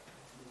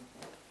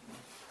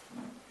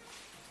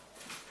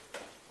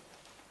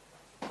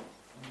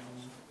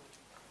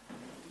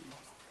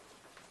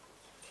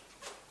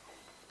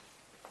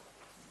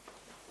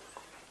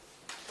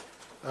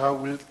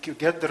We'll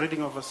get the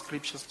reading of our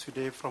scriptures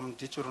today from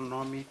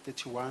Deuteronomy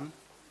 31,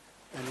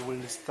 and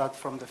we'll start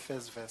from the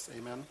first verse.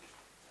 Amen.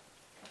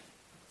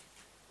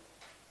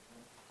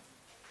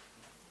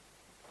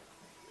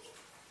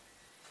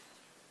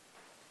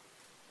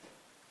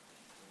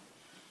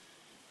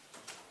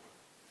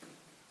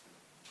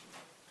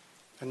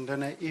 And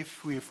then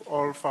if we've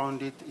all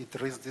found it, it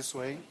reads this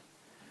way.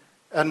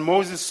 And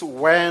Moses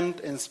went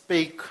and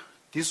spake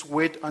this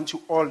word unto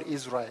all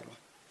Israel.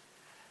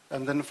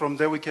 And then from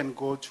there we can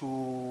go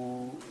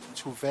to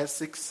verse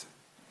 6.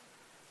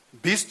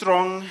 Be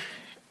strong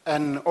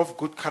and of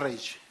good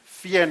courage.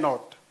 Fear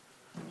not,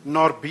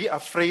 nor be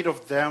afraid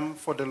of them,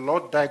 for the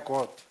Lord thy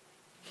God,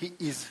 he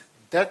is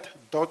that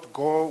doth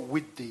go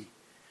with thee.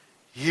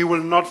 He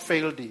will not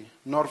fail thee,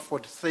 nor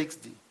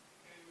forsake thee.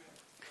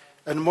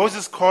 And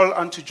Moses called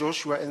unto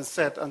Joshua and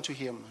said unto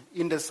him,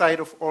 in the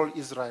sight of all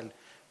Israel,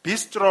 be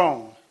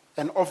strong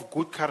and of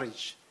good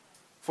courage,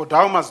 for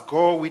thou must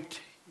go with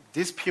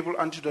these people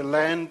unto the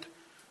land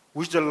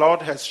which the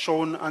Lord has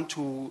shown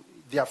unto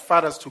their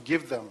fathers to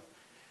give them,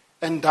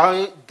 and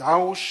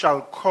thou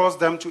shalt cause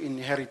them to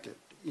inherit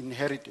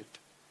it.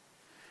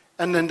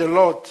 And then the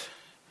Lord,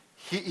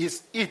 he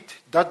is it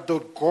that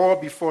doth go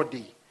before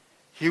thee.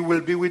 He will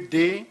be with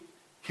thee,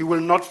 he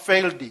will not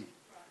fail thee,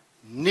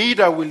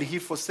 neither will he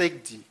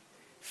forsake thee.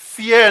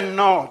 Fear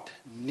not,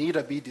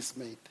 neither be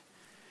dismayed.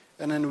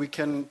 And then we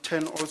can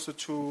turn also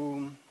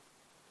to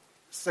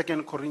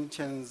 2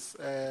 Corinthians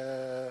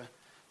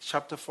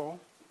chapter 4.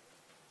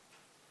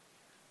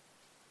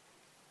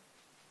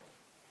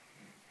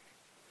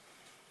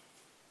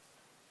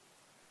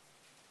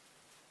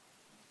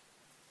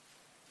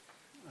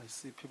 I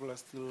see people are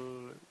still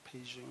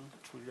paging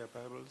through their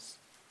Bibles.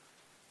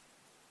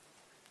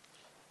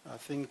 I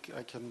think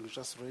I can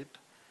just read.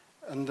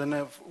 And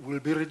then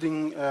we'll be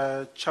reading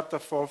chapter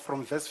 4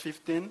 from verse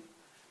 15,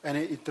 and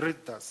it reads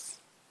thus.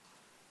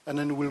 And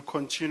then we'll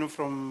continue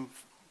from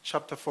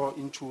chapter 4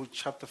 into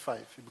chapter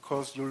 5,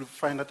 because you'll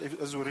find that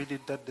as we read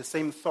it, that the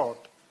same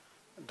thought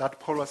that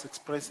Paul was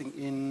expressing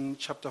in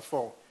chapter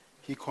 4,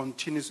 he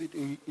continues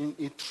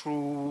it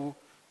through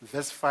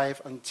verse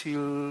 5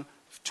 to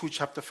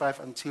chapter 5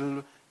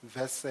 until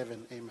verse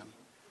 7. Amen.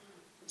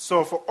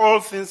 So for all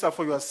things are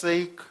for your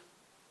sake,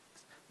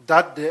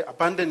 that the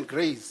abundant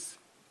grace,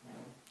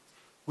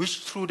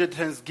 which through the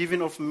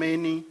thanksgiving of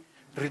many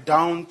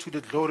redound to the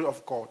glory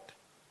of God.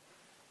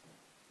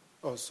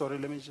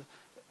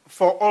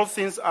 For all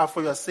things are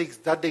for your sakes,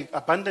 that the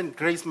abundant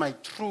grace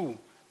might through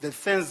the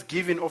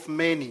thanksgiving of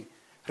many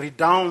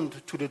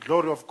redound to the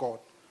glory of God.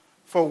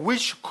 For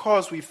which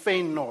cause we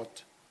faint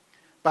not,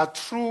 but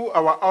though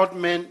our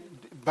outmen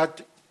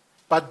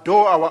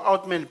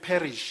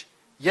perish,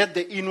 yet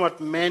the inward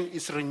man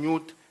is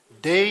renewed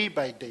day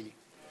by day.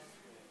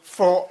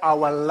 For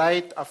our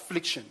light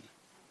affliction,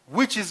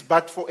 which is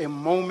but for a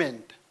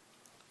moment,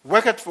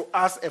 worketh for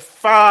us a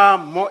far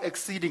more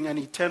exceeding and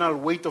eternal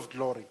weight of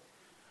glory.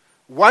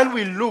 While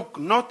we look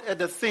not at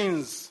the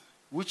things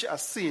which are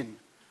seen,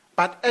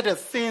 but at the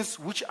things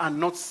which are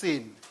not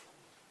seen.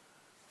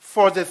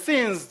 For the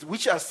things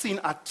which are seen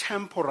are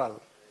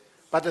temporal,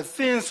 but the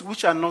things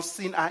which are not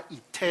seen are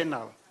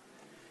eternal.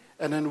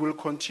 And then we'll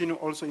continue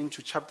also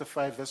into chapter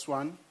 5, verse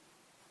 1,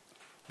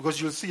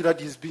 because you'll see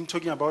that he's been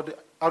talking about the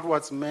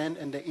outward man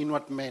and the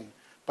inward man.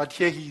 But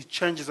here he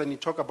changes and he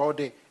talks about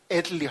the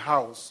earthly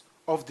house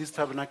of this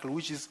tabernacle,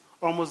 which is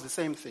almost the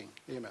same thing.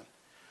 Amen.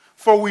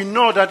 For we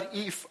know that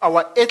if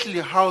our earthly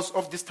house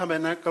of this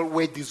tabernacle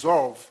were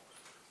dissolved,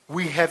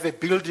 we have a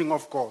building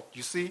of God.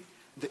 You see,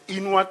 the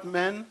inward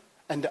man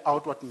and the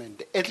outward man.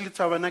 The earthly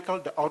tabernacle,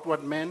 the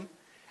outward man,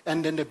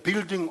 and then the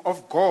building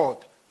of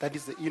God, that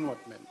is the inward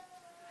man.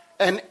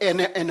 And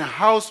a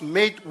house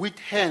made with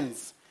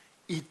hands,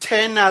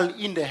 eternal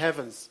in the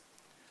heavens.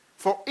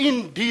 For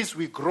in this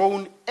we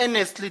groan,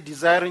 earnestly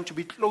desiring to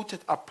be clothed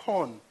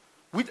upon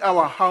with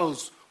our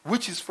house,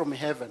 which is from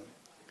heaven.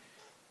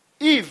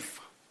 If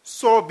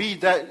so be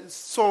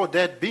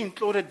that being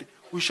clothed,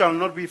 we shall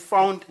not be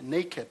found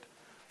naked.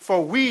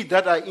 For we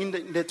that are in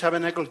the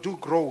tabernacle do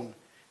groan,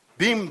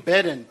 being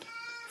burdened,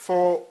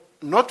 for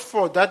not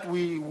for that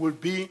we will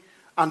be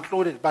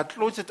unclothed, but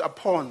clothed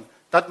upon,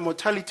 that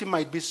mortality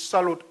might be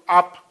swallowed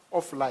up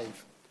of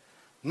life.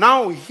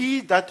 Now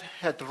he that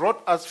hath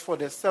wrought us for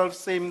the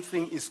selfsame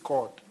thing is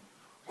God,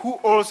 who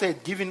also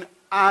hath given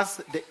us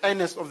the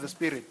earnest of the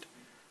Spirit.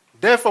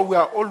 Therefore we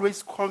are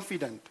always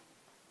confident,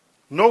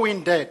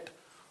 knowing that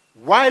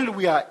while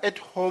we are at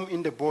home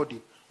in the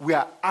body, we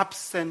are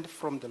absent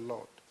from the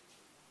Lord.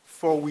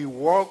 For we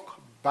walk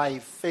by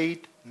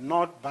faith,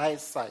 not by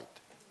sight.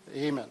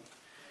 Amen.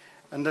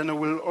 And then I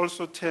will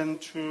also turn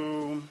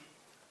to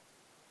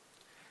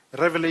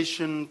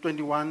Revelation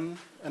 21,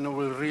 and I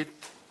will read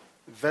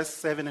verse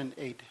 7 and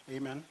 8.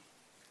 Amen.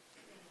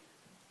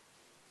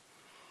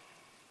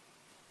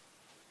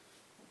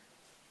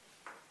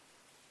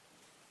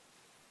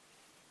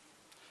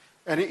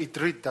 And it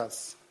reads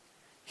thus.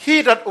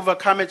 He that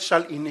overcometh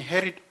shall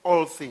inherit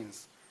all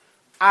things.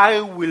 I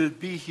will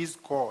be his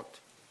God.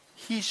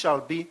 He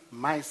shall be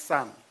my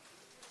son.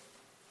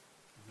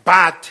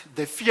 But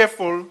the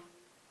fearful,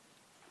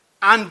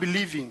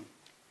 unbelieving,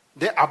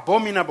 the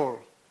abominable,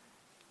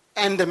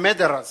 and the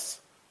murderers,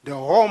 the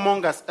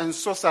whoremongers and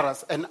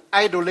sorcerers and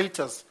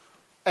idolaters,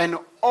 and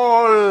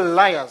all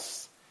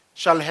liars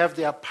shall have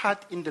their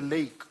part in the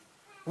lake,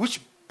 which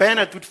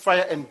burneth with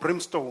fire and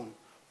brimstone,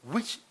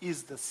 which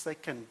is the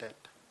second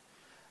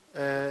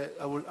death.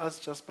 I will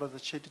ask just Brother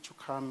Chetty to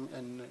come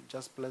and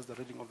just bless the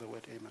reading of the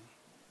word. Amen.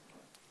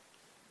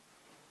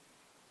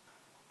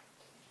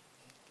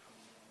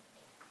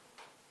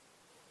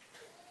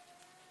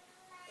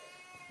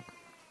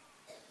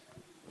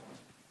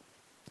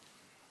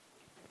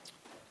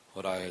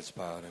 With our heads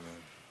bowed, amen.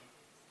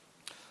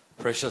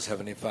 Precious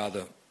Heavenly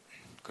Father,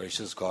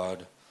 gracious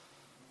God,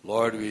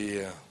 Lord,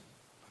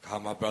 how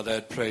my brother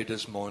had prayed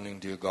this morning,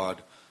 dear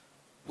God,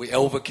 we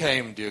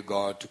overcame, dear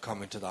God, to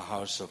come into the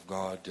house of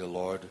God, dear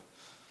Lord,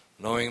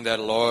 knowing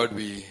that, Lord,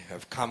 we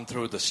have come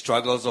through the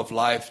struggles of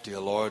life, dear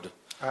Lord.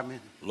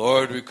 Amen.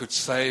 Lord, we could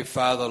say,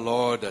 Father,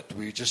 Lord, that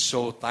we're just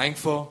so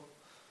thankful,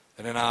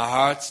 and in our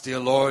hearts, dear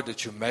Lord,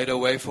 that you made a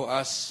way for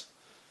us.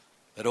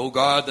 That, oh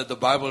God, that the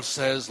Bible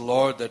says,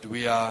 Lord, that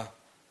we are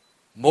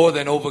more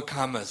than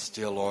overcomers,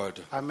 dear Lord.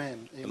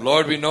 Amen. Amen.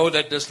 Lord, we know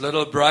that this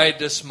little bride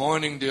this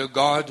morning, dear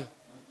God,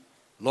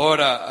 Lord,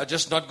 are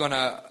just not going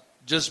to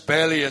just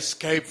barely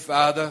escape,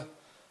 Father.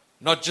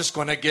 Not just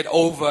going to get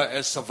over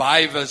as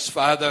survivors,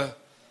 Father,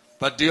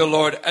 but, dear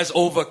Lord, as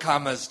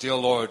overcomers, dear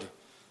Lord.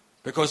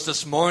 Because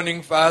this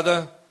morning,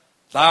 Father,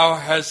 Thou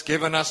hast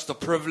given us the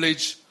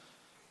privilege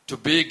to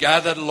be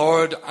gathered,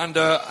 Lord,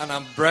 under an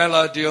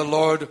umbrella, dear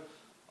Lord,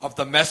 of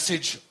the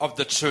message of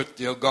the truth,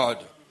 dear God.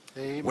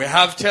 Amen. We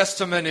have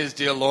testimonies,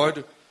 dear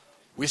Lord.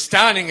 We're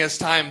standing as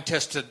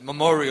time-tested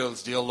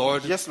memorials, dear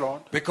Lord. Yes,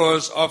 Lord.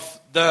 Because of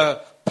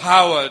the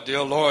power,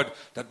 dear Lord,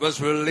 that was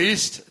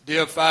released,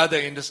 dear Father,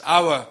 in this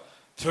hour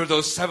through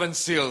those 7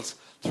 seals,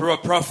 through a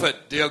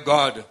prophet, dear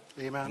God.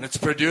 Amen. And it's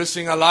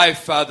producing a life,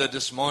 Father,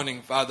 this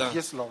morning, Father.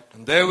 Yes, Lord.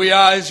 And there we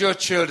are as your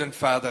children,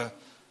 Father.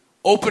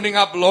 Opening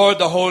up, Lord,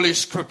 the Holy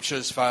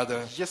Scriptures,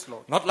 Father. Yes,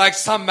 Lord. Not like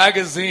some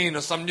magazine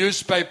or some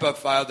newspaper,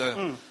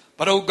 Father.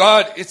 But, oh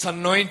God, it's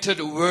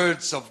anointed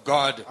words of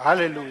God.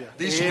 Hallelujah.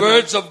 These Amen.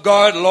 words of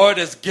God, Lord,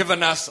 has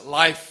given us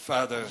life,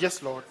 Father.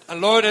 Yes, Lord.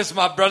 And Lord, as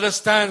my brother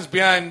stands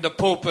behind the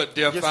pulpit,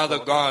 dear Yes, Father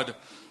Lord. God,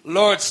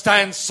 Lord,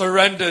 stand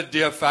surrendered,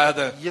 dear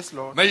Father. Yes,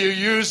 Lord. May you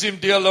use him,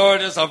 dear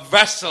Lord, as a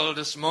vessel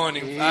this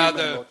morning, Amen,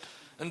 Father. Lord.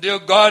 And dear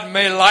God,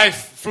 may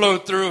life flow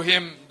through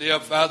him, dear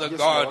Father Yes,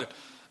 God. Lord.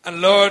 And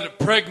Lord,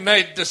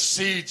 pregnate the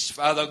seeds,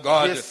 Father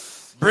God.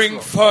 Yes. Bring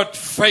Yes, forth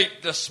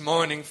faith this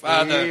morning,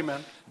 Father.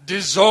 Amen.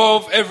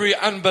 Dissolve every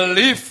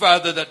unbelief,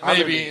 Father, that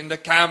may be Hallelujah. in the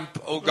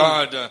camp, oh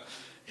God.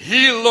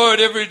 Heal, Lord,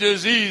 every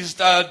disease,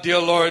 dear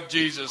Lord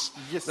Jesus,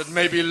 Yes. that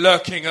may be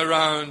lurking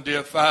around,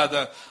 dear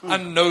Father,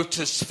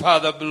 unnoticed,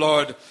 Father,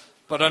 Lord.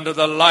 But under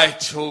the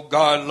light, oh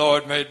God,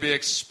 Lord, may it be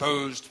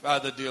exposed,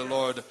 Father, dear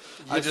Lord.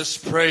 I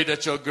just pray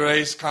that your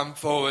grace come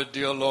forward,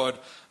 dear Lord.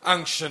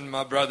 Unction,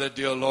 my brother,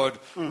 dear Lord.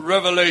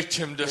 Revelate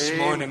him this Amen,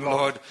 morning, Lord.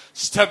 Lord.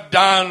 Step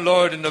down,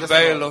 Lord, in the Yes,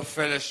 veil Lord. of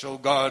fellowship, oh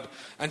God,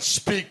 and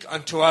speak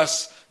unto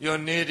us, your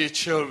needy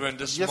children,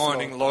 this Yes,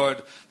 morning,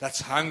 Lord, that's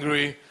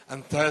hungry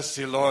and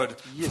thirsty, Lord,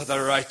 Yes. for the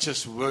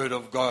righteous word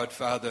of God,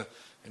 Father.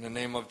 In the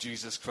name of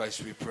Jesus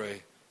Christ we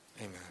pray.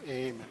 Amen.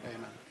 Amen.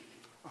 Amen.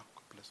 Oh,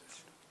 God bless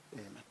you.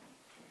 Amen.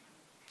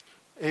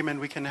 Amen.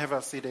 We can have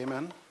a seat.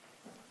 Amen.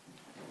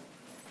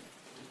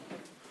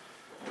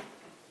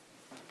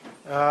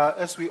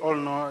 As we all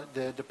know,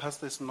 the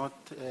pastor is not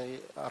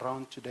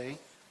around today.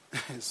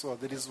 So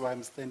that is why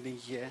I'm standing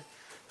here,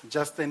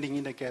 just standing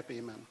in the gap.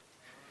 Amen.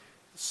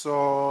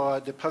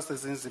 So the pastor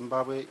is in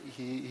Zimbabwe.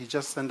 He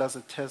just sent us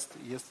a text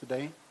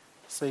yesterday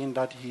saying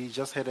that he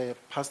just had a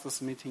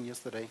pastor's meeting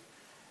yesterday.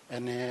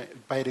 And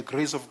by the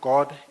grace of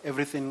God,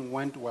 everything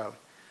went well.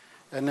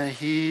 And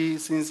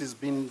since he's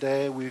been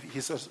there,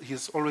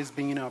 he's always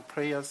been in our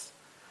prayers.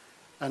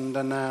 And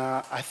then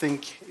I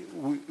think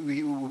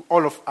we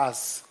all of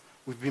us,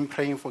 we've been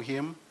praying for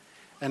him.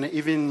 And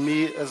even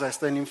me, as I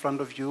stand in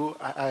front of you,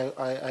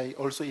 I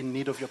also in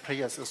need of your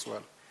prayers as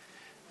well.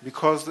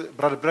 Because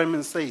Brother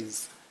Bremen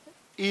says,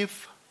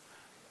 if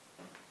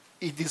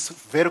it is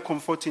very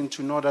comforting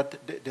to know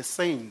that the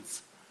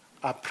saints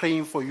are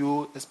praying for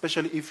you,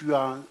 especially if you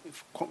are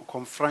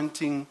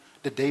confronting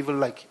the devil,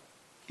 like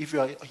if you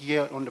are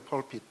here on the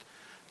pulpit,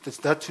 it's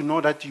that to know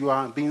that you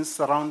are being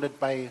surrounded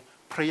by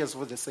prayers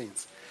for the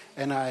saints.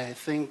 And I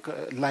think,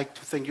 like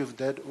to thank you for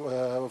that,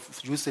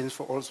 you saints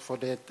for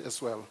that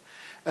as well.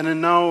 And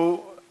then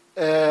now,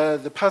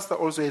 the pastor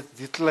also has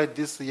declared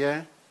this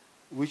year,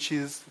 which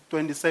is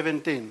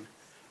 2017,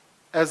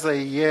 as a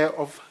year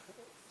of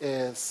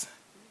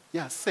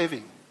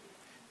saving.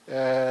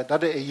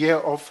 That is a year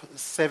of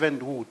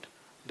servanthood,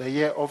 the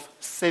year of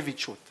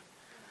servitude.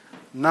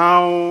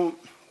 Now,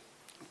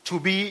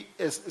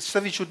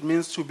 servitude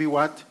means to be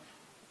what?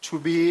 To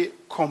be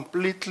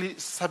completely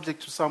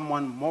subject to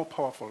someone more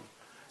powerful.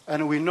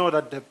 And we know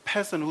that the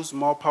person who's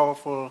more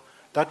powerful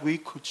that we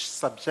could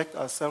subject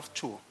ourselves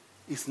to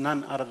is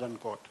none other than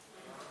God.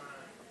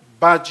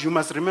 But you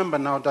must remember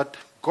now that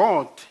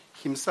God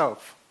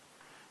himself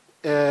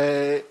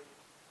is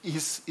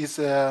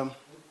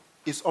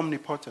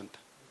omnipotent.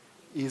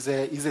 Is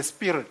a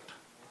spirit.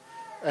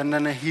 And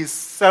then he's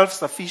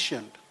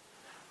self-sufficient.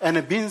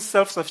 And being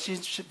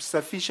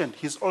self-sufficient,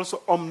 he's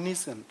also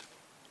omniscient,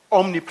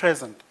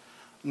 omnipresent.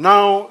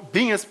 Now,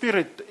 being a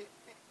spirit,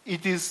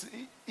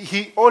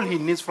 all he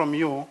needs from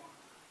you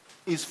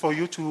is for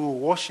you to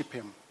worship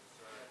him.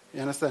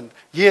 You understand?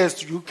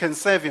 Yes, you can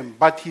serve him,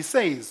 but he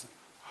says,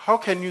 how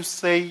can you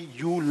say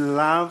you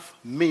love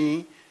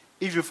me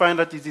if you find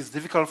that it is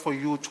difficult for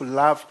you to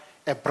love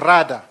a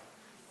brother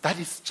that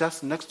is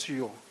just next to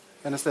you? You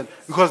understand?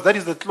 Because that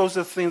is the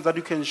closest thing that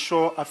you can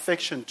show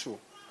affection to.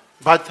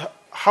 But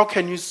how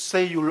can you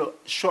say you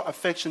show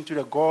affection to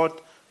the God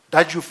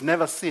that you've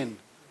never seen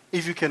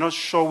if you cannot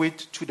show it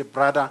to the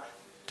brother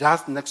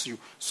just next to you?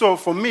 So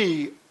for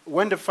me,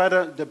 when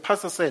the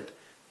pastor said,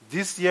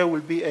 this year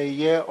will be a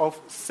year of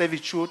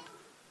servitude,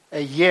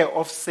 a year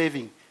of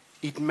saving,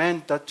 it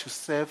meant that to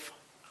serve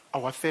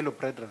our fellow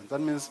brethren. That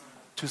means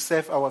to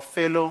serve our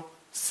fellow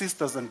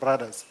sisters and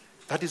brothers.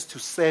 That is to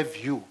serve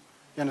you.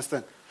 You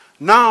understand?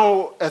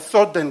 Now, a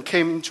thought then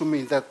came into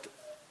me that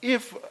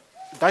if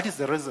that is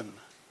the reason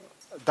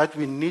that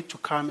we need to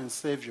come and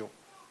save you,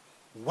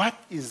 what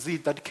is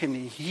it that can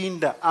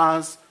hinder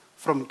us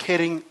from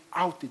carrying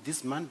out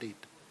this mandate?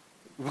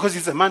 Because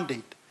it's a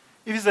mandate.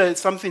 If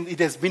it's something, it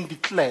has been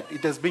declared,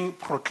 it has been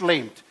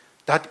proclaimed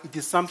that it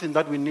is something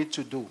that we need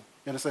to do. You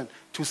understand?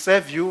 To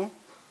serve you,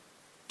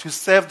 to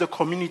serve the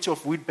community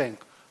of Wheatbank.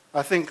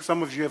 I think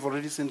some of you have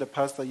already seen the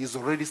pastor. He's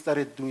already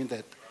started doing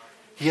that.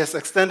 He has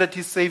extended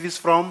his service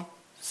from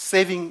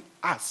saving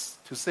us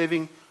to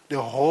saving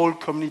the whole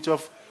community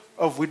of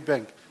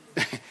Wheatbank.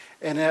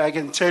 And I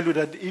can tell you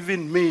that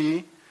even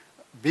me,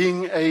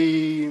 being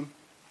a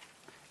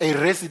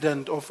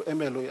resident of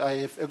Ermelo, I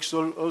have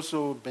actually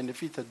also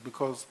benefited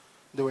because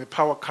there were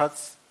power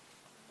cuts.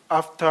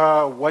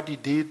 After what he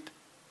did,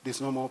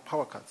 there's no more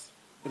power cuts.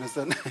 You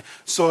understand?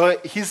 So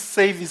his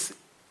service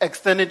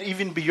extended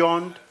even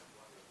beyond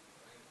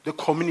the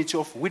community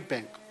of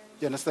Wheatbank.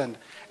 You understand?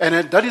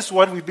 And that is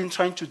what we've been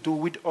trying to do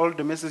with all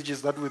the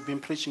messages that we've been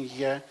preaching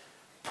here,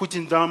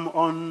 putting them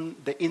on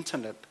the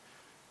internet,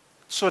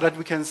 so that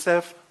we can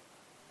serve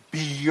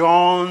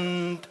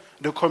beyond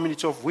the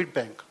community of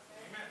Wheatbank.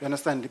 You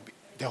understand?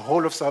 The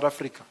whole of South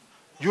Africa.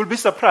 You'll be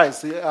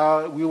surprised.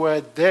 We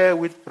were there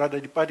with Brother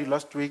Dipati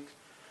last week.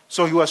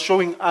 So he was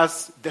showing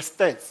us the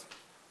stats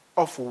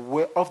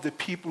of the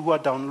people who are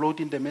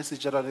downloading the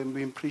message that are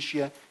being preached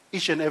here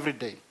each and every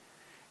day.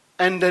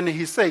 And then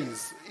he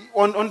says,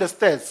 on the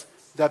stats,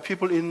 there are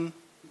people in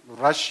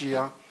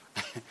Russia.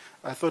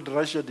 I thought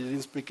Russia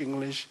didn't speak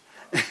English.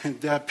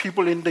 There are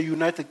people in the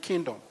United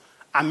Kingdom,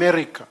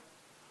 America,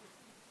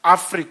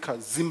 Africa,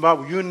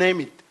 Zimbabwe, you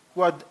name it,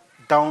 who are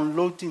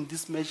downloading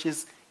these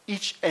messages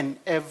each and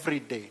every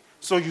day.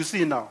 So you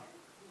see now,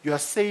 your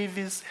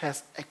service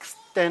has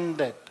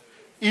extended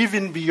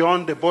even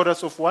beyond the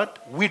borders of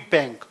what?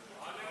 Wheatbank.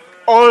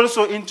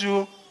 Also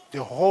into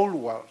the whole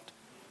world.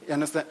 You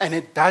understand?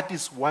 And that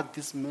is what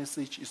this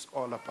message is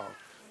all about.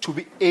 To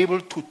be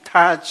able to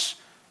touch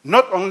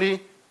not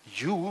only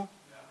you,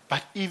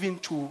 but even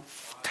to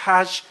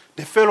touch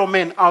the fellow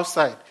man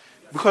outside.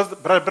 Because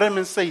Brother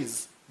Bremen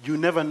says, you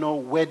never know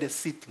where the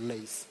seed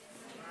lays.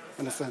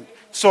 Understand?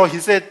 So he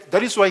said,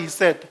 that is why he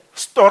said,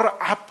 store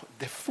up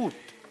the food.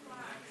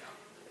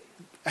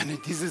 And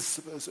this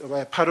is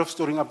a part of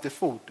storing up the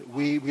food.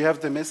 We have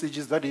the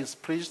messages that is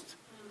preached.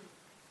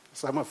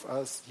 Some of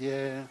us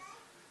here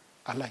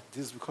are like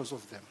this because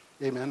of them.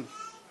 Amen.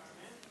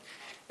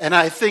 And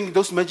I think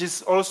those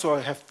messages also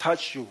have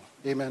touched you.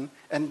 Amen.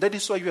 And that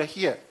is why you are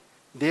here.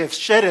 They have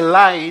shed a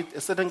light,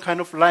 a certain kind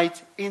of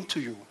light into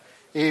you.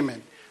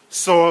 Amen.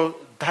 So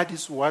that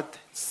is what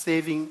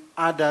saving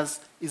others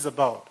is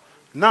about.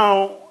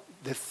 Now,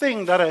 the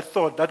thing that I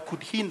thought that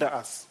could hinder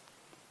us,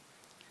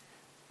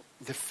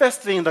 the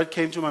first thing that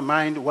came to my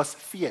mind was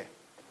fear.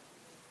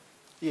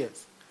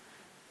 Yes.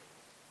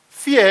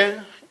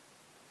 Fear,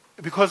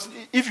 because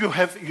if you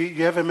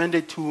have a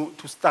mandate to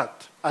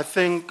start, I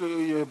think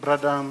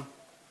Brother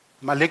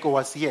Maleko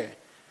was here.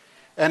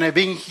 And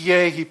being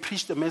here, he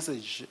preached a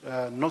message,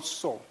 not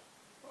so.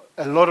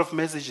 A lot of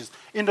messages.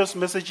 In those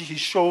messages, he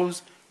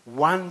shows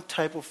one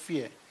type of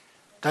fear.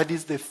 That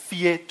is the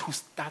fear to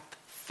start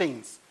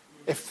things.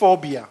 A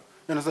phobia.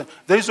 You understand?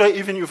 That is why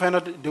even you find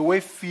out the way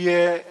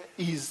fear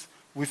is,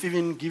 with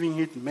even giving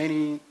it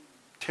many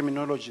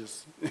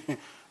terminologies.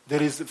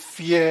 There is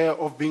fear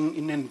of being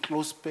in an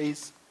enclosed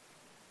space,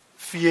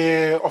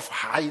 fear of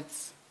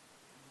heights.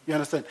 You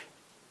understand?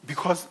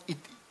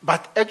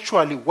 But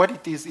actually what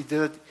it is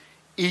that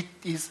it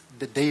is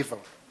the devil.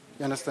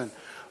 You understand?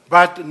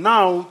 But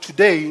now,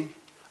 today,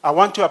 I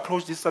want to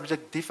approach this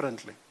subject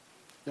differently.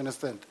 You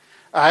understand?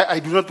 I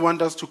do not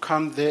want us to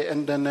come there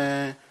and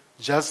then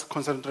just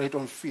concentrate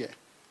on fear.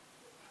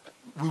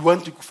 We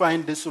want to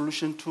find the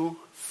solution to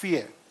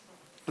fear.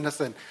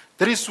 Understand?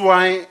 That is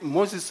why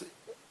Moses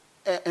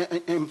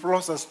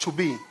implores us to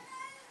be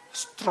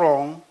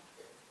strong,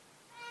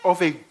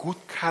 of a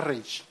good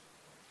courage,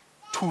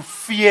 to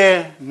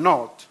fear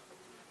not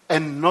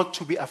and not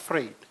to be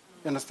afraid.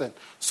 You understand?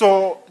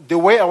 So the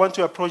way I want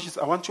to approach it,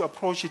 I want to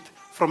approach it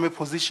from a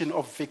position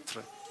of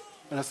victory.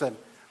 You understand?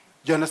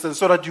 You understand?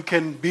 So that you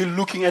can be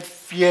looking at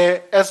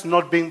fear as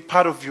not being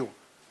part of you,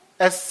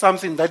 as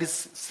something that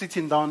is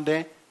sitting down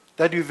there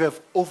that you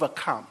have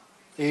overcome.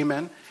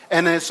 Amen?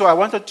 And so I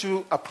wanted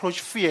to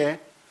approach fear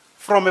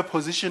from a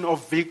position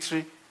of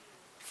victory,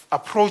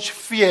 approach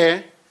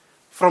fear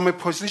from a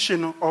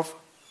position of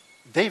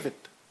David.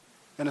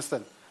 You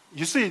understand?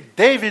 You see,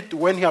 David,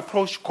 when he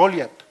approached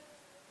Goliath,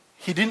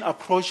 he didn't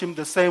approach him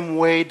the same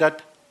way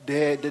that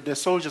the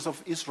soldiers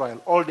of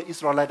Israel, all the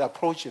Israelites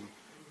approached him.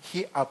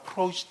 He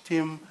approached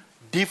him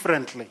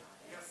differently.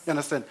 You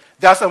understand?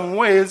 There are some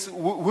ways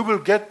we will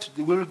get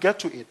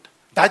to it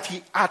that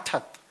he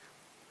uttered,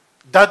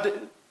 that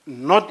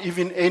not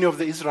even any of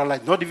the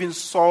Israelites, not even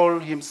Saul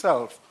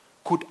himself,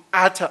 could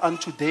utter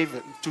unto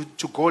David,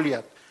 to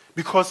Goliath,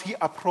 because he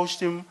approached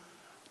him,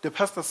 the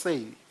pastor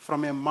say,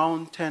 from a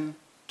mountain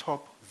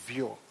top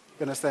view.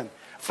 You understand?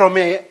 From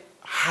a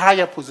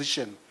higher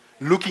position,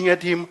 looking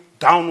at him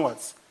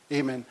downwards.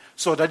 Amen.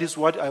 So that is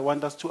what I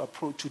want us to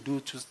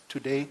do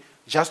today,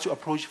 just to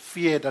approach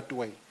fear that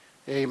way.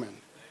 Amen.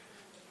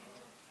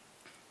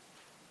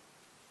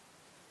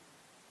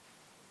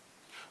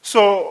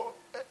 So,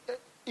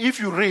 if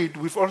you read,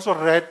 we've also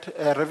read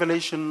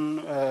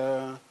Revelation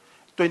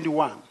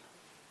 21,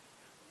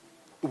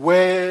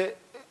 where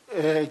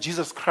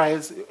Jesus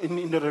Christ,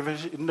 in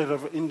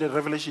the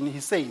Revelation, he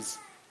says,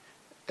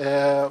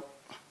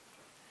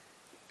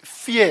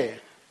 fear.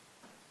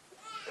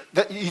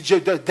 There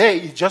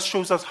it just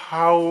shows us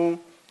how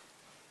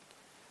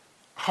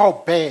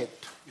bad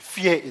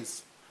fear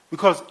is.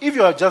 Because if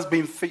you are just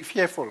being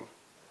fearful,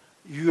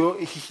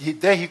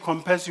 he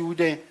compares you with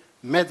the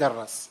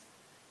murderers.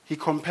 He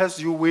compares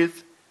you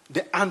with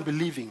the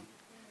unbelieving.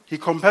 He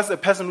compares a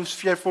person who's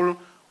fearful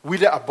with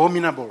the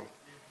abominable,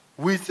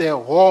 with the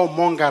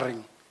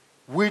warmongering,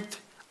 with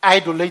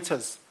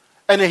idolaters.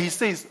 And he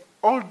says,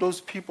 all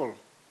those people,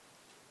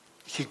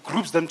 he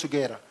groups them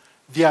together.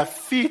 They are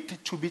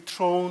fit to be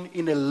thrown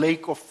in a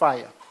lake of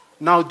fire.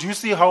 Now, do you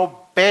see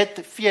how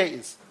bad fear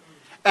is?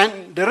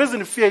 And the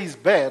reason fear is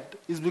bad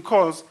is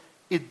because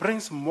it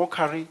brings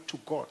mockery to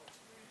God.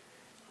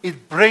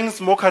 It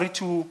brings mockery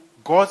to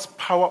God's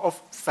power of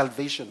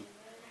salvation.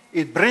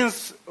 It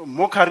brings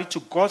mockery to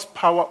God's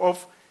power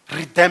of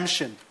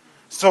redemption.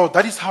 So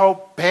that is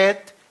how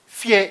bad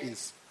fear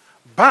is.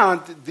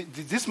 But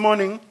this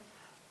morning,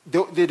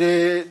 there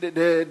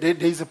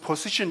is a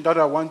position that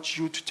I want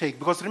you to take.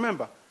 Because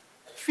remember,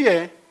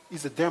 fear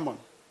is a demon.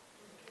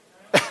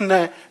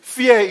 And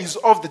fear is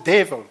of the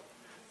devil.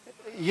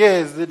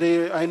 Yes,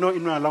 I know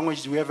in our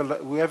language we have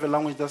a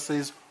language that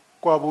says,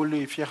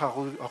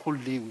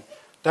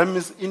 that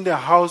means in the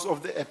house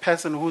of a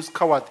person who's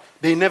coward,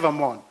 they never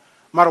mourn.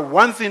 But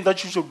one thing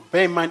that you should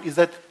bear in mind is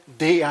that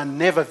they are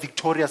never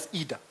victorious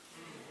either.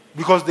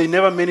 Because they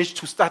never manage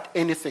to start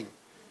anything.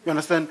 You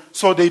understand?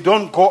 So they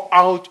don't go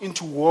out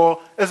into war.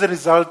 As a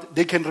result,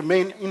 they can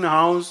remain in the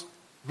house,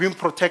 being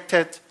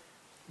protected,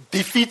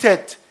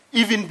 defeated,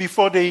 even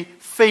before they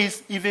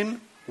face even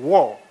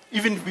war.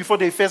 Even before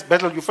they face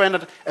battle, you find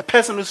that a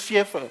person who's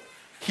fearful,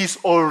 he's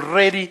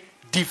already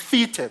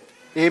defeated.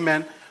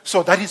 Amen.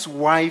 So that is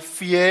why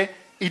fear,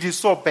 it is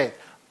so bad.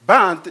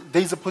 But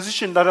there is a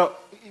position that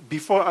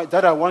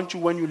I want you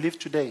when you live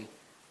today.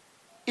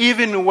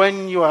 Even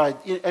when you are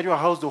at your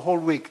house the whole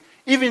week,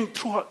 even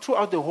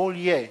throughout the whole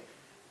year,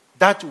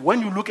 that when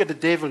you look at the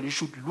devil, you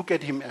should look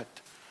at him at.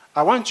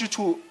 I want you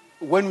to,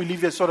 when we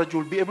leave here, so that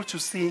you'll be able to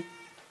see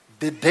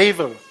the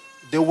devil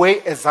the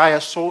way Isaiah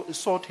saw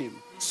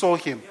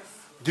him.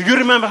 Do you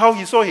remember how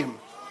he saw him?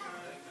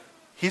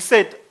 He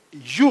said,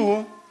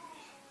 you,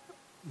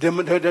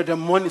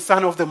 the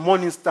son of the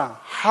morning star,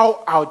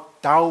 how art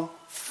thou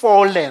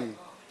fallen?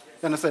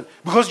 You understand?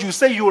 Because you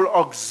say you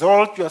will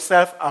exalt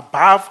yourself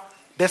above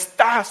the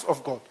stars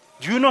of God.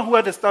 Do you know who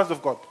are the stars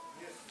of God?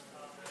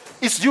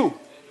 It's you.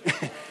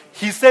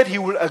 He said he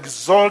will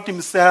exalt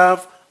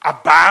himself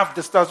above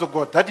the stars of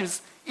God. That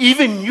is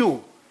even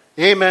you.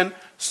 Amen.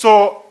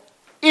 So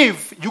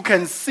if you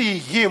can see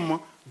him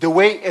the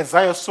way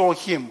Isaiah saw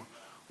him,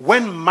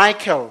 when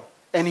Michael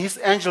and his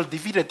angel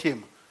defeated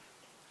him,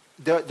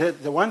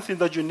 the one thing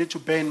that you need to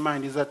bear in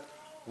mind is that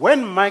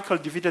when Michael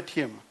defeated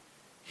him,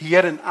 he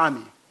had an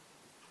army.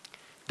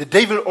 The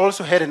devil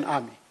also had an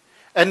army.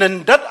 And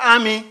then that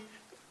army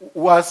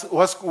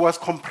was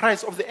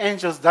comprised of the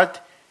angels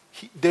that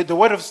the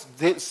word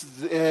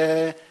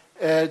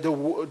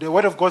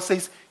of God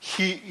says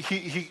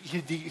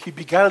he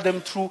beguiled them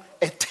through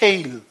a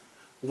tale.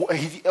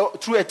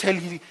 Through a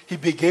tale, he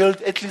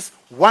beguiled at least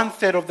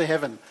 1/3 of the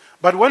heaven.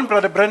 But when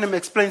Brother Branham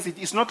explains it,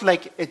 it's not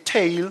like a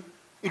tale.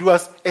 It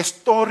was a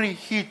story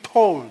he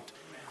told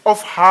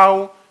of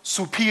how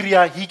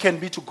superior he can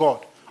be to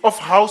God, of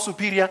how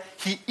superior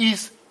he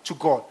is to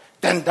God.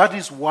 Then that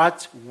is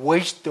what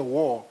waged the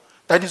war.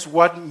 That is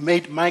what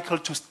made Michael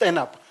to stand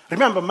up.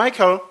 Remember,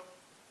 Michael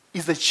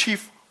is the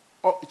chief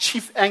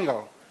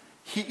angel.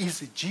 He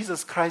is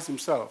Jesus Christ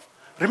himself.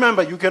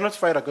 Remember, you cannot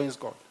fight against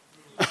God.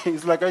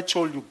 It's like I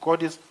told you,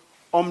 God is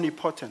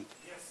omnipotent.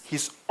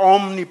 He's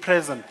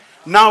omnipresent.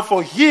 Now,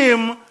 for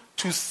him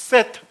to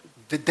set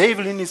the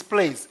devil in his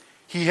place,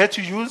 he had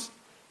to use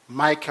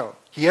Michael.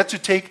 He had to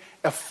take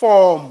a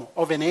form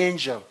of an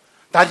angel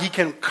that he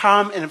can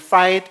come and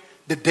fight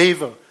the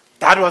devil.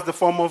 That was the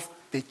form of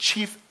the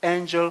chief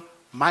angel,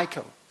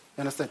 Michael.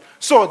 You understand?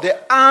 So the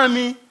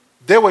army,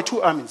 there were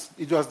two armies.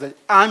 It was the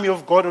army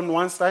of God on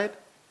one side,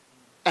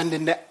 and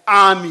then the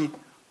army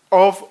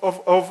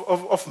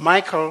of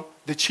Michael,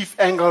 the chief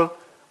angel,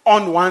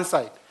 on one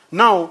side.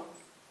 Now,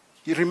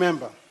 you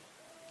remember,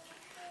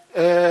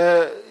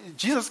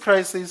 Jesus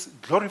Christ says,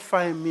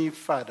 glorify me,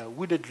 Father,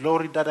 with the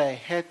glory that I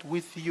had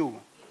with you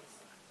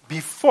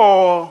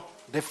before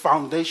the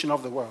foundation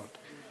of the world.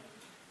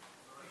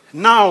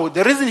 Now,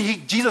 the reason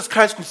Jesus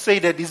Christ could say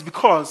that is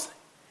because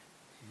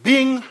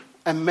being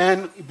a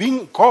man,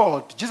 being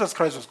God, Jesus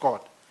Christ was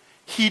God.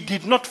 He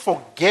did not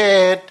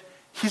forget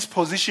his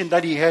position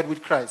that he had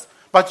with Christ.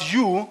 But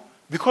you,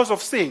 because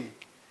of sin,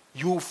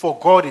 you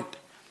forgot it.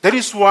 That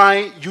is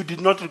why you did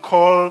not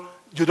recall,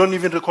 you don't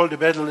even recall the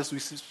battle as we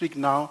speak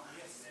now.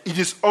 It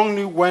is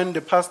only when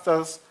the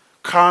pastors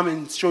come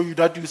and show you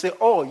that you say,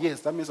 oh yes,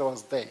 that means I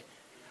was there.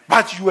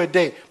 But you were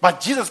there. But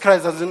Jesus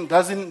Christ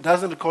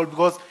doesn't recall,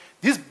 because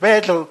this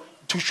battle,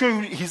 to show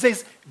you, he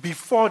says,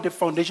 before the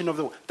foundation of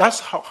the world.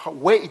 That's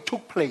where it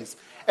took place.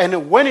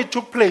 And when it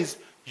took place,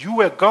 you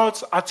were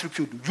God's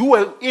attribute. You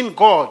were in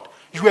God.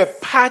 You were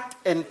part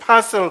and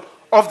parcel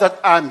of that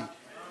army.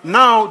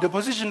 Now, the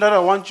position that I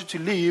want you to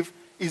leave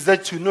is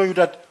that to know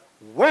that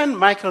when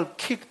Michael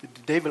kicked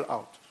the devil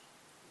out,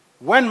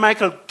 when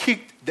Michael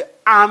kicked the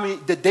army,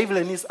 the devil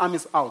and his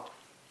armies out,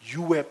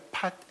 you were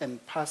part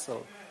and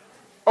parcel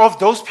of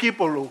those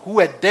people who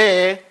were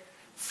there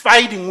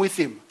fighting with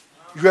him.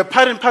 You were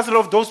part and parcel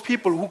of those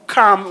people who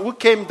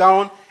came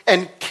down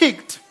and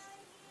kicked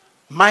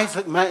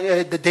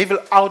the devil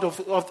out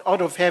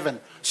of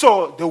heaven.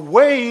 So the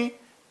way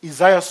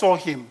Isaiah saw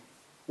him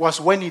was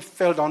when he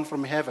fell down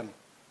from heaven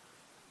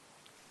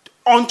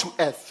onto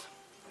earth.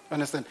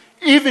 Understand?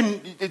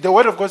 Even the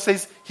word of God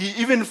says he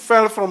even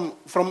fell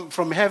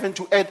from heaven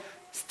to earth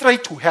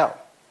straight to hell.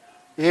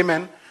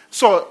 Amen.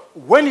 So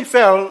when he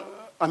fell,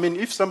 I mean,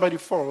 if somebody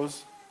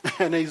falls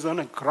and he's on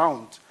the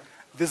ground,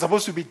 there's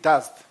supposed to be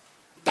dust.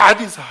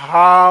 That is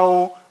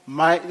how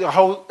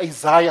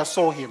Isaiah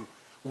saw him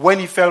when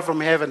he fell from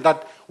heaven.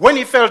 That when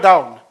he fell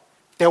down,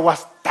 there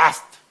was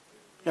dust.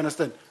 You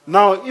understand?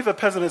 Now, if a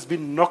person has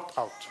been knocked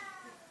out,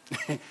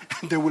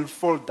 they will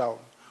fall down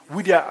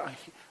with their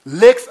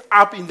legs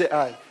up in the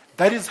air.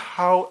 That is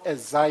how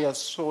Isaiah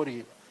saw him.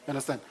 You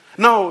understand?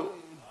 Now,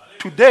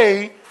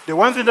 today, the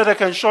one thing that I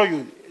can show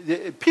you,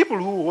 the people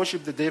who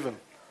worship the devil,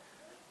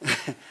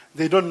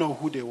 they don't know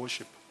who they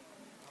worship.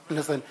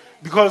 Understand?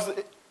 Because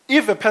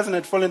if a person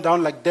had fallen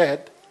down like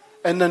that,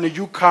 and then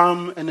you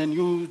come and then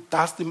you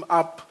dust him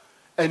up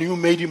and you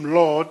made him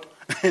Lord,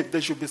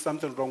 there should be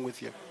something wrong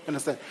with you.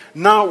 Understand?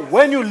 Now,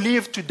 when you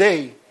live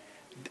today,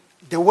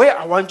 the way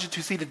I want you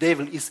to see the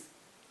devil is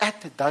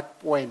at that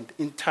point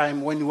in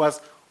time when he was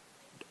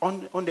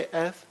on the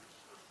earth,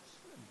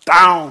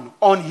 down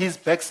on his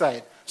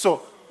backside. So,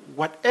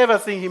 whatever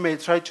thing he may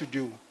try to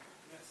do,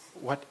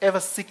 whatever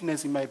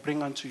sickness he might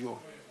bring unto you,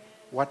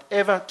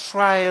 whatever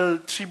trial,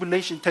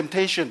 tribulation,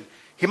 temptation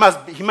he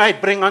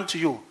might bring unto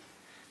you,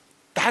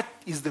 that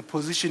is the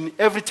position.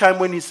 Every time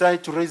when he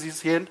decides to raise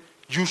his hand,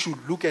 you should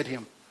look at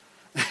him.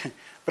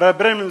 Brother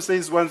Branham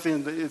says one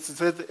thing. It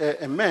said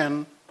a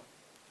man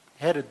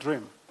had a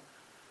dream.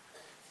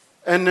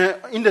 And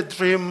in the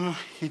dream,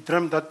 he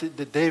dreamed that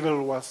the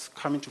devil was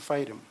coming to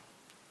fight him.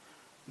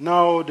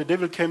 Now, the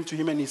devil came to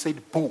him and he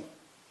said, boo.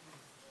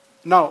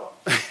 Now,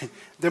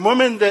 the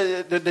moment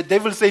the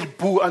devil said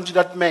boo unto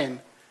that man,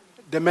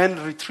 the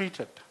man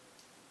retreated.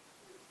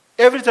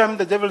 Every time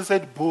the devil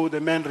said boo,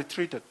 the man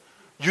retreated.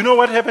 You know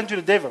what happened to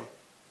the devil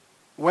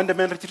when the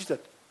man retreated?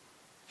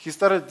 He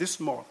started this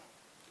small.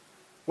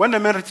 When the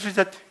man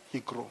retreated, he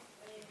grew.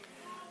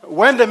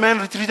 When the man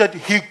retreated,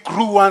 he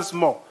grew once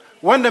more.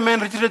 When the man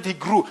retreated, he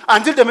grew.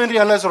 Until the man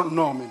realized, oh,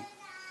 no, man.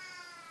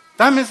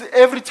 That means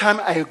every time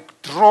I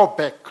draw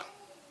back,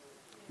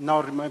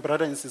 now my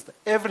brother and sister,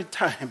 every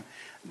time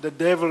the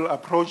devil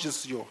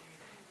approaches you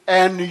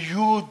and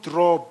you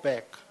draw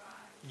back,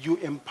 you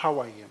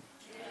empower him.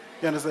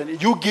 You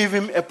understand? You give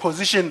him a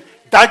position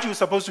that you're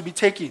supposed to be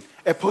taking,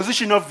 a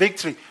position of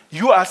victory.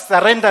 You are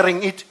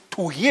surrendering it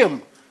to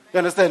him. You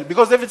understand?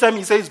 Because every time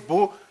he says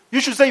boo, you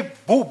should say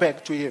boo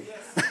back to him.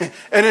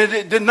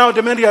 And now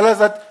the man realizes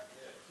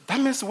that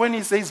means when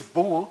he says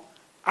boo,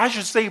 I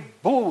should say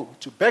boo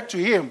back to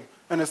him.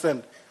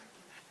 Understand?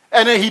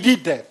 And then he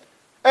did that.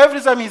 Every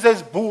time he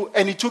says boo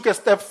and he took a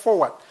step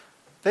forward,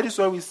 that is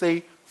why we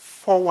say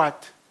forward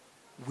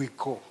we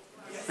go.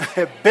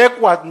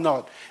 Backward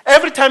not.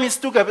 Every time he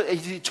took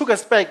a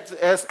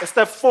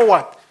step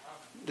forward,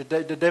 the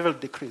devil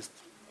decreased.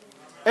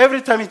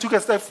 Every time he took a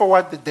step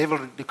forward, the devil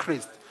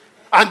decreased.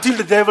 Until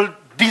the devil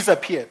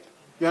disappeared.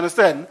 You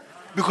understand?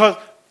 Because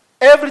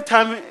every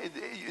time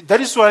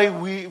That is why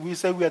we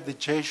say we are the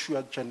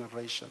Joshua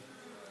generation.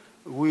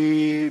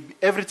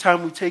 Every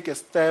time we take a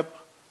step,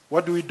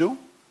 what do?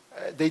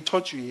 They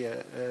taught you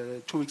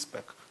here 2 weeks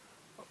back.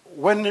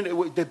 When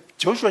the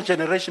Joshua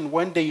generation,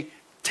 when they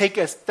take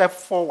a step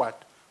forward,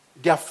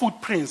 their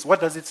footprints, what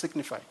does it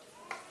signify?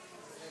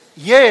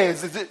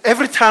 Yes,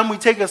 every time we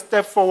take a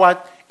step forward,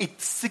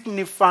 it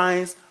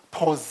signifies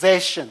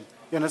possession.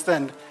 You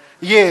understand?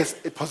 Yes,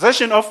 a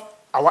possession of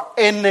our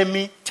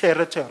enemy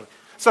territory.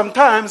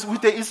 Sometimes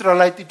with the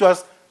Israelites, it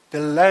was the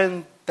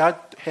land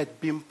that had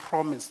been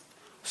promised,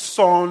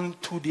 sown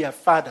to their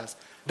fathers.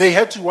 They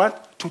had to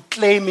what? To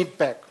claim it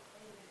back.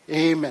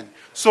 Amen.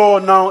 So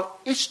now,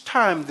 each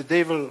time the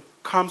devil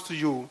comes to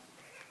you,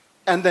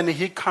 and then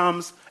he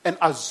comes and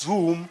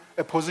assume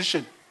a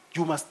position,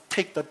 you must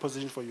take that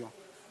position for you.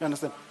 You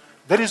understand?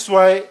 That is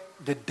why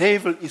the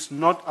devil is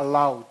not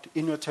allowed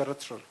in your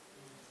territory.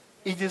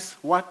 It is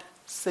what?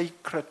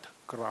 Sacred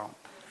ground.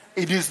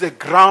 It is the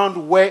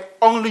ground where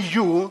only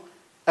you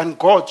and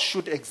God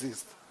should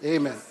exist.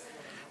 Amen.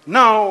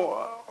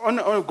 Now,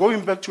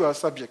 going back to our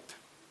subject.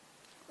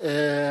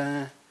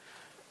 Now,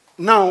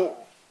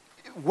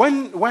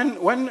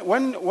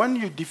 when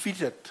you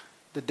defeated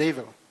the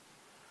devil,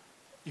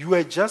 you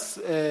were just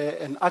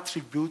an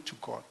attribute to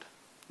God.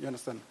 You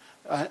understand?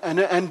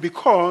 And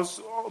because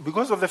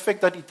of the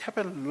fact that it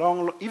happened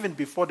long, even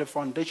before the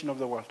foundation of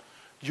the world,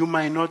 you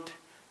might not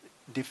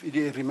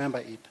remember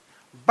it.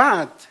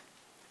 But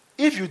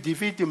if you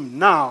defeat him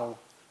now,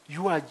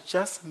 you are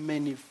just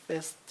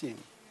manifesting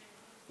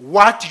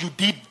what you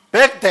did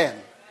back then.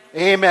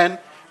 Amen.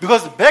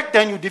 Because back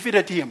then you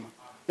defeated him.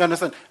 You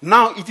understand?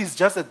 Now it is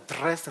just a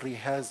dress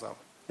rehearsal.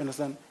 You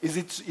understand? Is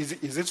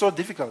it so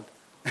difficult?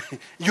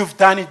 You've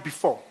done it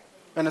before.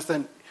 You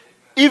understand?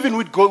 Even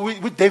with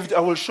David, I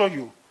will show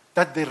you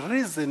that the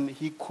reason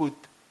he could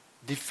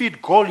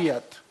defeat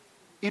Goliath,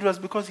 it was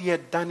because he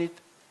had done it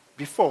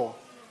before.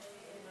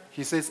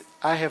 He says,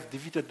 I have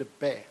defeated the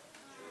bear,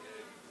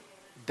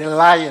 the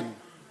lion.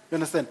 You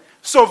understand?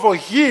 So for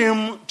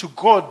him to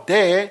go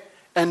there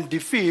and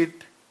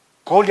defeat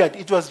Goliath,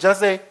 it was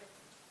just a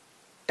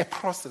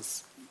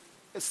process.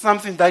 It's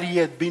something that he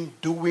had been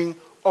doing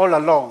all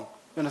along.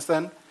 You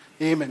understand?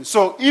 Amen.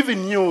 So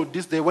even you,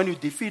 this day, when you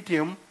defeat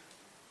him,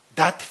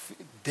 that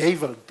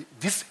devil,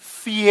 this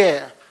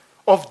fear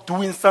of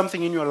doing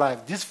something in your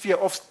life, this fear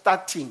of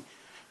starting,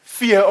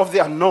 fear of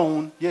the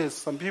unknown. Yes,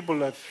 some people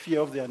have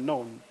fear of the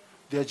unknown.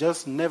 They're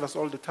just nervous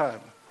all the time.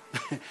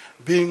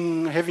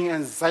 Having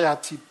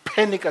anxiety,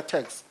 panic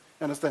attacks.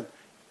 You understand?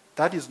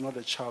 That is not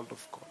a child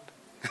of God.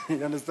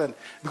 You understand?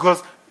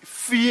 Because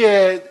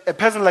fear, a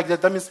person like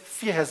that means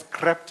fear has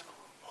grabbed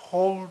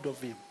hold of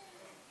him.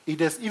 It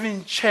has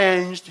even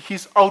changed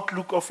his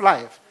outlook of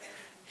life.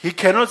 He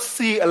cannot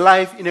see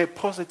life in a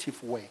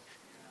positive way.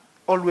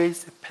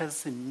 Always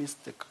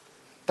pessimistic.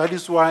 That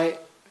is why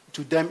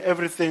to them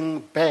everything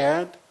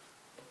bad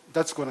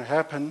that's going to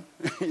happen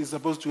is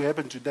supposed to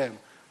happen to them.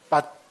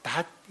 But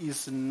that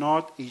is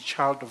not a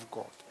child of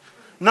God.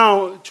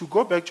 Now, to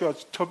go back to our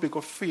topic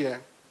of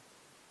fear,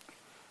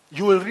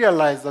 you will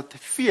realize that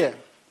fear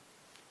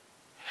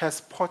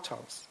has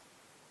portals.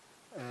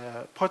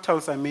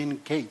 Portals, I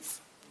mean gates.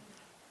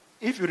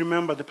 If you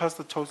remember, the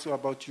pastor told you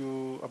about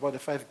the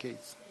 5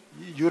 gates.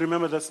 You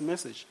remember that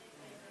message?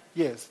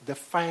 Yes, the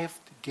 5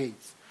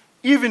 gates.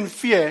 Even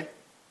fear,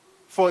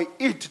 for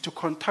it to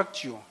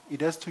contact you,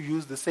 it has to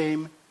use the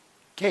same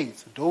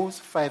gates, those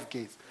 5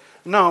 gates.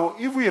 Now,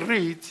 if we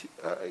read,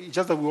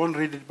 just that we won't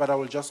read it, but I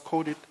will just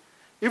quote it.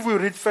 If we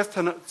read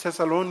 1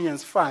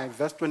 Thessalonians 5,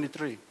 verse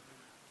 23,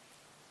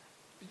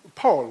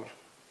 Paul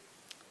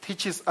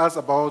teaches us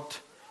about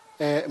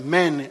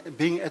man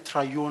being a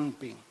triune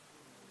being.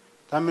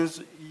 That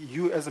means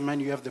you as a man,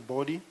 you have the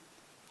body,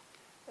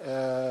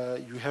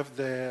 you have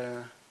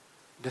the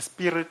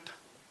spirit,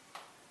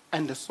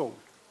 and the soul.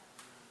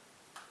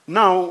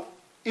 Now,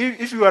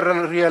 if you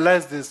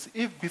realize this,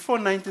 if before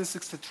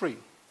 1963,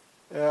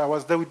 I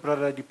was there with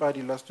Brother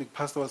Adipati last week,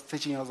 Pastor was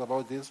teaching us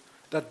about this,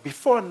 that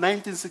before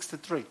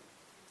 1963,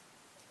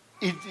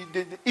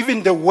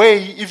 even the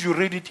way, if you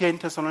read it here in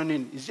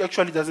Thessalonians, it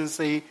actually doesn't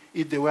say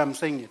it the way I'm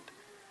saying it.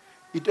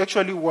 It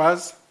actually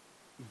was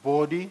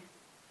body,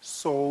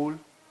 soul,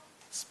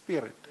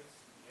 spirit.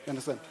 You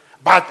understand?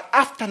 But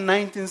after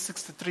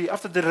 1963,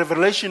 after the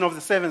revelation of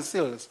the 7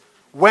 seals,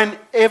 when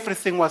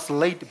everything was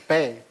laid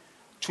bare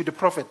to the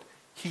prophet,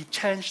 he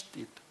changed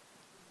it.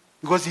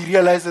 Because he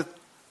realized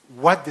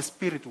what the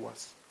spirit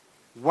was,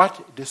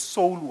 what the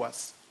soul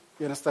was.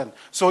 You understand?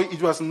 So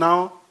it was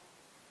now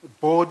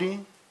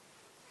body,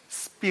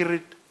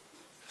 spirit,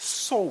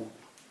 soul.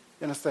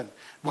 You understand?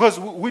 Because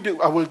we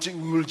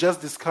will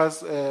just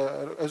discuss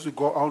as we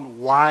go on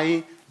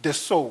why the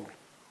soul.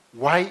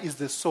 Why is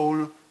the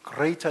soul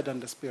greater than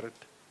the spirit?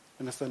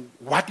 Understand?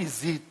 What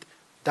is it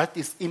that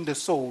is in the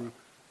soul?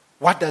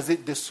 What does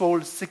the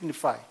soul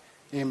signify?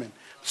 Amen.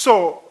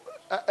 So,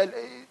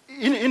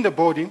 in the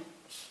body,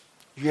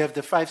 you have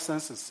the 5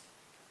 senses,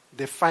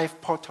 the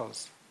 5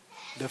 portals,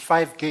 the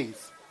 5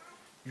 gates.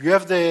 You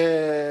have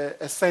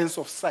a sense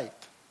of sight,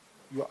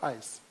 your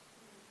eyes.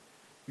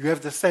 You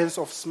have the sense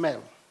of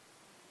smell.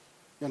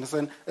 You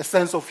understand? A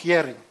sense of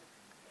hearing,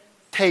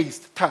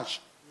 taste, touch.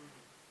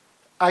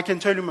 I can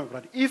tell you, my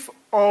brother, if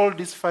all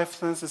these 5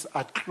 senses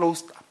are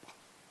closed up,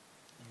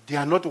 they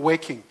are not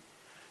working,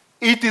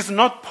 it is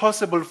not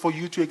possible for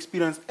you to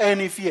experience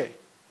any fear.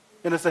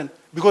 You understand?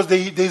 Because there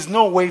is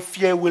no way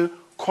fear will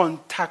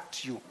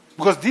contact you.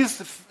 Because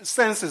these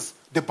senses,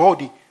 the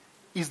body,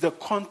 is the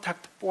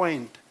contact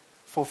point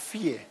for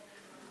fear.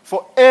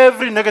 For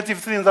every negative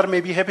thing that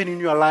may be happening in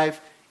your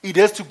life, it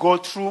has to go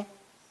through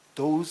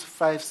those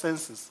 5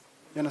 senses.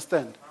 You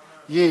understand?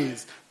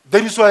 Yes.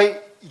 That is why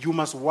you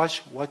must watch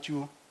what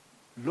you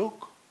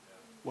look,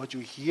 what you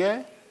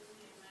hear.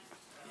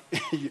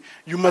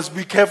 You must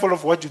be careful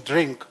of what you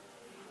drink.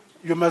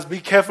 You must be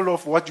careful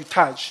of what you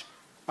touch.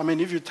 I mean,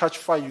 if you touch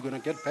fire, you're going to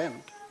get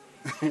burned.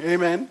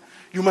 Amen?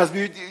 You must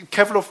be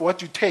careful of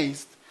what you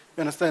taste.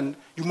 You understand?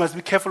 You must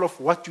be careful of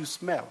what you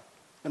smell.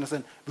 You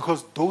understand?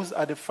 Because those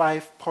are the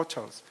 5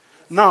 portals.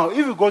 Now, if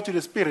you go to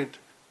the spirit,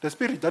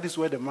 that is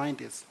where the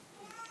mind is.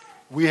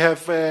 We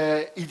have,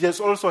 it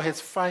also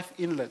has 5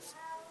 inlets.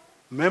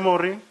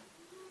 Memory,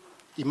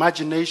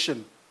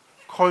 imagination,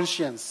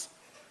 conscience,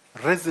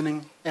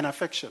 reasoning, and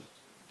affection.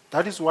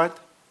 That is what?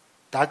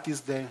 That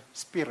is the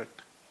spirit.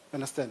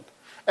 Understand?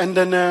 And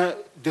then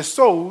the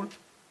soul,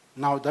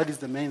 now that is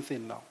the main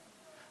thing now.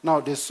 Now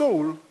the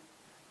soul,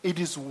 it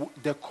is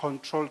the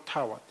control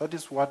tower. That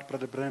is what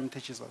Brother Branham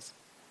teaches us.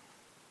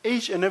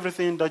 Each and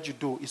everything that you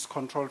do is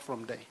controlled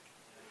from there.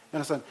 You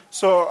understand?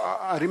 So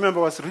I remember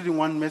I was reading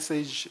one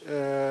message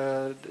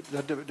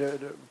that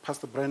the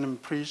Pastor Branham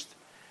preached,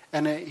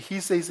 and he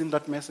says in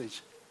that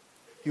message,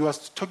 he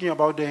was talking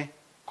about the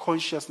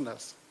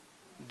consciousness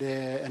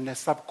and the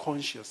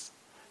subconscious.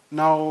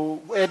 Now,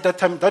 at that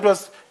time, that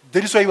is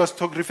why he was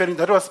referring,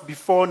 that was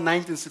before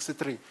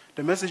 1963.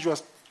 The message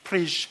was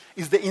preached,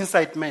 is the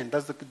inside man.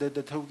 That's the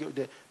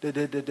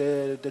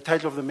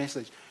title of the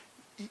message.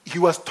 He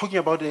was talking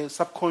about the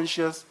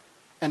subconscious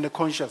and the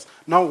conscious.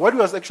 Now, what he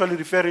was actually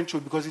referring to,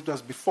 because it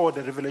was before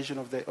the revelation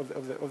of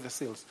the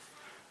seals,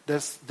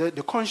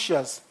 the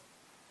conscious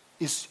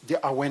is the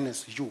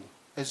awareness, you.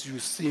 As you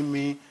see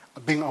me,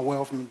 being aware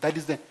of me, that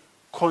is the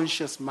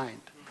conscious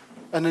mind.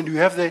 And then you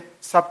have the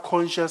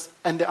subconscious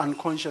and the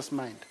unconscious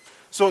mind.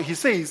 So he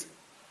says,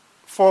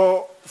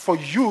 for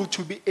you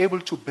to be able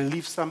to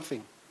believe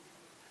something,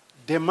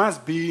 there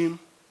must be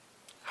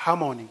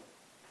harmony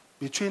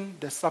between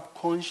the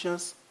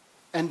subconscious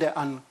and the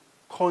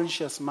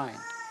unconscious mind.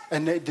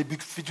 And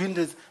between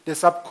the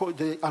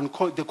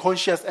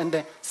conscious and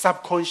the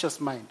subconscious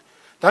mind.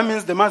 That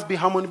means there must be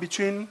harmony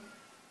between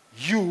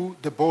you,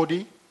 the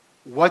body,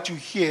 what you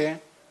hear,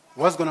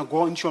 what's going to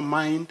go into your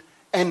mind,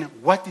 and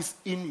what is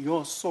in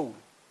your soul.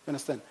 You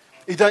understand?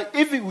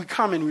 If we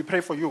come and we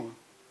pray for you,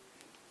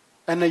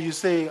 and then you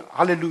say,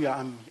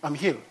 hallelujah, I'm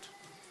healed.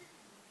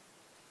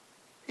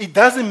 It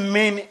doesn't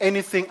mean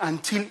anything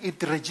until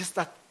it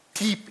registers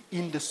deep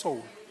in the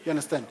soul. You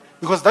understand?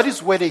 Because that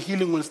is where the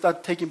healing will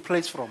start taking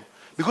place from.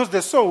 Because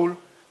the soul,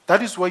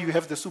 that is where you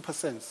have the super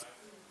sense.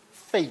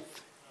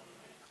 Faith.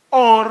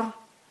 Or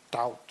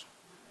doubt.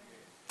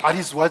 That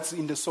is what's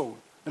in the soul.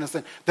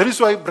 Understand? That is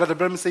why Brother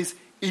Branham says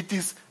it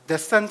is the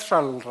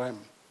central realm.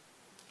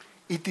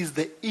 It is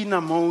the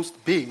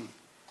innermost being.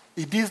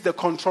 It is the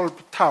control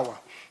tower.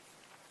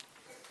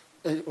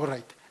 All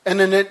right. And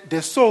then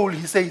the soul,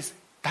 he says,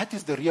 that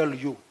is the real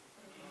you.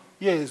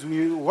 Yes,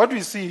 what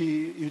we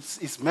see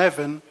is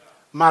Mervyn,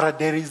 Mara,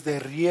 there is the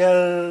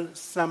real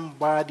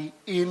somebody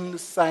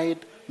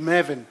inside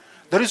Mervyn.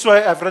 That is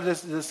why I've read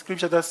the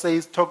scripture that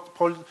says,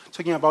 Paul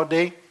talking about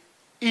the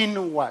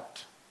inward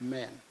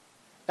man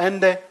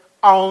and the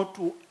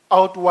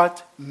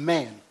outward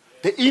man.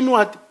 The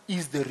inward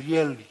is the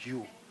real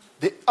you.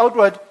 The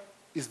outward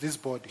is this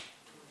body.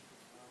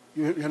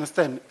 You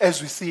understand?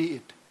 As we see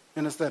it. You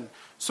understand?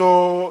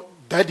 So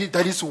that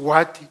is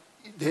what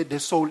the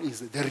soul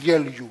is, the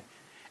real you.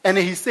 And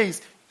he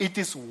says, it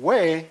is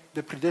where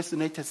the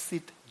predestinated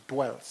seed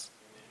dwells.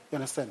 You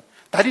understand?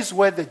 That is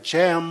where the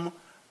germ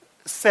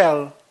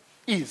cell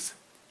is,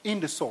 in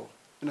the soul.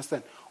 You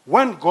understand?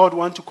 When God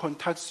wants to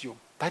contact you,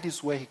 that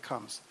is where he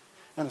comes.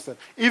 You understand?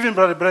 Even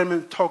Brother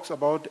Branham talks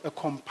about a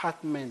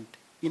compartment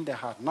in the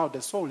heart. Now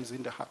the soul is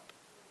in the heart.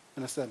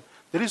 You understand?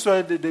 That is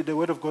why the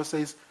word of God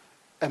says,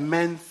 a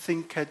man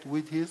thinketh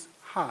with his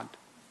heart.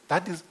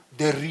 That is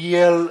the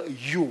real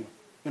you. You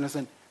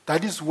understand?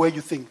 That is where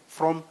you think,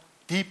 from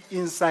deep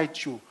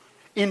inside you.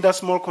 In that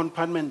small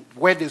compartment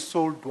where the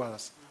soul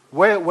dwells.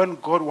 Where when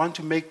God wants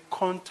to make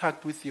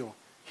contact with you,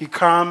 he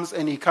comes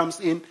and he comes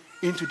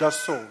into that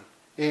soul.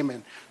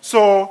 Amen.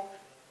 So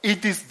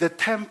it is the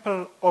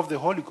temple of the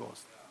Holy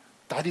Ghost.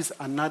 That is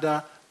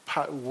another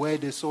part where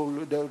the soul,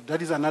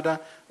 that is another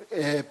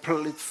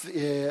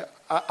attribute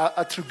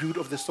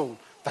of the soul.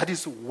 That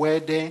is where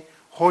the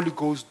Holy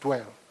Ghost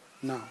dwells.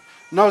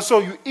 Now, so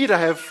you either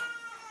have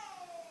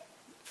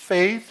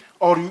faith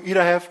or you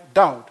either have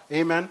doubt.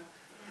 Amen.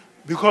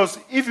 Because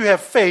if you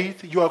have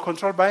faith, you are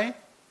controlled by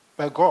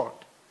God.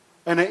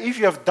 And if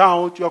you have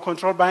doubt, you are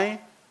controlled by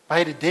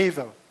the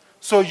devil.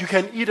 So you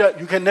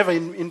can never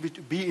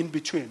be in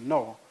between.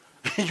 No.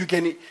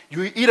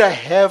 You either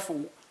have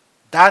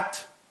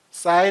that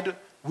side,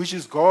 which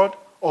is God,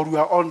 or you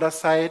are on that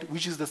side,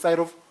 which is the side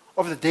of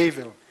the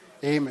devil.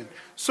 Amen.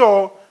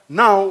 So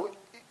now,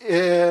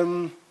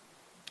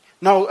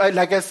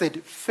 like I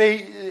said,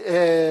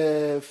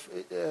 fear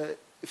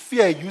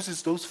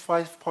uses those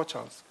 5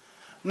 portals.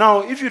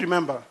 Now, if you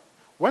remember,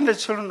 when the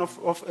children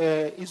of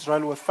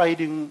Israel were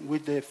fighting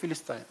with the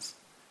Philistines,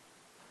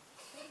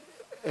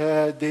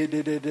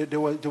 there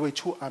were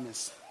 2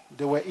 armies.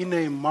 They were in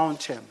a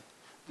mountain.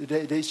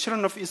 The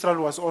children of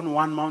Israel was on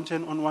one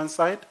mountain on one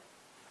side,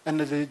 and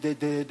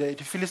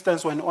the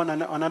Philistines were on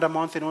another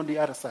mountain on the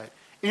other side.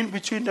 In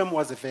between them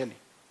was a valley.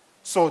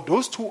 So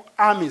those 2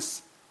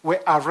 armies were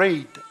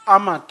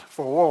armored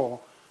for war,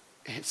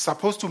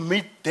 supposed to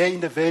meet there in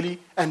the valley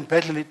and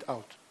battle it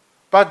out.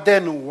 But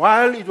then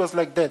while it was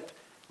like that,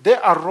 there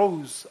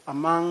arose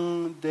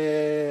among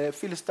the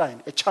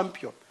Philistines a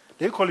champion.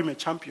 They call him a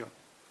champion,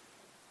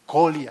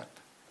 Goliath.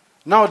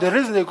 Now the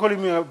reason they call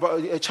him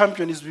a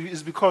champion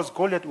is because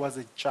Goliath was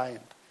a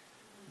giant.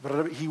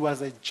 He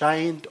was a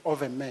giant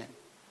of a man,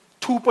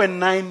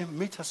 2.9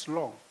 meters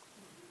long.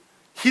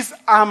 His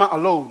armor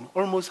alone,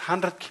 almost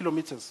 100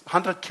 kilograms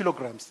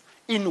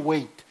in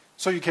weight.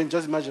 So you can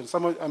just imagine,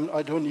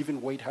 I don't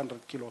even weigh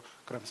 100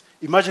 kilograms.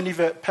 Imagine if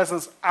a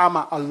person's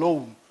armor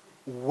alone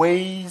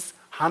weighs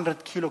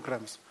 100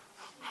 kilograms.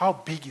 How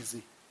big is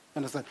he?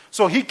 Understand?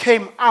 So he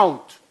came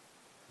out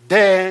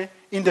there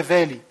in the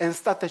valley and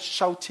started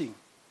shouting,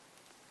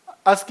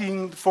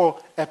 asking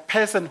for a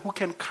person who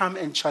can come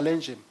and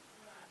challenge him.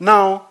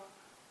 Now,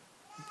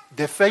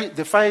 those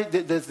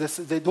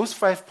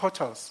 5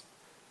 portals,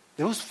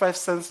 those 5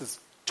 senses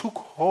took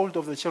hold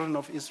of the children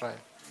of Israel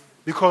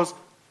because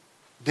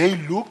they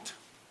looked,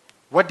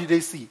 what did they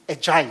see? A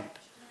giant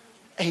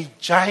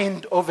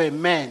of a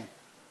man.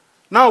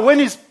 Now, when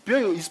he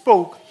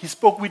spoke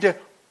with a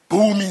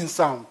booming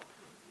sound.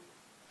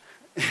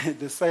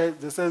 The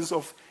sense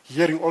of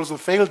hearing also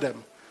failed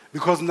them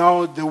because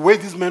now the way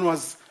this man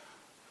was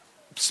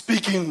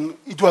speaking,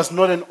 it was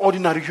not an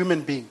ordinary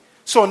human being.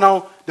 So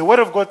now the Word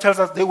of God tells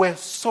us they were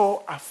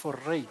so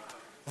afraid,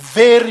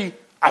 very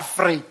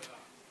afraid.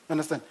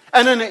 Understand?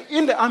 And then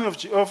in the army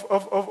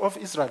of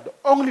Israel, the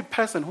only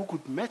person who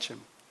could match him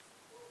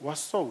was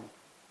Saul.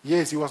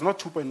 Yes, he was not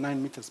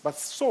 2.9 meters, but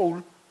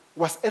Saul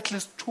was at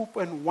least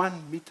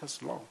 2.1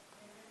 meters long.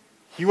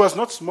 He was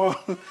not small.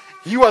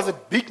 He was a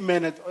big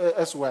man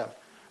as well.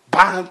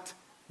 But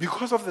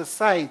because of the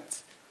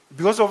sight,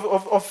 because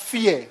of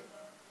fear,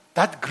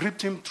 that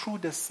gripped him through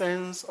the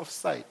sense of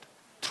sight,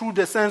 through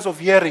the sense of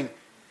hearing.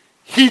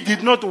 He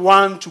did not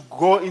want to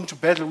go into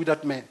battle with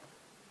that man.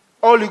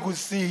 All he could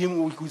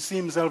see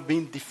himself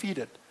being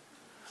defeated.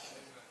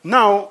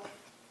 Now,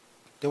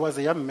 there was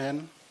a young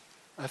man,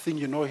 I think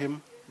you know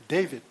him,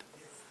 David.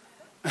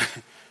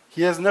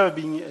 He has never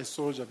been a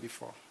soldier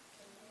before.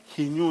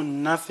 He knew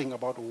nothing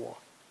about war.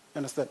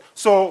 Understand?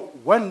 So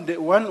one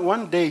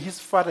day his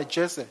father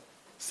Jesse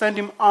sent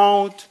him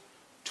out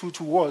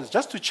to wars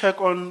just to check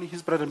on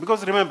his brethren.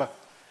 Because remember,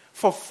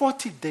 for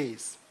 40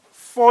 days,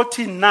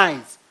 40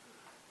 nights,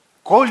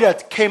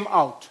 Goliath came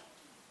out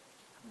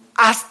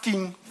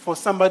asking for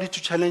somebody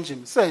to challenge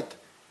him. Said,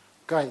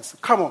 guys,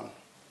 come on.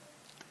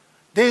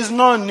 There is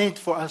no need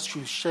for us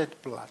to shed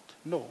blood.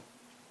 No.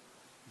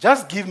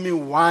 Just give me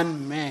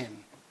one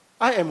man.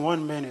 I am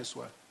one man as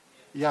well.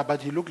 Yeah,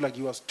 but he looked like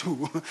he was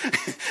 2.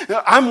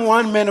 I'm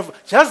one man of...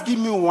 Just give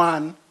me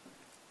one.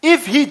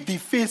 If he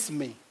defeats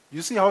me,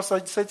 you see how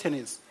Satan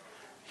is.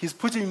 He's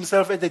putting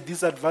himself at a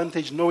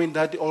disadvantage, knowing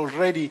that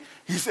already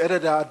he's at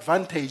an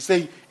advantage,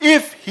 saying,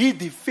 if he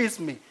defeats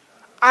me,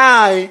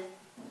 all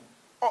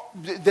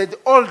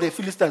the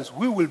Philistines,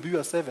 we will be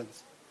your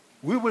servants.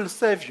 We will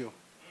serve you.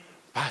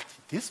 But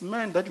this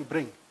man that you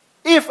bring,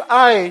 if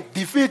I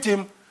defeat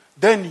him,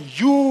 then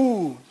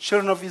you,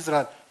 children of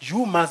Israel,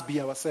 you must be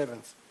our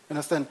servants.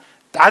 Understand?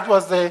 That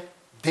was the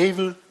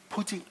devil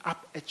putting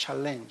up a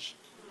challenge.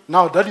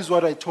 Now, that is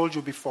what I told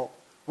you before.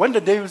 When the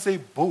devil say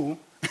boo,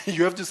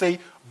 you have to say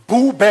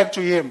boo back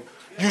to him.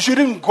 You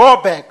shouldn't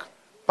go back.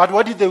 But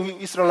what did the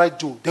Israelites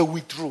do? They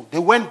withdrew. They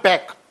went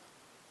back.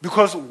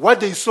 Because what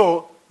they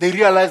saw, they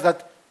realized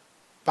that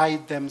by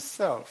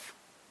themselves,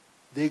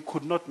 they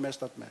could not match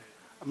that man.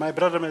 My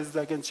brother,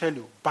 I can tell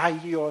you, by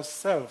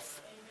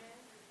yourself,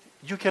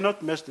 you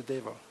cannot match the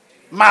devil.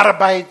 But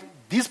by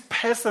this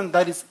person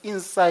that is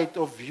inside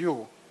of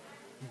you,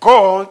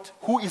 God,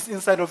 who is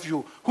inside of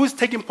you, who is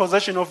taking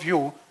possession of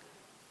you,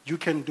 you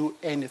can do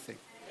anything.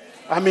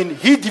 I mean,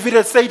 he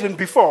defeated Satan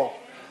before.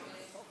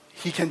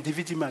 He can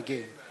defeat him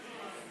again.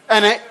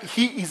 And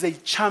he is a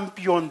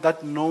champion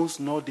that knows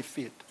no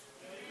defeat.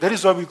 That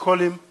is why we call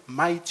him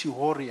mighty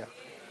warrior.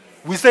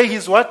 We say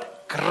he's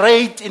what?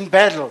 Great in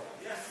battle.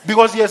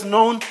 Because he has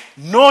known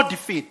no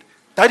defeat.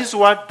 That is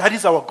what? That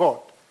is our God.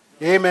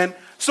 Amen.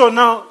 So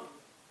now,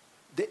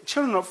 the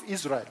children of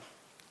Israel,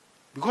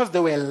 because they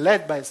were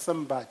led by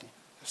somebody,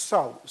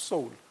 Saul,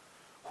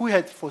 who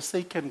had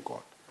forsaken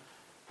God.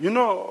 You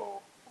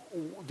know,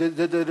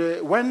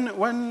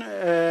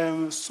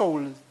 when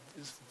Saul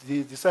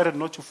decided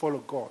not to follow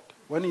God,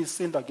 when he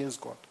sinned against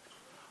God,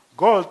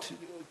 God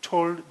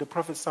told the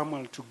prophet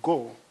Samuel to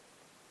go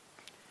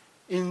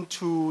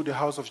into the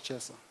house of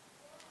Jesse,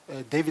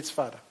 David's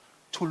father,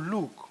 to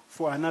look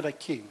for another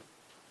king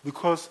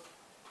because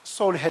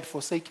Saul had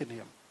forsaken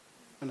him.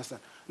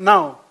 Understand?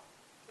 Now,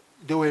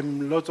 there were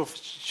lots of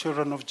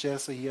children of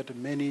Jesse. He had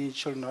many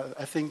children.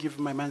 I think, if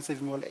my mind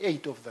saves me well,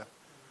 8 of them.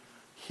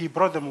 He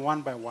brought them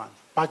one by one.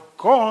 But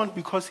God,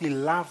 because he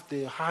loved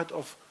the heart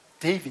of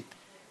David,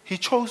 he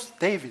chose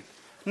David.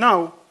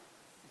 Now,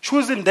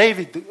 choosing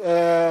David,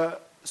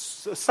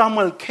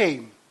 Samuel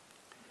came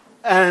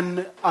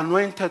and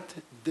anointed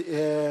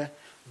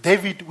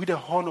David with a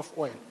horn of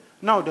oil.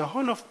 Now, the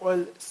horn of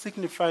oil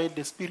signified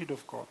the Spirit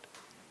of God.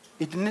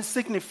 It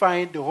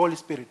signified the Holy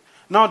Spirit.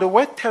 Now, the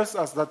word tells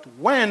us that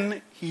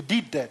when he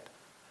did that,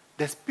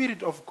 the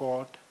Spirit of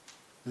God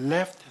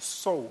left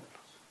Saul.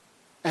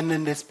 And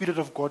then the Spirit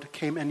of God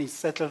came and he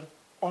settled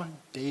on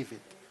David.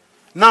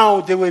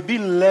 Now, they were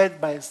being led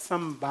by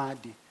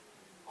somebody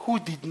who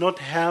did not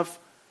have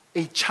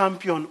a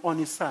champion on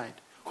his side,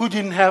 who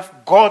didn't have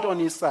God on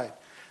his side.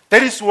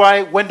 That is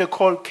why when the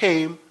call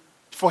came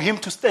for him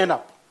to stand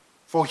up,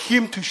 for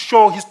him to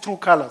show his true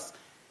colors,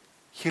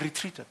 he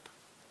retreated.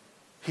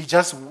 He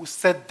just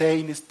sat there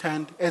in his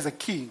tent as a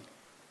king.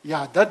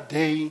 Yeah, that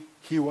day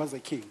he was a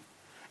king.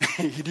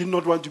 He did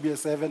not want to be a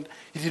servant.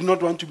 He did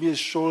not want to be a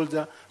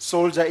soldier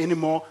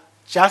anymore,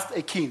 just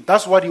a king.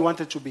 That's what he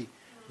wanted to be.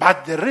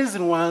 But the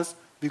reason was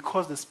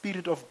because the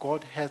Spirit of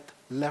God had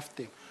left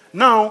him.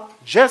 Now,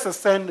 Jesse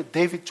sent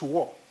David to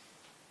war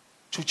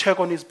to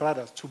check on his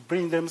brothers, to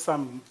bring them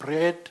some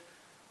bread,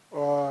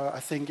 or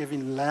I think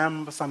even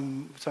lamb,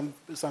 some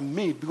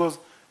meat, because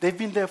they've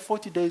been there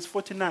 40 days,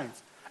 40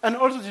 nights. And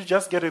also to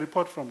just get a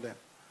report from them.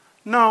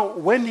 Now,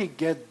 when he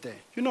gets there,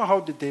 you know how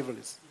the devil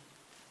is.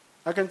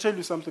 I can tell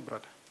you something,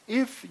 brother.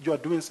 If you are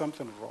doing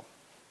something wrong,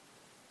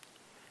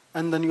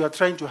 and then you are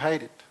trying to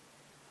hide it,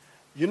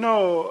 you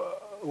know,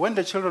 when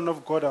the children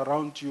of God are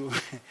around you,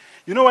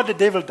 you know what the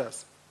devil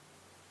does?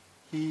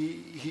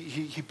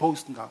 He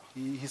boasts now.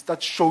 He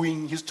starts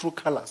showing his true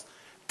colors,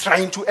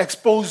 trying to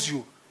expose you.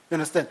 You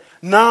understand?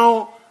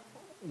 Now,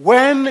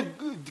 when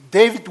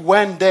David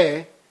went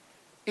there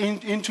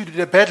into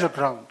the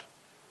battleground,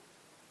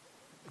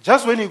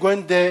 just when he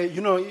went there,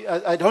 you know,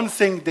 I don't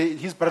think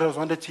his brothers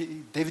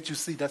wanted David to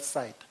see that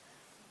side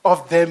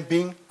of them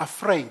being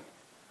afraid.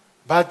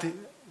 But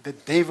the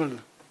devil,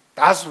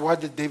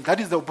 that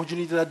is the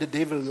opportunity that the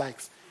devil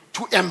likes,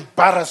 to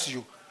embarrass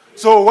you.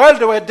 So while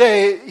they were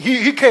there,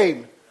 he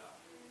came.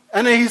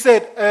 And then he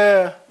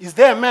said, is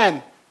there a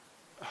man?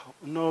 Oh,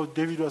 no,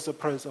 David was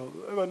surprised. Oh,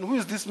 who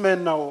is this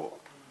man now?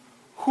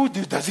 Who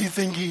does he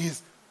think he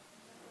is?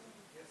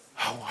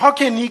 How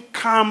can he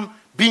come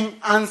being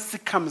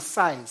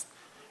uncircumcised?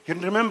 You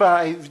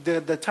remember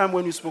the time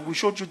when we spoke, we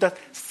showed you that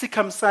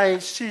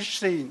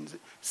circumcision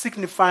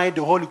signified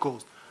the Holy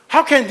Ghost.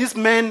 How can this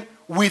man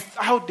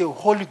without the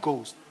Holy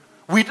Ghost,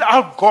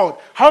 without God,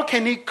 how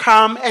can he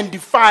come and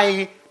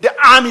defy the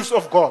armies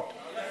of God?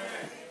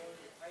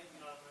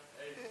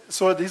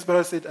 So this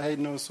brother said, I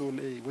know, so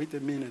wait a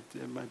minute.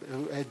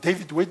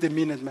 David, wait a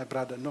minute, my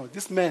brother. No,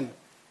 this man,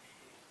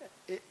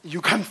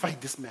 you can't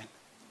fight this man.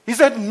 He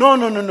said,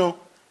 no.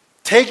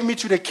 Take me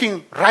to the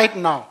king right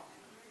now.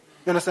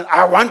 You understand?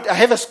 I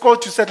have a score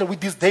to settle with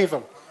this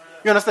devil.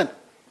 You understand?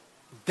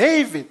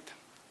 David,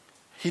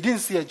 he didn't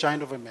see a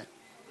giant of a man.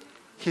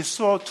 He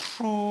saw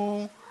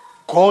true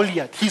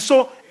Goliath. He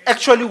saw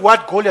actually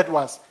what Goliath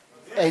was.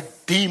 A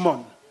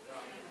demon.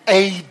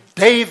 A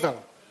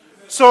devil.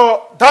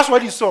 So that's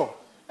what he saw.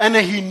 And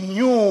he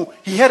knew,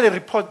 he had a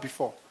report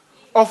before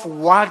of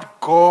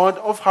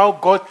how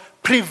God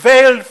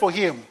prevailed for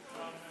him.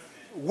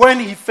 When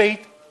he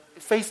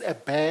faced a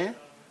bear,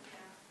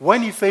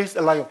 when he faced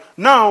a lion.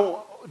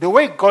 Now, the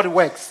way God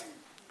works,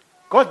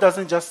 God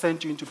doesn't just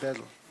send you into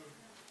battle.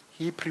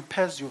 He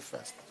prepares you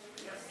first.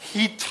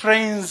 He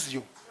trains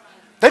you.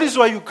 That is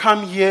why you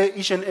come here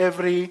each and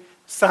every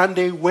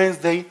Sunday,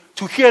 Wednesday,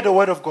 to hear the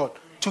word of God,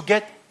 to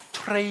get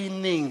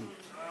training.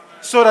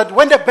 So that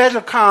when the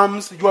battle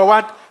comes, you are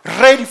what?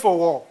 Ready for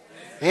war.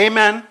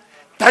 Amen.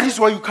 That is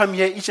why you come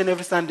here each and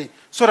every Sunday.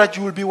 So that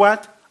you will be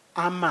what?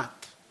 Armored.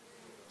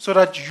 So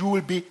that you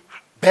will be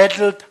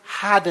battled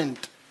hardened.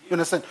 You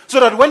understand? So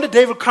that when the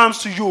devil comes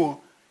to you,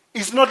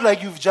 it's not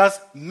like you've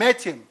just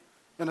met him.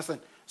 You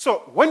understand?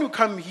 So when you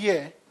come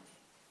here,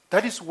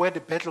 that is where the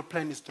battle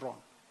plan is drawn.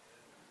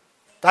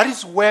 That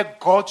is where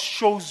God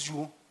shows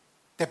you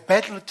the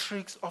battle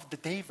tricks of the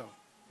devil.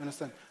 You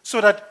understand?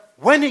 So that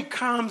when he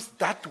comes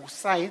that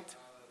side,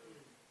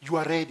 you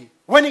are ready.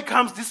 When he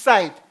comes this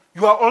side,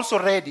 you are also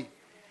ready.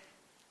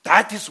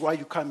 That is why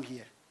you come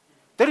here.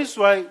 That is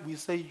why we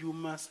say you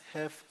must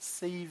have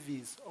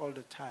service all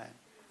the time.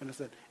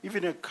 Understand?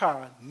 Even a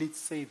car needs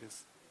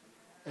service.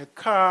 A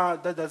car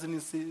that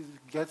doesn't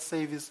get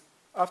service,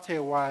 after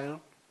a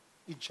while,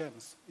 it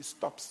jams. It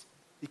stops.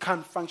 It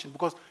can't function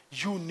because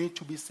you need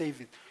to be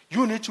saved.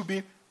 You need to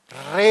be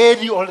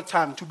ready all the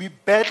time, to be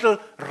battle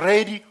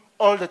ready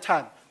all the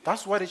time.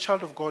 That's what a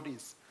child of God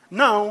is.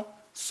 Now,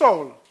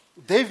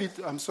 David,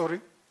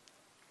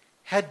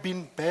 had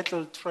been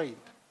battle trained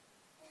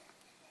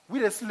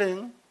with a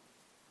sling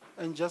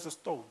and just a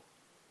stone.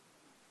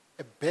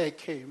 A bear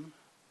came.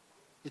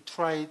 It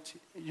tried,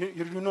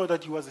 you know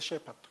that he was a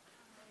shepherd.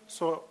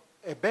 So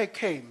a bear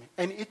came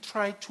and it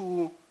tried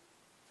to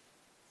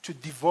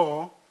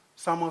devour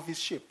some of his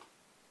sheep.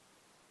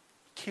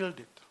 Killed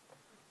it.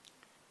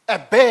 A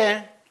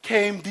bear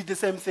came, did the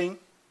same thing,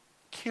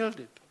 killed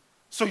it.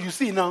 So you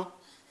see now,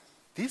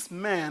 this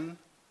man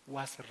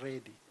was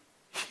ready.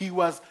 He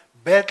was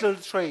battle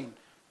trained.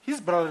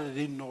 His brother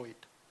didn't know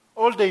it.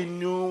 All they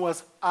knew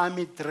was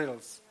army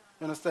drills.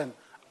 You understand?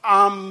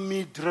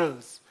 Army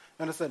drills.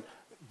 You understand?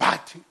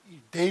 But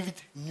David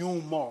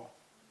knew more.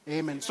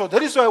 Amen. So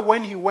that is why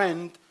when he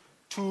went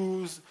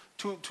to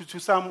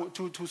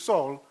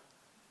Saul,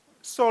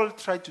 Saul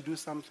tried to do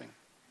something.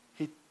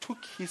 He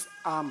took his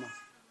armor.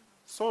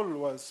 Saul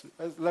was,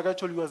 like I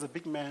told you, was a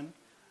big man.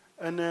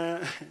 And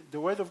the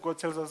word of God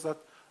tells us that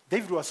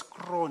David was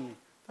scrawny.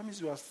 That means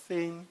he was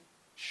thin,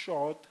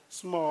 short,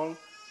 small,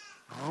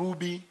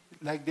 ruby.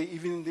 That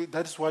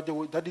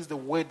is the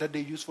word that they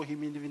use for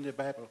him in the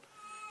Bible.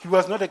 He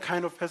was not the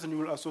kind of person you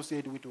will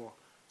associate with war.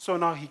 So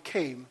now he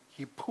came,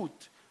 he put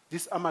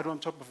this armor on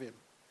top of him.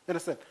 You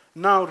understand?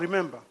 Now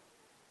remember,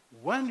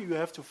 when you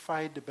have to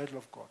fight the battle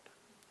of God,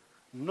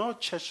 no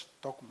church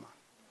dogma,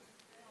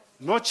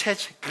 no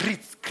church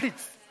creeds,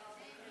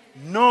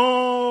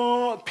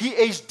 no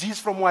PhDs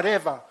from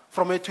whatever,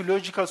 from a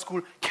theological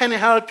school can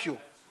help you.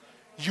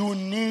 You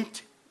need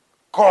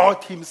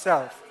God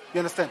himself. You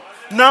understand?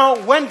 Now,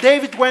 when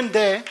David went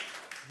there,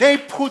 they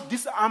put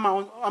this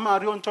armor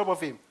on top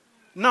of him.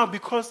 Now,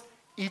 because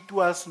it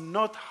was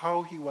not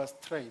how he was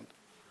trained.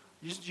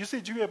 You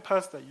see, you're a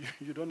pastor,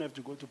 you don't have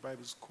to go to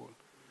Bible school.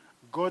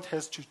 God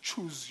has to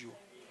choose you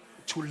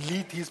to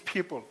lead his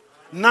people.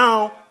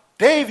 Now,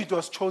 David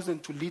was chosen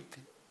to lead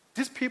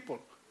these people.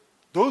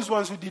 Those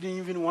ones who didn't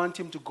even want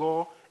him to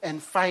go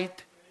and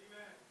fight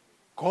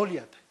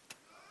Goliath.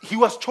 He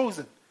was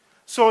chosen.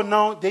 So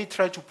now they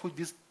try to put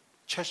these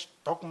church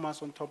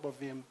dogmas on top of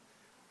him.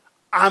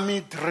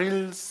 Army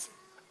drills,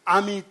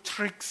 army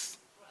tricks,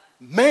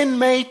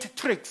 man-made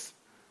tricks.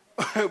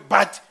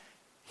 But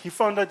he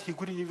found that he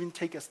couldn't even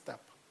take a step.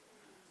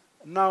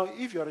 Now,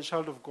 if you are a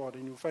child of God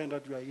and you find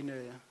that you are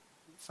in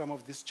some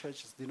of these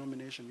churches,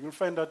 denomination, you'll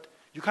find that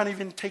you can't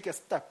even take a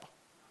step.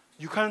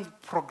 You can't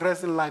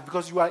progress in life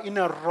because you are in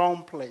a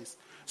wrong place.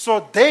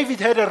 So David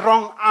had a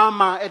wrong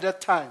armor at that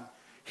time.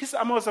 His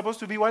armor was supposed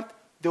to be what?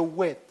 The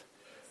word.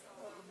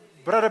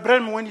 Brother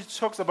Branham, when he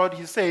talks about,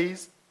 he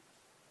says,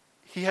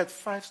 he had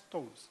 5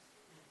 stones.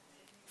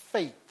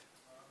 Faith.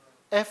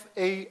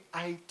 Faith.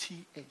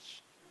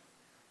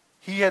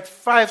 He had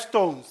 5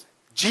 stones.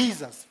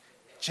 Jesus.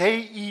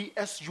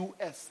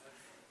 Jesus.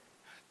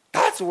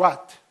 That's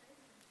what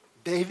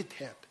David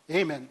had.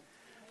 Amen.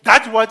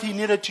 That's what he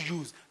needed to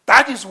use.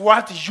 That is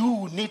what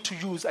you need to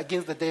use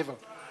against the devil.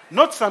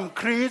 Not some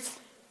creeds,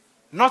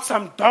 not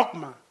some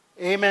dogma.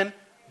 Amen.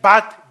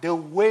 But the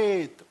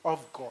word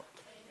of God.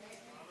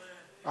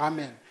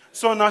 Amen.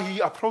 So now he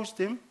approached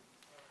him.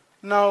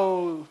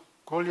 Now,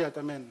 Goliath,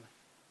 I'm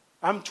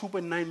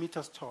 2.9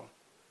 meters tall.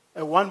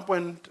 A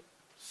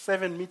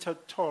 1.7 meter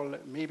tall,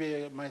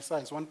 maybe my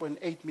size,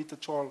 1.8 meter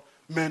tall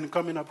man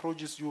come and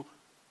approaches you.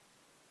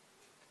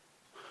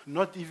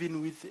 Not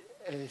even with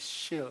a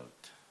shield.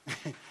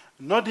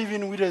 Not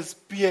even with a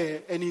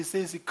spear. And he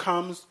says he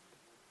comes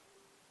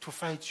to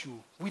fight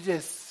you with a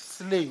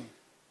sling.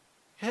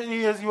 And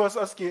he was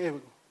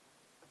asking,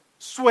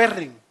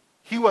 swearing.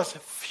 He was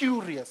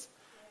furious.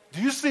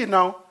 Do you see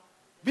now?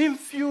 Being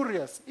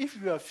furious.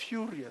 If you are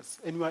furious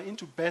and you are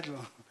into battle,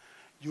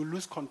 you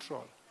lose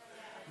control.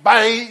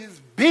 By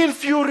being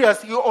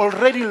furious, you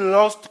already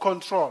lost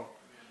control.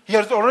 He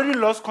has already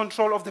lost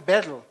control of the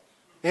battle.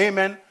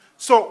 Amen.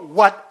 So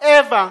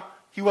whatever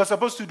he was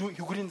supposed to do,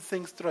 he couldn't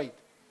think straight.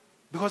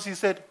 Because he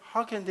said,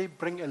 how can they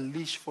bring a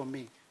leash for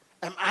me?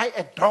 Am I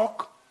a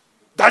dog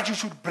that you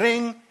should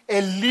bring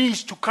a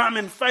leash to come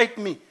and fight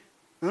me?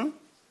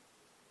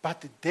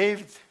 But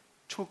David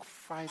took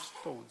 5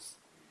 stones.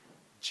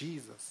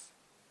 Jesus.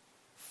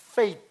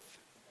 Faith.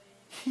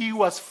 He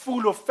was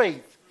full of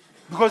faith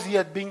because he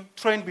had been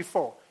trained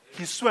before.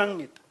 He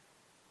swung it.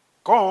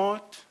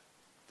 God,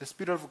 the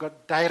Spirit of God,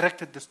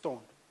 directed the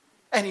stone.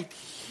 And it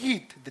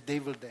hit the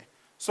devil there.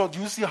 So do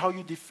you see how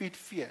you defeat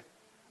fear?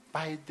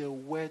 By the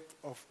word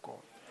of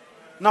God.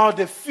 Now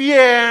the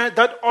fear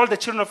that all the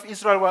children of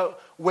Israel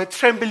were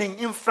trembling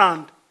in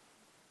front,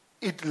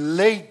 it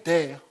lay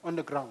there on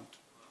the ground.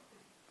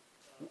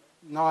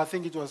 Now I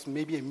think it was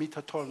maybe a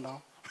meter tall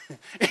now.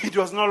 It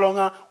was no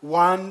longer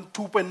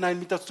 2.9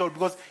 meters tall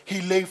because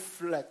he lay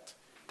flat.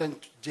 Then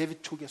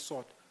David took a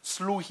sword,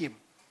 slew him.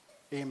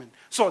 Amen.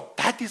 So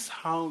that is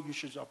how you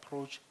should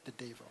approach the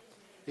devil.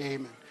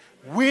 Amen.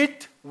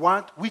 With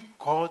what? With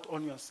God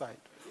on your side.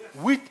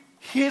 With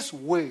his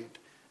word.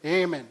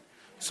 Amen.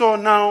 So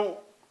now,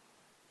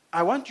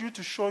 I want you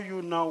to show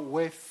you now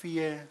where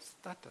fear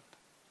started.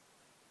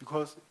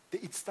 Because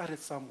it started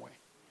somewhere.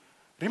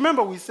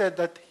 Remember we said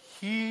that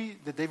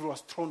the devil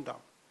was thrown down.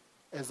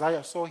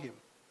 Isaiah saw him.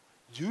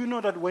 Do you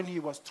know that when he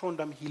was thrown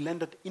down, he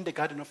landed in the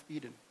Garden of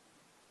Eden?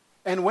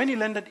 And when he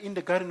landed in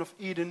the Garden of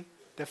Eden,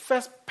 the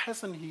first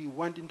person he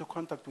went into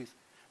contact with.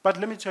 But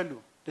let me tell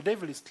you, the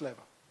devil is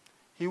clever.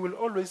 He will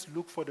always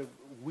look for the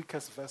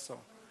weakest vessel.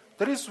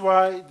 That is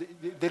why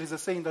there is a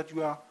saying that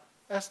you are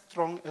as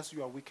strong as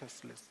your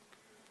weakest link.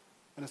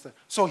 Understand?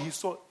 So he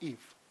saw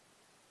Eve.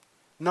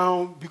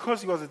 Now,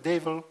 because he was a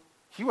devil,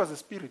 he was a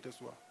spirit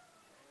as well.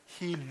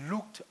 He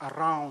looked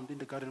around in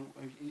the Garden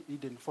of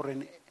Eden for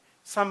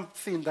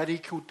something that he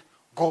could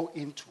go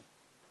into.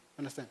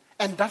 Understand?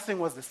 And that thing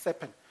was the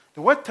serpent.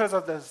 The word tells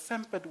us the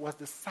serpent was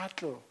the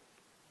subtle,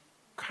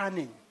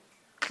 cunning,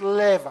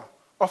 clever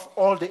of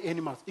all the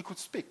animals. He could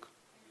speak.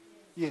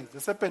 Yes, the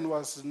serpent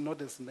was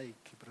not a snake.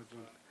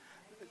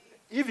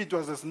 If it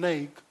was a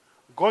snake,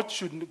 God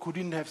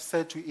couldn't have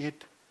said to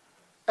it,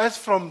 as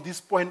from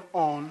this point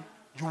on,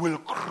 you will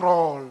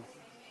crawl.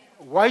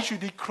 Why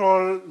should it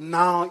crawl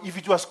now if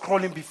it was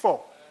crawling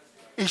before?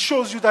 It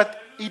shows you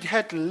that it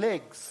had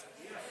legs.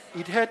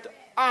 It had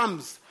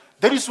arms.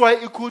 That is why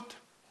it could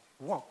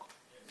walk.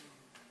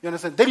 You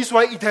understand? That is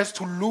why it has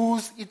to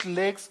lose its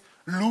legs,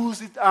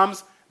 lose its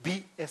arms,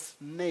 be a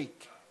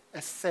snake,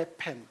 a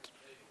serpent.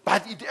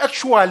 But it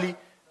actually,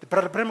 the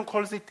Brother Bremen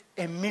calls it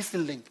a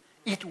missing link.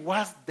 It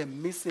was the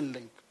missing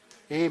link.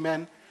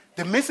 Amen.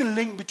 The missing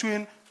link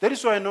between, that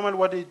is why normally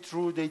what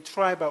they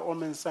try by all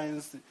means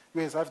science.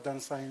 Yes, I've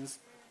done science.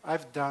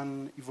 I've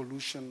done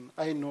evolution.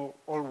 I know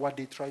all what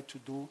they try to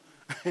do.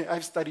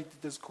 I've studied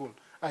it at school.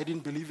 I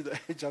didn't believe it.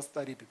 I just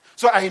studied it.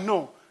 So I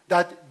know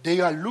that they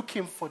are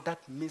looking for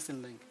that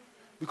missing link.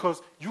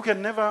 Because you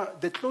can never,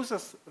 the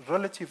closest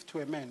relative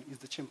to a man is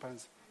the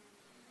chimpanzee.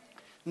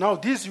 Now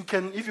this you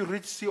can, if you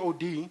read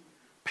COD,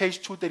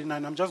 page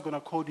 239, I'm just going to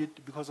quote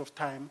it because of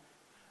time.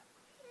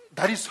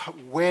 That is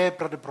where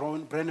Brother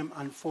Branham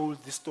unfolds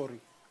this story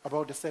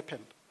about the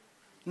serpent.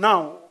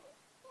 Now,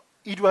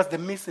 it was the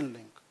missing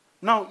link.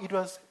 Now, it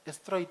was a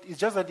straight, it's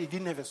just that it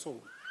didn't have a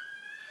soul.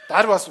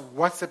 That was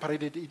what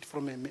separated it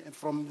from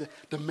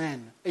the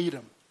man,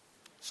 Adam.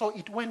 So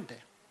it went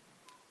there.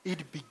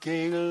 It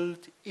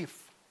beguiled Eve.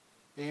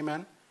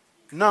 Amen.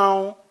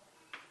 Now,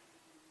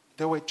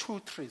 there were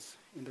 2 trees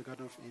in the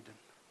Garden of Eden.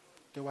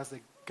 There was a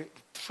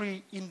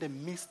tree in the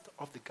midst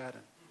of the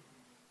garden.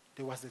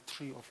 There was the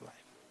tree of life.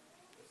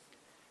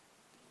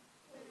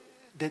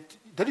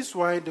 That is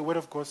why the Word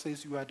of God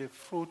says you are the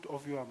fruit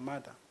of your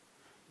mother,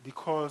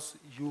 because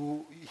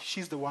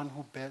she's the one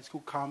who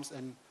comes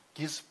and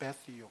gives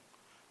birth to you.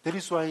 That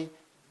is why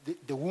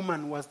the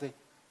woman was the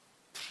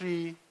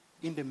tree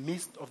in the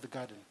midst of the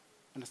garden.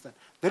 Understand?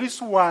 That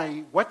is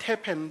why what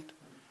happened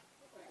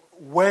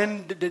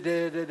when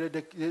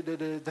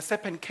the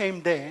serpent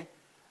came there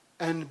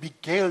and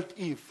beguiled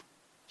Eve,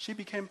 she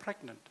became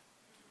pregnant.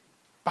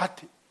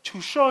 But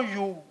to show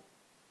you,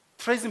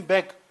 tracing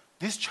back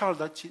this child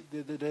that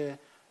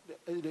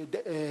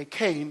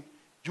Cain,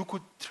 you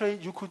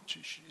could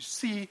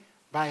see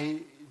by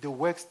the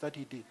works that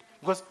he did.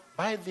 Because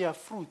by their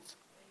fruits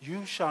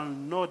you shall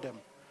know them.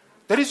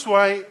 That is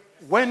why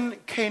when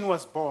Cain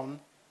was born,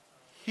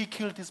 he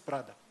killed his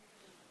brother.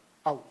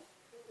 Oh,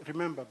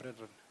 remember,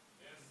 brethren.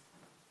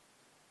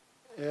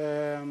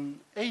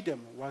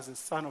 Adam was a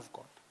son of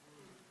God.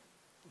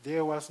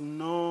 There was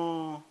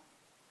no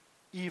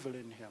evil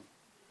in him.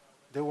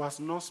 There was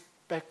no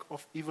speck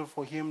of evil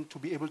for him to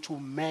be able to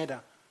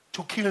murder,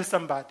 to kill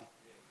somebody.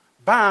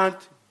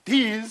 But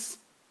this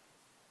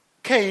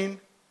Cain,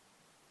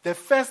 the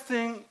first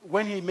thing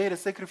when he made a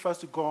sacrifice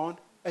to God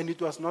and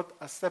it was not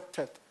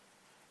accepted,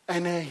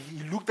 and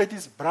he looked at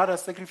his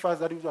brother's sacrifice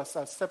that it was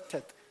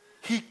accepted,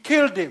 he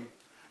killed him.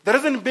 The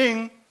reason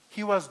being,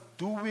 he was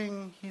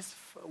doing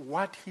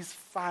what his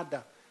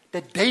father,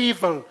 the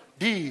devil,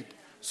 did.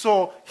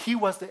 So he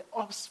was the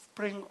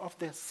offspring of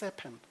the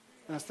serpent.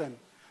 Understand?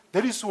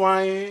 That is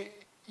why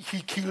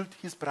he killed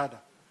his brother.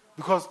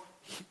 Because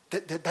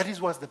that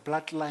was the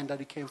bloodline that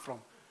he came from.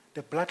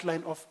 The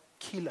bloodline of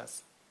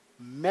killers,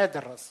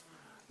 murderers.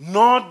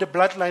 Not the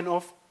bloodline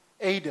of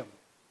Adam.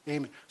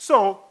 Amen.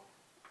 So,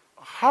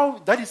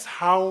 that is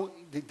how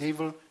the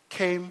devil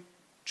came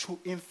to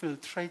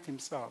infiltrate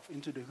himself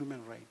into the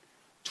human race.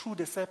 Through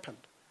the serpent.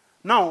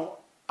 Now,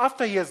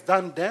 after he has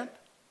done that,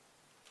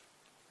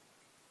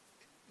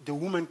 the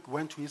woman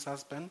went to his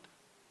husband,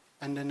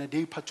 and then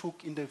they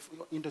partook in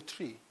the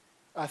tree.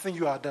 I think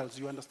you are adults,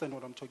 you understand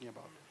what I'm talking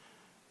about.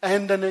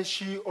 And then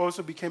she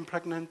also became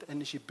pregnant,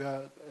 and she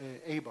bare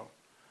Abel.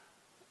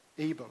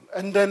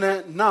 And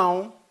then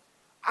now,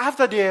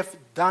 after they have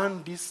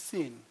done this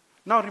sin,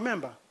 now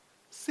remember,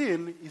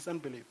 sin is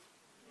unbelief.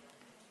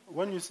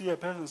 When you see a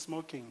person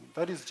smoking,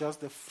 that is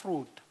just the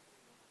fruit,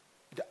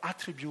 the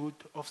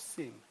attribute of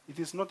sin. It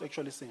is not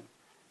actually sin.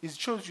 It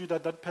shows you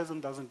that that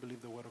person doesn't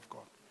believe the word of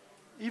God.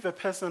 If a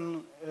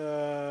person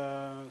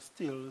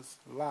steals,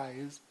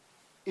 lies,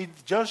 it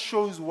just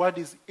shows what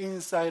is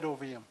inside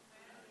of him.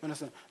 You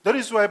understand? That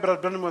is why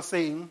Brother Branham was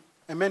saying,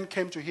 a man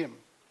came to him.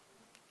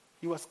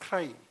 He was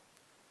crying.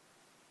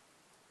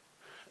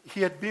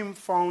 He had been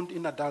found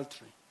in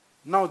adultery.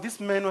 Now this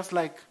man was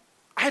like,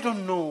 I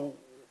don't know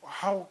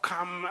how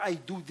come I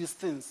do these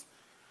things.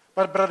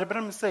 But Brother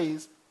Branham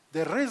says,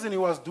 the reason he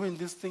was doing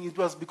this thing, it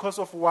was because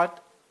of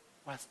what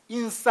was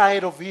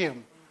inside of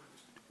him.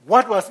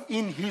 What was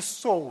in his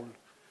soul.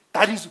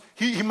 That is,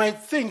 he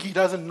might think he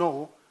doesn't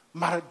know,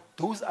 but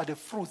those are the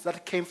fruits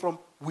that came from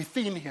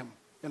within him.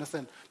 You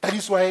understand? That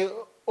is why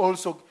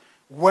also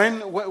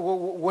when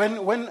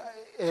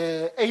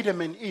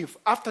Adam and Eve,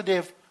 after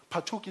they've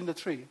partook in the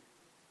tree,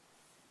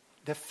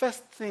 the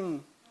first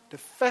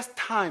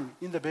time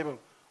in the Bible,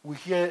 we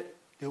hear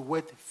the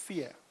word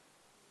fear.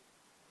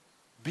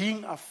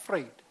 Being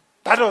afraid.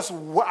 That was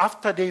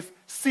after they've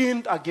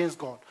sinned against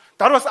God.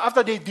 That was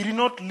after they did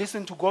not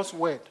listen to God's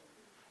word.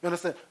 You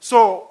understand?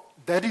 So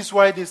that is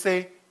why they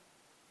say,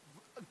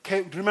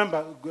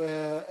 remember,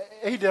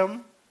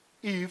 Adam,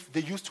 Eve,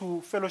 they used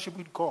to fellowship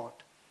with God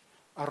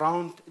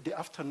around the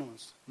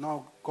afternoons.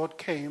 Now God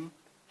came,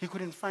 he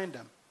couldn't find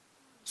them.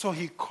 So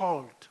he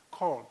called.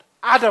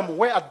 Adam,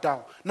 where art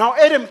thou? Now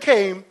Adam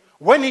came.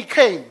 When he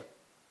came,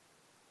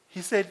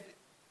 he said,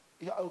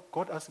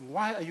 God asked him,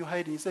 why are you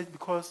hiding? He said,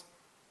 because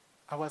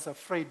I was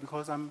afraid,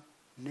 because I'm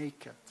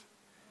naked.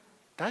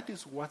 That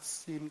is what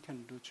sin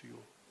can do to you.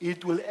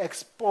 It will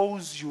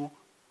expose you,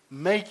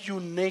 make you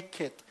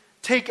naked,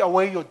 take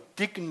away your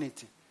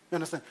dignity. You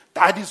understand?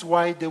 That is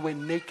why they were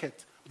naked.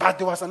 But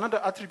there was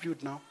another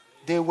attribute now.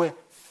 They were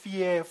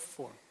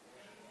fearful.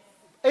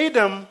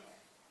 Adam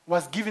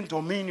was given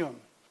dominion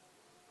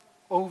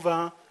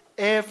over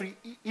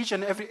each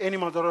and every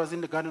animal that was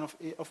in the Garden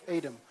of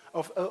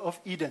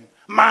Eden.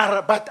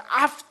 But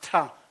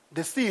after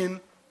the sin,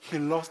 he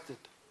lost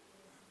it.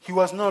 He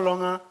was no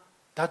longer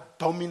that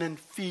dominant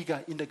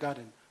figure in the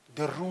garden,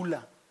 the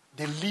ruler,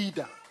 the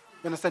leader.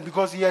 You understand?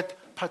 Because he had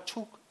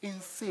partook in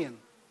sin.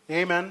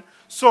 Amen.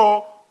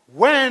 So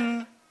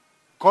when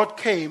God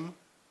came,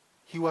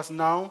 he was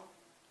now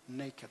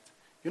naked.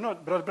 You know,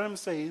 Brother Branham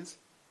says,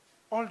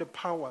 all the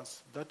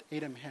powers that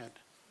Adam had,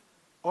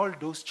 all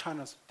those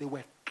channels, they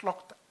were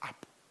clogged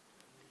up.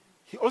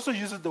 He also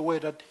uses the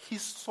word that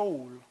his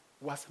soul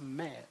was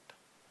mad.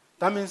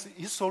 That means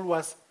his soul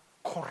was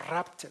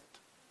corrupted.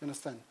 You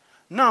understand?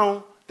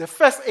 Now, the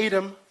first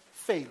Adam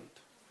failed.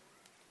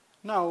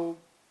 Now,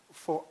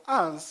 for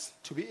us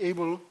to be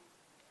able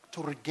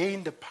to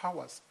regain the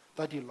powers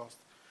that he lost.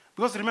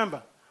 Because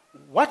remember,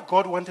 what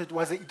God wanted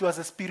was it was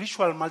a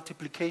spiritual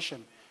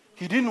multiplication.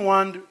 He didn't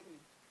want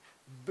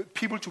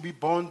people to be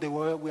born the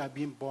way we are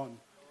being born,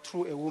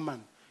 through a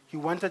woman. He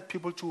wanted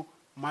people to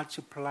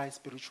multiply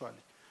spiritually.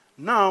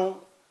 Now,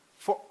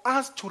 for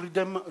us to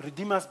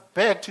redeem us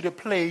back to the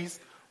place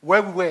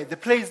where we were, the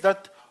place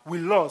that we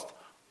lost,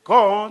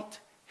 God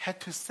had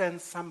to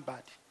send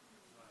somebody,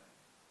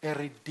 a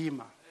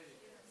redeemer.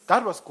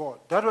 That was God.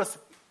 There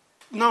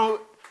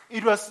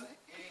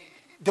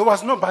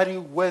was nobody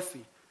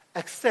worthy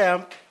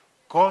except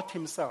God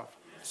himself.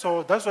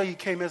 So that's why he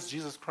came as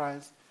Jesus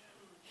Christ.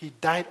 He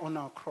died on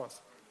our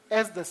cross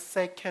as the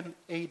second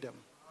Adam.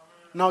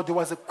 Now there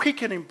was a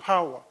quickening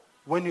power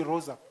when he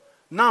rose up.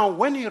 Now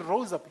when he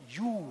rose up,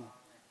 you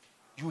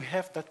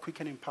have that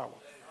quickening power.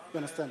 You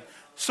understand?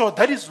 So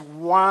that is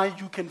why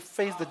you can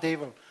face the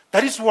devil.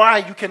 That is why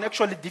you can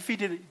actually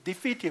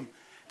defeat him.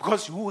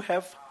 Because you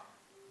have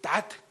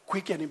that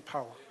quickening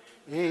power.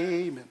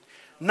 Amen.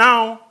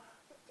 Now,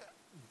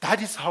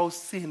 that is how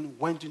sin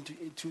went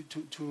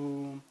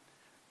into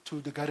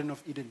the Garden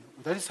of Eden.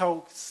 That is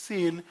how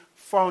sin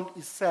found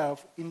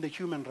itself in the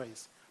human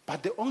race.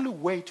 But the only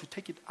way to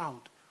take it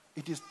out,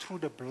 it is through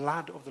the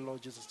blood of the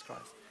Lord Jesus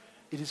Christ.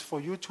 It is for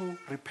you to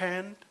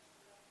repent,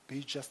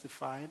 be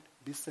justified,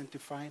 be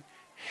sanctified,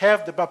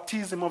 have the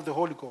baptism of the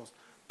Holy Ghost.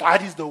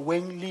 That is the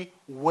only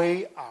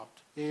way out.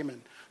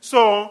 Amen.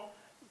 So,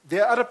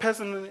 the other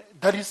person,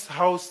 that is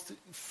how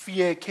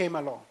fear came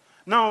along.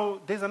 Now,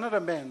 there's another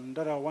man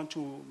that I want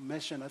to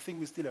mention. I think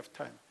we still have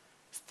time.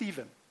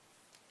 Stephen.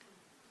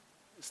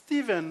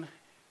 Stephen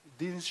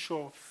didn't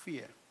show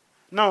fear.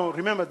 Now,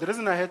 remember, the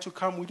reason I had to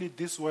come with it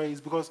this way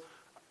is because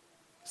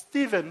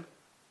Stephen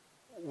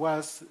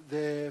was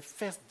the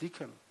first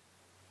deacon.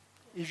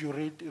 If you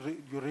read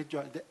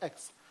the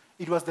Acts,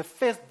 it was the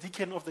first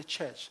deacon of the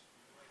church.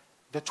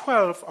 The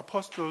 12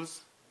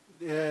 apostles,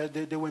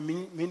 they were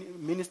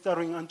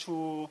ministering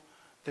unto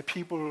the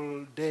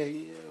people there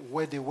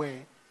where they were.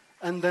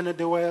 And then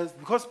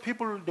because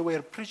they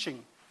were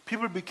preaching,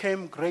 people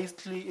became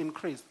greatly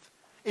increased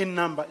in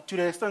number to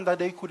the extent that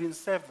they couldn't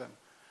serve them.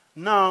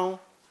 Now,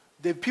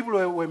 the people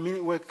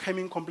were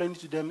coming complaining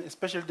to them,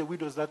 especially the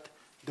widows, that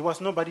there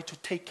was nobody to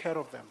take care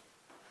of them.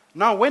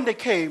 Now, when they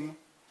came,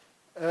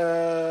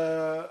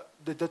 the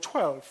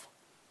 12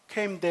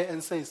 came there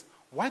and says,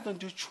 why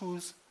don't you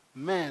choose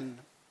men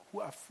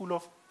who are full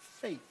of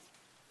faith,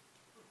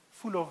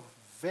 full of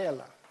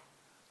valor,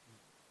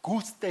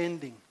 good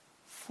standing,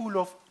 full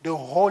of the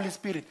Holy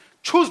Spirit.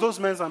 Choose those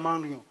men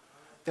among you.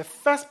 The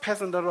first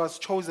person that was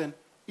chosen,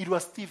 it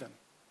was Stephen.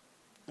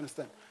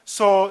 Understand?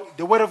 So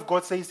the word of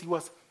God says he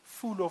was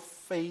full of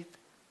faith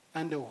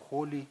and the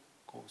Holy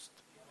Ghost.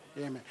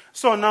 Amen.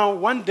 So now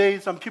one day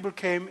some people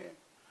came,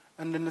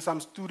 and then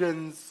some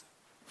students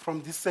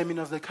from these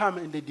seminars, they come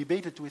and they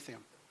debated with him.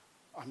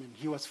 I mean,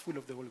 he was full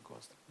of the Holy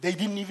Ghost. They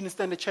didn't even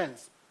stand a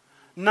chance.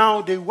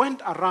 Now they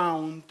went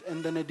around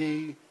and then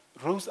they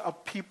rose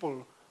up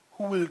people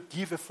who will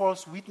give a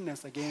false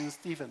witness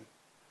against Stephen,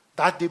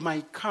 that they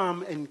might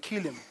come and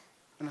kill him.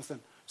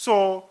 Understand?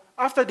 So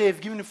after they've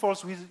given a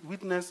false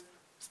witness,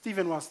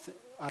 Stephen was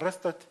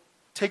arrested,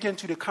 taken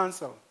to the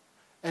council,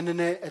 and then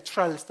a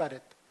trial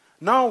started.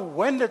 Now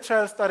when the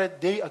trial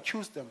started, they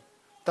accused them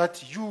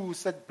that you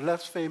said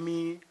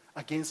blasphemy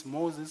against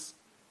Moses,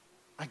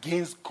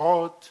 against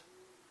God,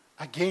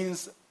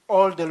 against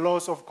all the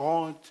laws of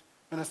God.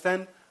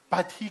 Understand?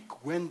 But he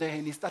went there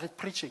and he started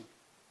preaching.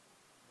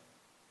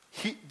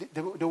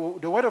 The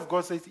word of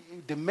God says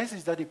the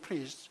message that he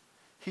preached,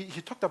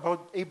 he talked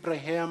about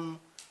Abraham,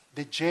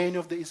 the journey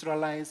of the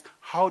Israelites,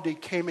 how they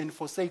came and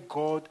forsake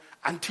God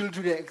until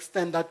to the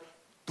extent that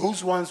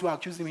those ones who are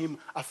accusing him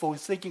are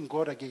forsaking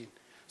God again.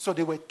 So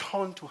they were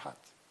torn to heart.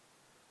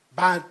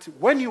 But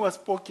when he was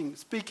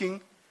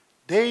speaking,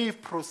 they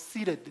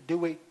proceeded. They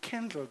were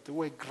kindled. They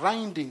were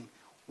grinding,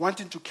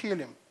 wanting to kill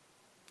him.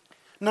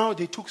 Now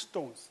they took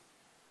stones.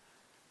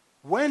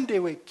 When they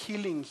were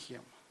killing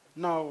him,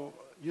 now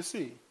you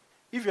see,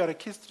 if you are a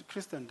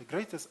Christian, the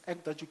greatest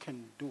act that you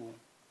can do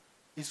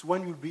is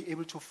when you'll be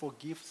able to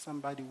forgive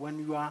somebody when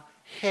you are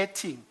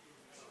hurting.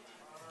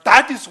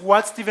 That is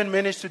what Stephen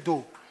managed to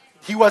do.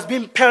 He was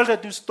being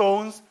pelted with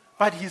stones,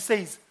 but he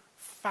says,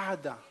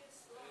 Father,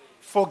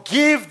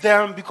 forgive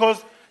them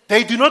because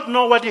they do not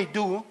know what they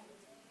do.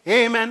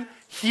 Amen.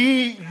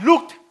 He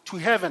looked to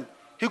heaven.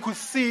 He could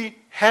see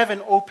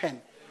heaven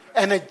open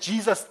and a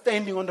Jesus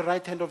standing on the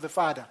right hand of the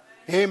Father.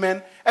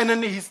 Amen. And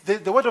then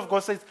the word of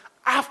God says,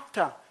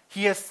 after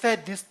he has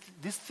said this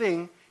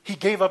thing, he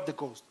gave up the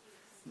ghost.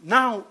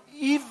 Now,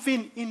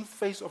 even in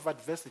face of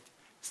adversity,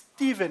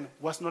 Stephen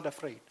was not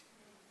afraid.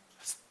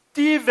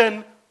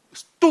 Stephen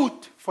stood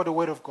for the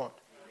word of God.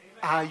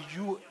 Are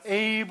you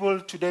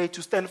able today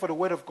to stand for the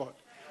word of God?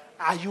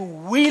 Are you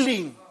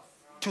willing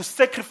to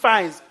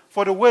sacrifice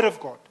for the word of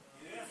God?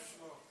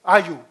 Are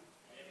you?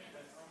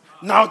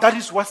 Now, that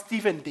is what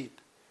Stephen did.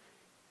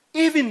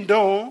 Even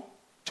though,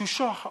 to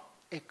show how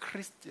a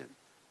Christian,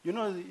 you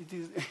know,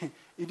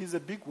 it is a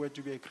big word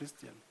to be a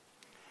Christian.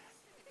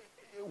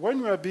 When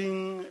you are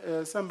being,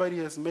 somebody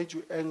has made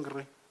you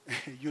angry,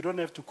 you don't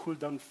have to cool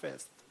down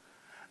first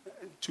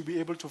to be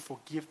able to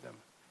forgive them.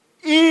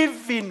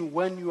 Even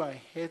when you are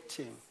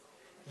hurting,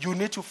 you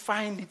need to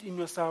find it in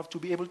yourself to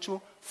be able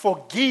to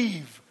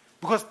forgive.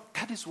 Because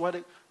that is what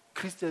a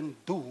Christian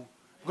do.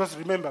 Because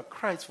remember,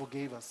 Christ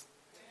forgave us.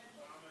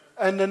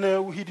 And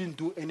then he didn't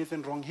do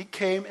anything wrong. He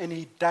came and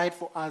he died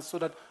for us so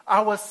that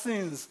our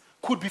sins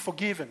could be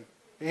forgiven.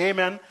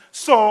 Amen.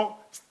 So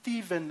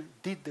Stephen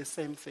did the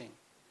same thing.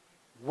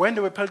 When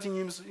they were pelting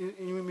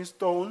him with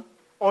stone,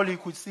 all he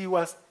could see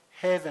was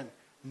heaven.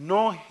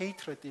 No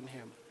hatred in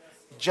him.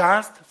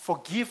 Just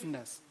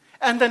forgiveness.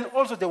 And then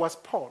also there was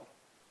Paul.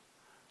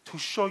 To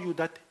show you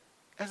that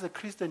as a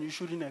Christian you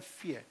shouldn't have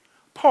fear.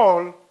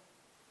 Paul,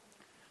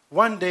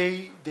 one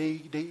day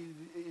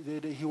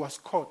he was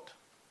caught.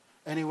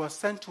 And he was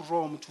sent to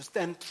Rome to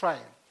stand trial.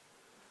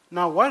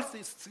 Now,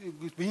 whilst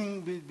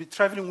being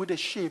traveling with a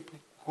ship,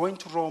 going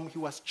to Rome, he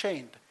was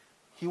chained.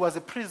 He was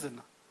a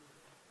prisoner.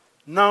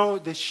 Now,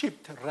 the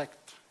ship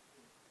wrecked.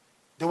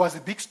 There was a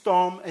big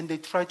storm, and they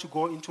tried to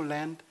go into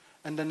land.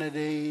 And then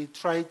they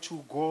tried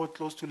to go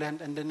close to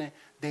land, and then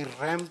they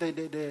rammed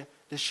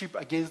the ship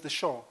against the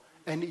shore.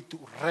 And it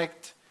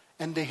wrecked,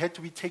 and they had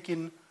to be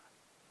taken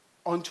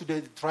onto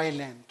the dry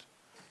land.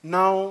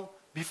 Now,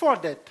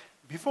 before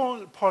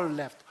Paul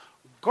left,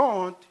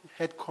 God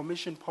had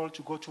commissioned Paul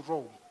to go to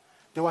Rome.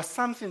 There was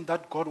something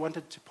that God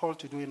wanted Paul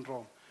to do in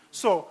Rome.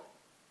 So,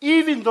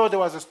 even though there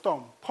was a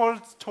storm, Paul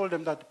told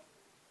them that,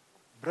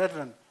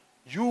 brethren,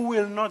 you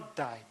will not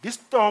die. This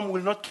storm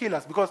will not kill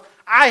us because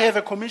I have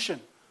a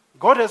commission.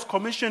 God has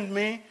commissioned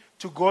me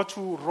to go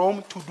to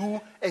Rome to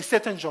do a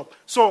certain job.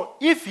 So,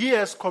 if he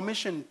has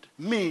commissioned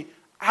me,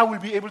 I will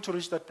be able to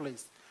reach that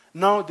place.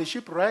 Now, the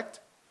ship wrecked.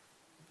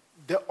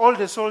 All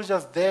the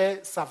soldiers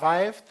there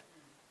survived.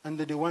 And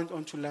then they went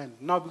on to land.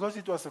 Now, because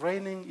it was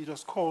raining, it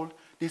was cold,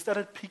 they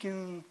started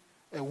picking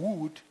a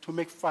wood to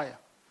make fire.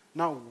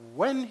 Now,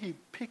 when he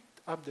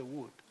picked up the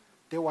wood,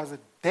 there was a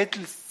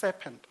deadly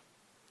serpent.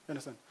 You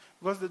understand?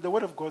 Because the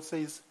word of God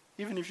says,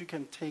 even if you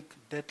can take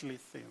deadly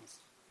things,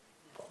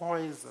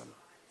 poison,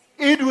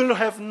 it will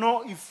have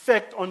no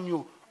effect on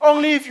you.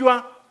 Only if you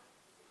are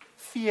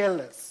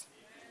fearless.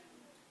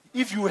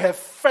 If you have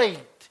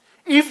faith.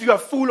 If you are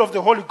full of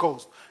the Holy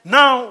Ghost.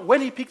 Now, when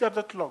he picked up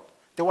the cloth,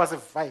 there was a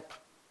viper.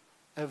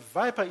 A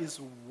viper is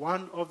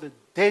one of the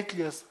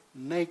deadliest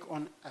snakes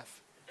on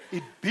earth.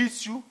 It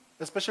beats you,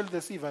 especially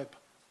the sea viper.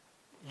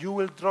 You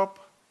will drop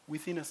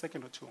within a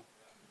second or two.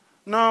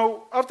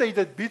 Now, after it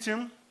had beat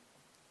him,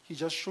 he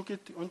just shook it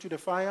onto the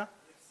fire,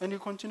 and he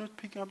continued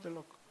picking up the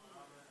lock.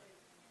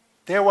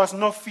 there was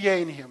no fear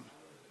in him.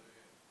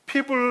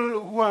 People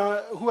who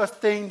are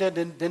staying there,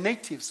 the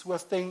natives who are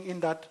staying in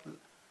that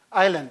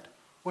island,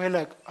 were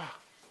like,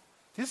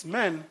 this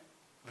man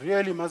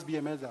really must be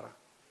a murderer.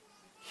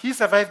 He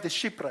survived the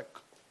shipwreck.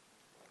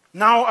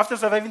 Now, after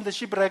surviving the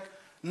shipwreck,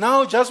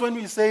 now just when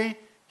we say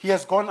he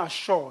has gone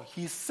ashore,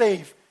 he's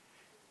safe,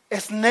 a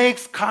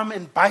snake comes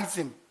and bites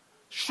him.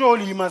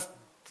 Surely he must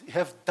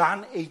have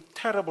done a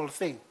terrible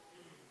thing.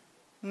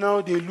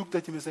 Now they looked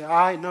at him and said,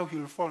 now he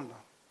will fall now.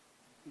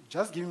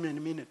 Just give him a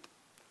minute.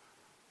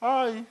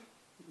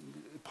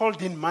 Paul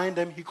didn't mind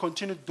them. He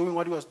continued doing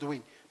what he was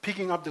doing,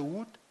 picking up the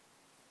wood,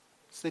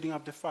 setting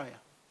up the fire.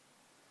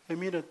 A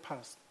minute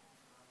passed.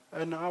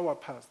 An hour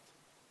passed.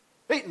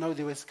 Now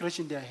they were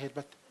scratching their head,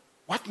 but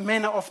what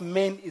manner of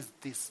man is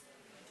this?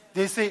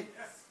 They say,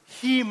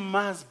 he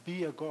must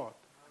be a god.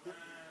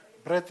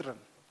 Brethren,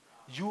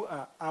 you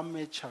are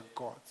amateur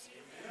gods.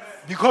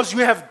 Because you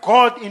have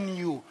God in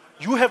you.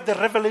 You have the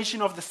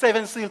revelation of the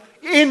seventh seal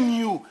in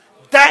you.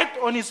 That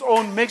on its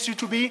own makes you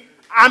to be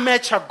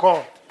amateur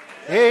God.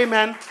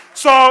 Amen.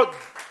 So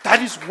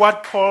that is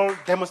what Paul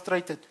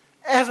demonstrated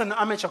as an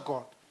amateur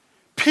God.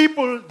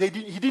 People, he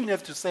didn't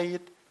have to say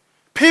it.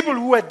 People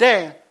who were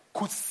there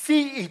could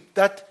see it,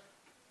 that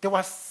there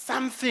was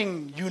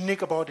something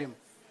unique about him.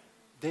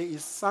 There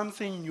is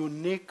something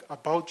unique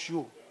about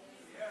you.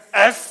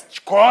 As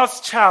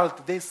God's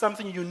child, there is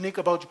something unique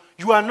about you.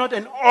 You are not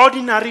an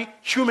ordinary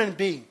human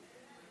being,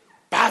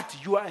 but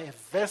you are a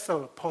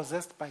vessel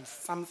possessed by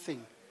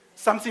something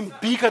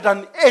bigger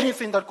than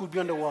anything that could be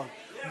on the world.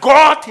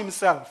 God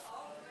himself.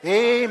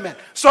 Amen.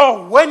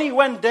 So when he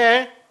went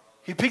there,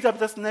 he picked up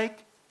the snake,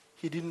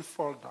 he didn't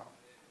fall down.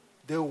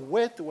 The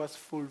word was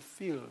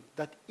fulfilled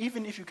that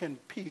even if you can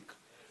pick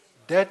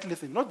deadly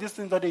things, not this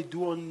thing that they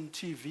do on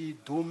TV,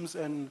 dooms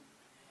and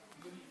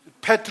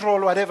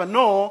petrol, whatever.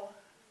 No,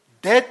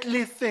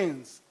 deadly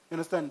things. You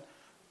understand?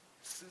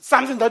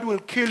 Something that will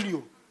kill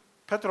you.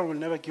 Petrol will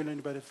never kill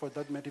anybody, for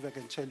that matter, if I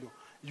can tell you.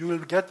 You will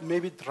get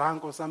maybe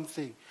drunk or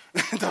something.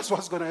 That's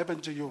what's going to happen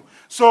to you.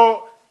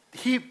 So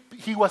he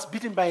was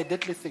beaten by a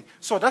deadly thing.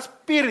 So that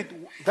spirit,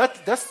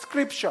 that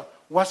scripture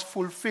was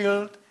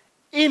fulfilled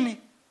in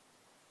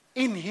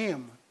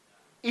him,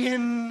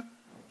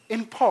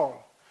 in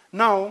Paul.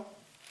 Now,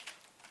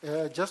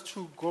 just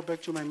to go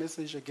back to my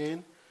message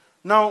again.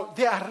 Now,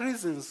 there are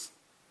reasons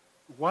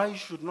why you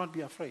should not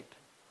be afraid.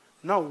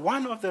 Now,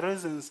 one of the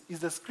reasons is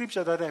the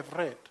scripture that I've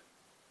read.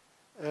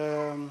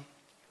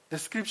 The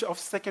scripture of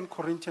 2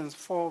 Corinthians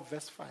 4,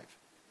 verse 5.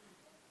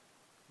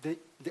 The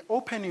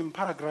opening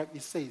paragraph,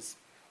 it says,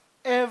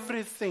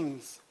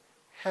 everything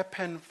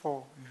happen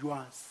for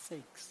your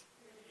sakes.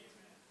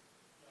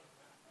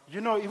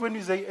 You know, when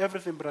we say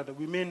everything, brother,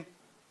 we mean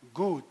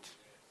good,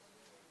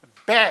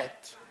 bad.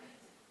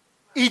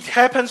 It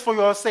happens for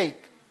your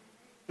sake.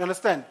 You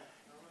understand?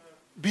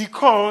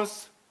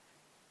 Because,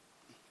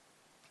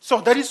 so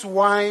that is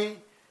why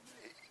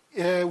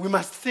we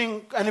must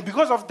think, and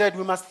because of that,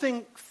 we must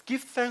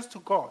give thanks to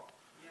God.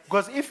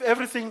 Because if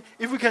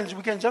we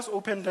can just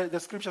open the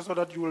scripture so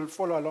that you will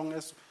follow along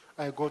as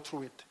I go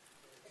through it.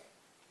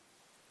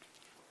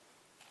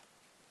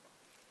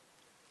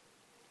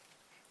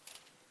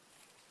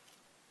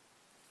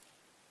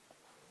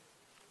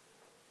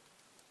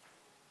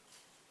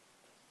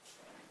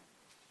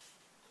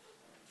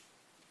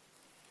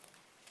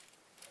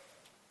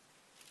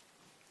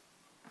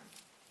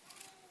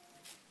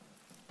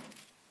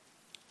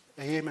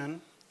 Amen.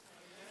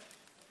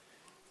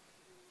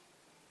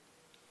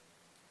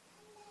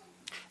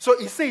 So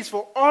it says,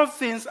 for all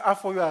things are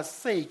for your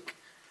sake,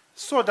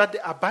 so that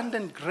the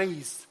abundant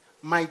grace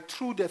might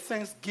through the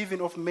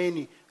thanksgiving of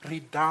many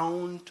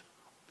redound.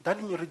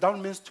 That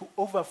redound means to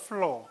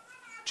overflow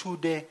to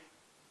the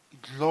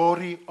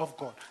glory of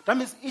God. That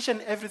means each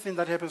and everything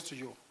that happens to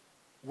you,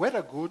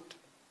 whether good,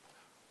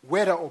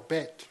 whether or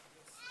bad,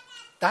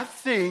 that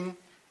thing,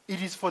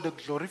 it is for the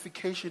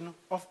glorification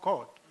of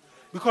God.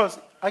 Because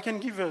I can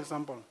give you an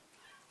example.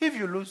 If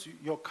you lose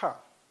your car,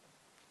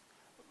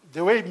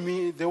 the way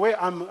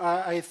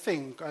I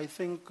think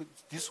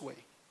this way.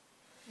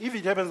 If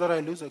it happens that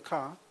I lose a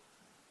car,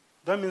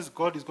 that means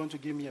God is going to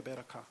give me a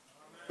better car.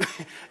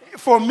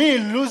 For me,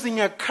 losing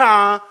a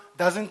car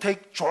doesn't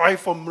take joy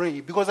from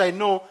me, because I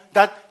know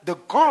that the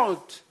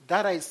God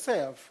that I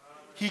serve,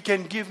 he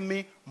can give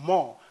me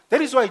more.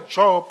 That is why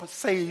Job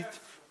said,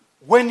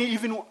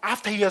 even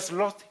after he has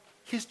lost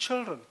his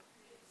children,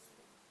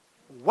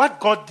 what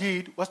God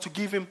did was to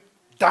give him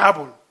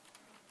double.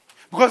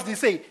 Because they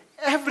say,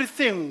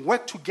 everything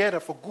worked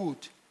together for good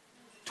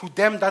to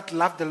them that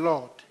love the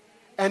Lord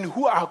and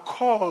who are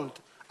called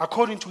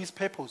according to his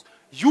purpose.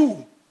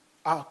 You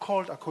are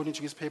called according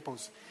to his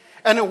purpose.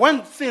 And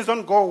when things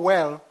don't go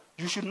well,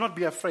 you should not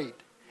be afraid.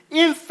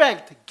 In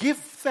fact, give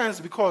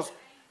thanks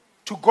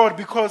to God,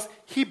 because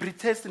he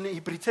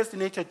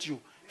predestinated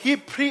you. He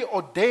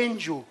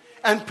preordained you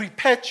and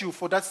prepared you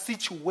for that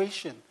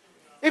situation.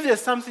 If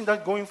there's something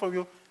that's going for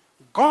you,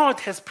 God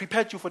has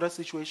prepared you for that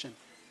situation.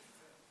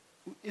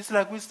 It's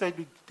like we said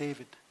with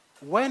David.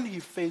 When he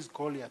faced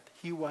Goliath,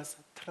 he was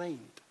trained.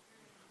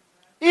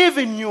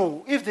 Even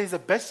you, if there's a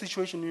bad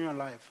situation in your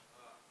life,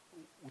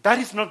 that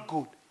is not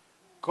good.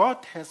 God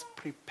has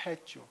prepared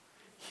you.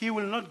 He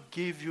will not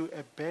give you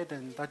a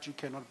burden that you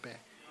cannot bear.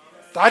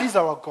 That is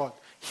our God.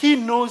 He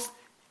knows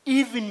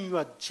even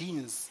your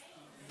genes,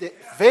 the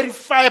very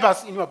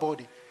fibers in your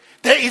body.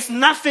 There is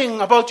nothing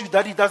about you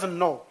that he doesn't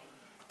know.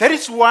 That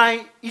is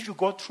why if you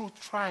go through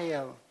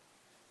trial,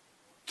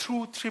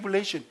 through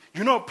tribulation,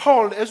 you know,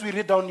 Paul, as we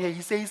read down here,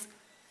 he says,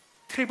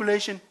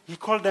 tribulation, he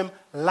called them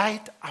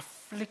light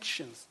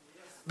afflictions.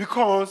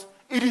 Because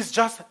it is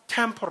just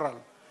temporal.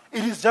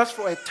 It is just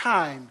for a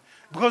time.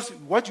 Because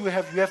what you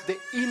have the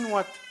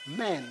inward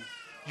man.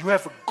 You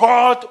have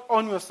God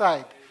on your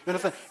side. You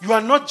understand? You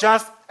are not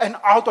just an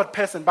outward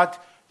person,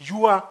 but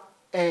you are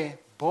a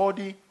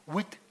body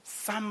with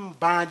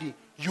somebody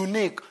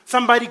unique,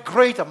 somebody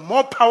greater,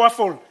 more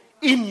powerful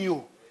in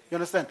you. You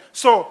understand?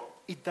 So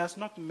it does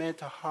not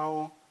matter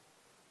how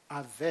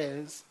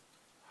adverse,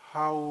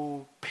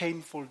 how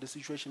painful the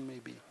situation may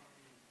be.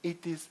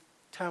 It is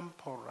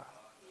temporal.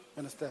 You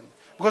understand?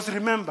 Because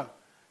remember,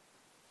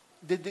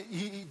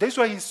 that's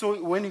why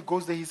when he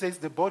goes there, he says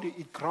the body,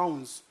 it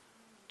grounds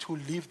to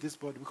leave this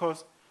body.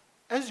 Because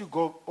as you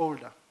go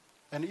older,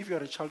 and if you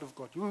are a child of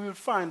God, you will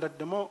find that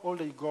the more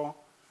older you go,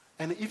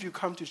 and if you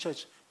come to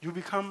church, you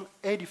become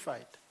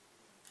edified.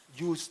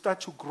 You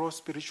start to grow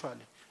spiritually.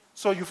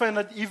 So you find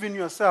that even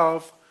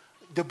yourself,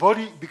 the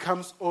body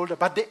becomes older,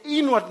 but the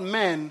inward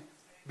man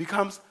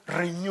becomes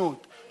renewed.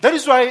 That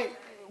is why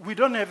we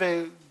don't have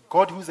a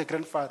God who is a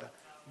grandfather.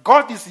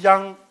 God is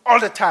young all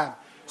the time.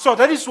 So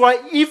that is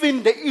why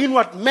even the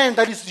inward man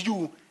that is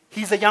you,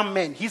 he's a young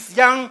man. He's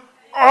young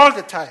all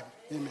the time.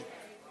 Amen.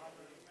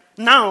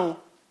 Now,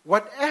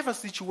 whatever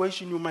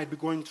situation you might be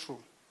going through,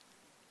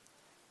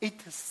 it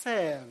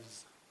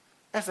serves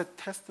as a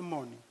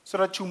testimony so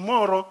that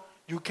tomorrow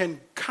you can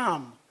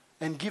come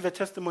and give a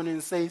testimony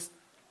and say,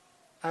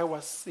 I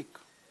was sick.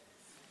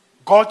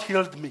 God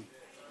healed me.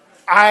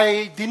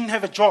 I didn't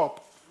have a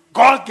job.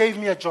 God gave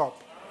me a job.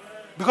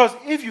 Because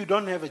if you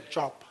don't have a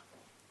job,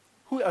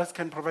 who else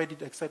can provide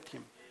it except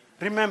him?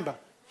 Remember,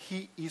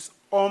 he is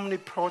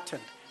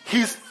omnipotent.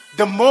 He's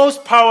the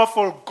most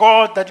powerful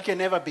God that you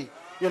can ever be.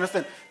 You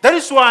understand? That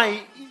is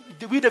why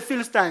with the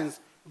Philistines,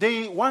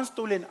 they once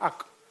stole an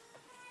ark,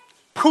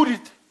 put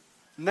it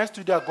next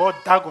to their god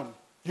Dagon.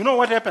 You know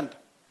what happened?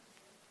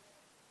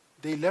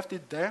 They left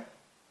it there.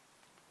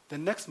 The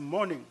next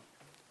morning,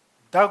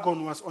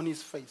 Dagon was on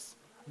his face,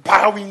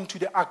 bowing to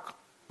the ark,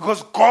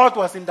 because God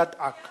was in that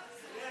ark.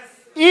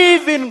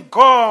 Even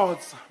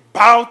gods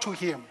bow to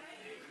him.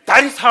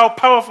 That is how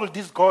powerful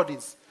this God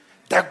is.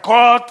 The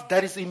God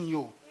that is in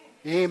you.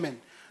 Amen.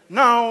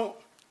 Now,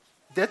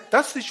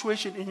 that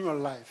situation in your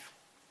life,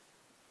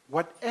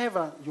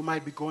 whatever you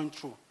might be going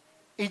through,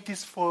 it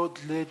is for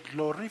the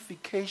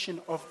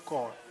glorification of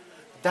God.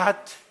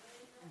 That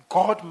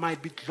God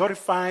might be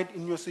glorified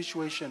in your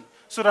situation.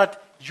 So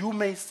that you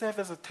may serve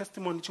as a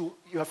testimony to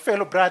your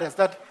fellow brothers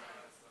that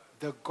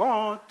the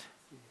God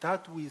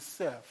that we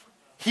serve,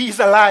 he is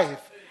alive.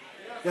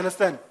 You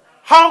understand?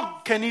 How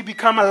can he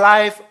become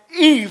alive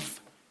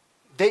if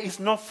there is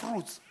no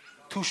fruit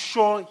to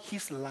show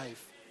his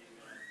life?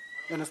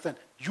 You understand?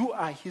 You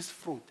are his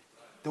fruit.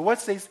 The word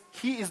says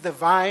he is the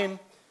vine,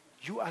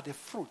 you are the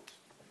fruit.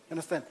 You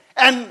understand?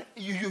 And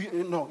he's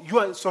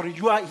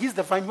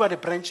the vine, you are the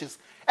branches.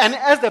 And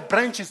as the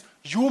branches,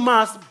 you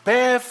must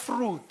bear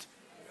fruit.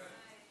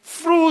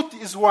 Fruit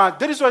is what?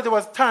 That is why there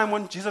was a time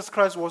when Jesus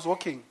Christ was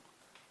walking,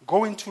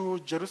 going to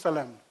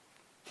Jerusalem.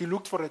 He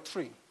looked for a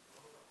tree.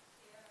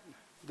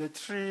 The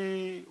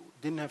tree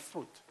didn't have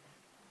fruit.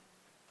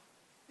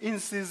 In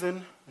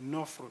season,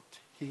 no fruit.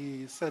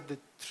 He said the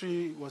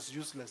tree was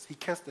useless. He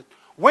cast it.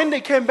 When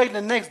they came back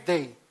the next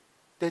day,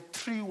 the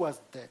tree was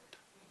dead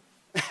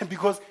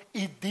because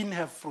it didn't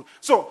have fruit.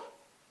 So,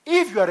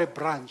 if you are a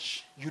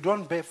branch, you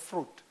don't bear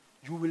fruit,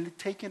 you will be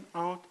taken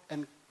out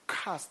and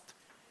cast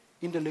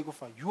in the lake of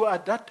fire. You are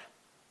that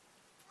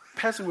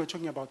person we're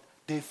talking about,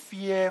 the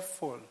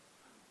fearful.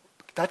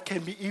 That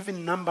can be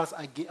even numbers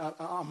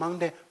among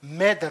the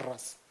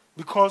murderers.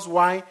 Because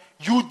why?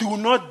 You do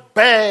not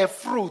bear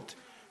fruit.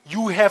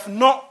 You have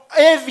no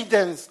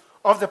evidence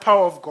of the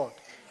power of God.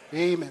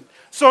 Amen.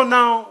 So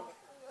now,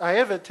 I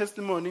have a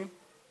testimony.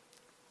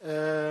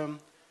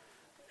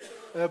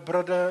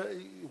 Brother,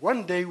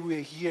 one day we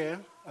were here.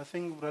 I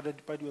think Brother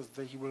Dipadi was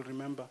there. He will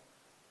remember.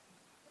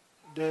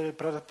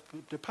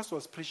 The pastor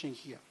was preaching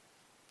here.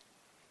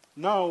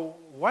 Now,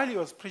 while he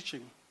was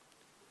preaching,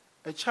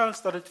 a child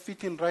started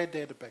fitting right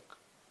there at the back.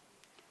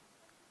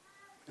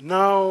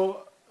 Now,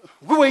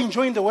 we were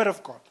enjoying the word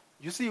of God.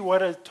 You see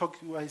what I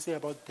say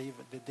about the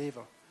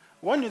devil.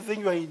 When you think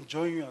you are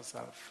enjoying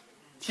yourself,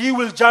 he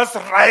will just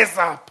rise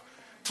up,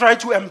 try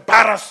to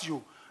embarrass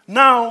you.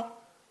 Now,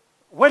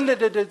 when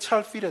the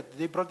child fitted,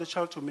 they brought the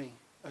child to me.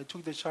 I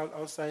took the child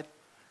outside.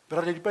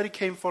 Brother everybody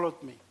came,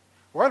 followed me.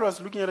 While I was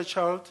looking at the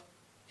child,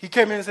 he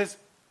came in and says,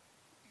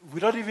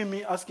 without even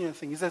me asking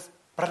anything, he says,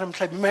 Brother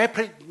Mhlabi, may I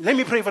pray? Let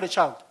me pray for the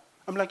child.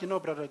 I'm like,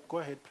 brother, go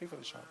ahead, pray for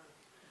the child.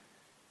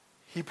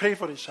 He prayed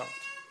for the child.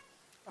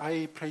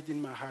 I prayed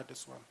in my heart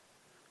as well.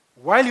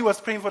 While he was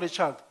praying for the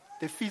child,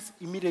 the feet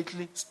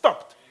immediately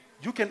stopped.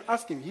 You can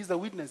ask him. He's the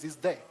witness. He's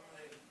there.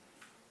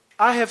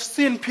 I have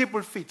seen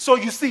people feet. So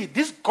you see,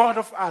 this God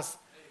of us,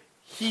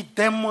 he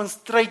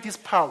demonstrates his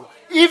power.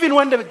 Even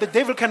when the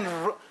devil can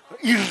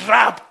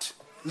erupt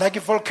like a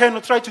volcano,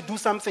 try to do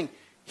something,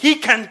 he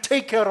can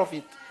take care of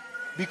it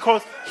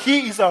because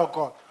he is our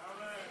God.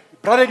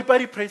 Brother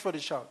Dipari prayed for the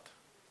child.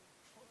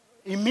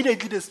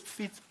 Immediately the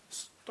feet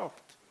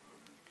stopped.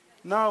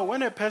 Now,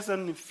 when a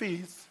person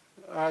feeds,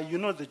 you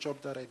know the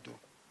job that I do.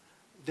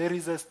 There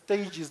is a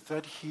stages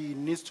that he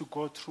needs to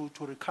go through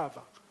to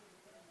recover.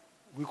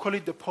 We call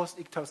it the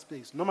post-ictal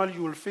space. Normally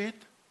you will feed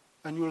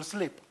and you will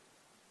sleep.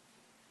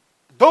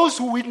 Those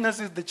who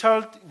witnesses the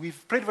child,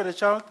 we've prayed for the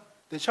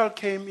child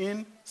came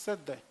in,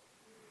 sat there.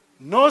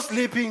 No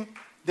sleeping,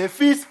 the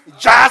feet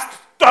just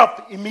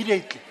stopped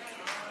immediately.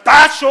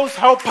 That shows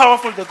how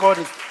powerful the God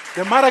is.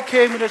 The mother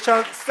came and the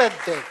child sat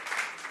there.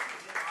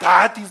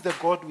 That is the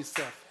God we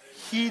serve.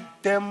 He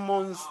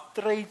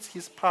demonstrates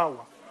his power.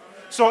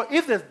 So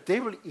if the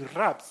devil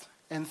erupts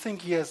and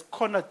think he has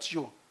cornered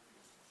you,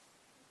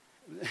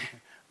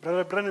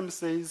 Brother Branham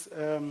says,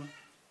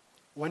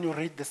 when you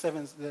read the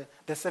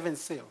seventh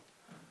seal,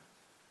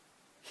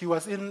 he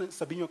was in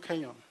Sabino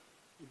Canyon.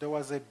 There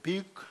was a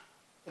big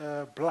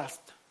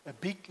blast, a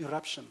big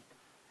eruption.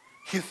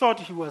 He thought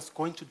he was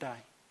going to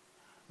die.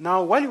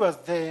 Now, while he was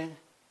there,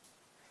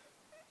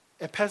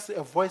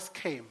 a voice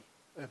came,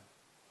 a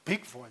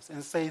big voice,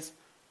 and says,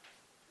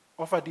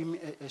 offered him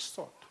a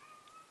sword.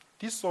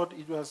 This sword,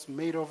 it was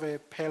made of a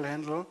pearl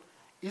handle.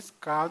 Its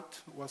guard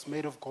was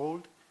made of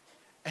gold,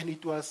 and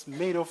it was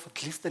made of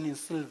glistening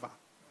silver.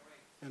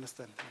 You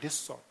understand? This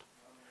sword.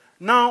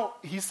 Now,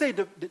 he said,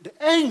 the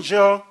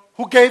angel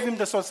who gave him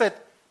the sword said,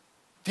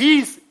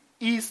 this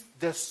is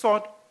the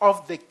sword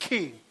of the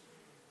king.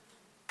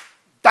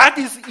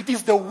 It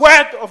is the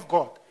word of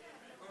God.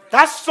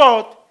 That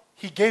sword,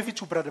 he gave it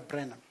to Brother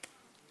Branham.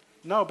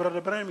 Now,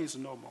 Brother Branham is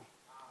no more.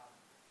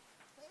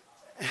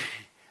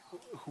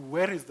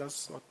 Where is that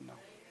sword now?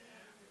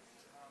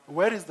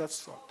 Where is that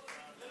sword?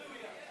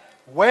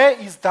 Where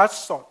is that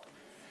sword?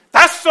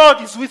 That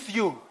sword is with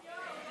you.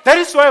 That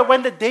is why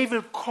when the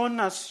devil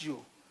corners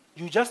you,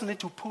 you just need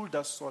to pull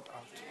that sword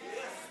out.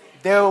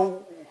 The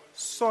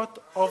sword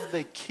of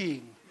the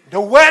king, the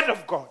word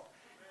of God,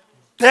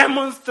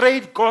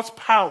 demonstrate God's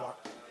power.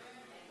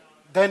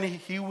 Then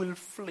he will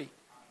flee.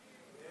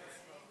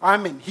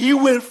 Amen. He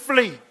will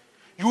flee.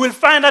 You will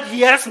find that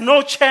he has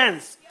no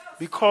chance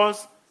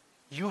because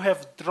you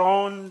have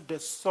drawn the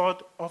sword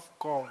of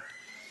God.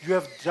 You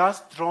have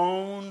just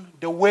drawn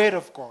the word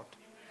of God.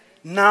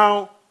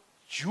 Now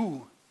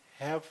you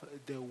have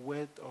the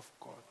word of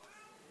God.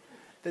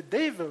 The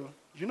devil,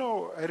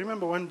 I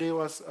remember one day I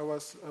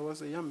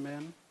was a young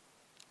man.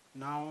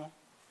 Now,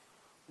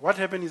 what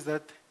happened is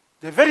that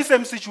the very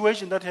same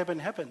situation that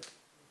happened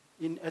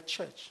at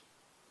church.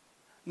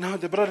 Now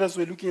the brothers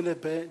were looking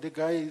at the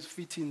guy is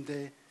fitting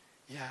there.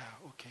 Yeah,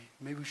 okay,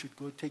 maybe we should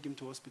go take him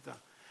to hospital.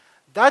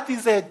 That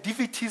is a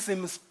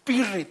defeatism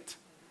spirit.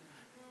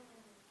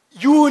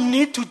 You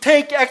need to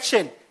take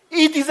action.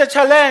 It is a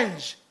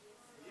challenge.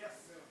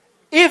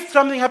 If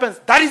something happens,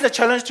 that is a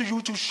challenge to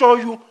you to show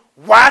you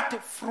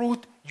what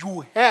fruit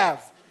you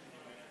have.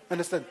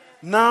 Understand?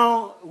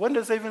 Now, when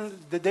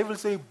the devil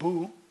say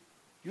boo,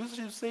 you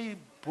should say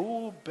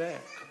boo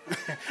back.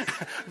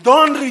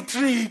 Don't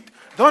retreat.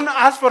 Don't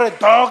ask for a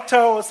doctor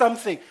or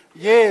something.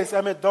 Yes,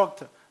 I'm a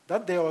doctor.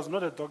 That day I was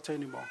not a doctor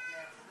anymore.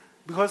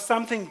 Because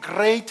something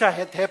greater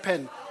had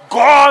happened.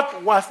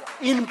 God was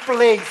in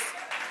place.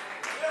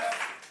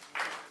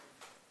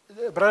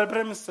 Brother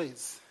Branham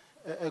says,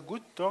 a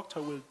good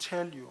doctor will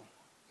tell you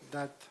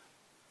that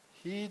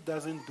he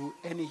doesn't do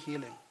any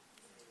healing.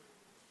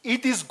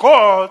 It is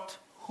God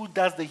who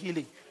does the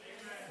healing.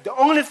 The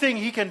only thing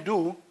he can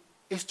do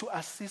is to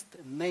assist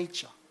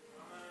nature.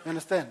 You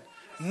understand?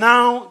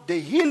 Now, the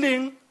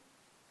healing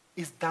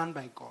is done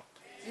by God.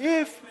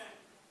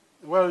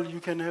 You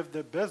can have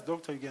the best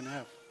doctor you can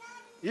have.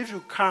 If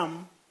you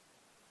come,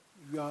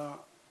 your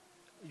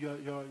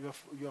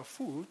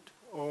foot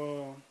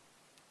or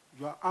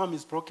your arm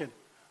is broken,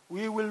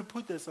 we will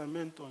put a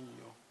cement on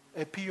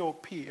you, a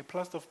POP, a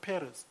plaster of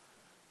Paris,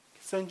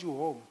 send you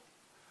home.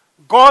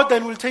 God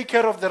then will take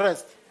care of the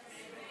rest.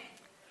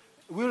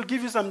 We will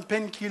give you some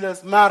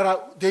painkillers. Mara,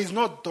 there is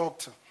no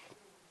doctor.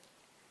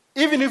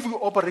 Even if we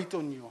operate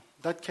on you,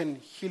 that can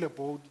heal a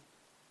body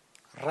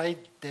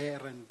right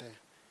there and there.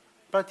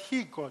 But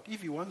God,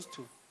 if he wants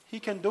to, he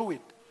can do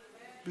it.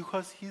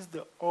 Because he's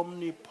the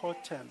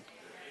omnipotent.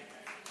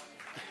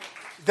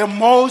 The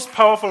most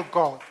powerful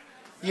God.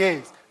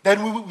 Yes.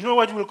 Then you know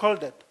what we'll call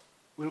that?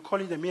 We'll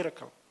call it a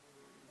miracle.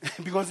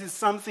 Because it's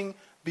something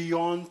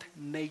beyond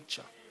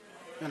nature.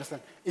 You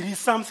understand? It is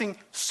something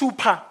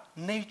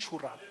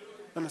supernatural.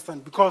 You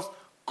understand? Because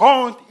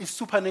God is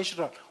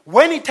supernatural.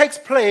 When it takes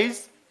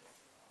place,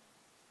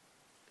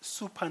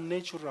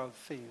 supernatural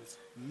things,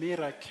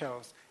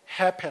 miracles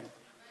happen.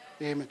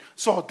 Amen.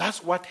 So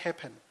that's what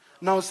happened.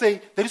 Now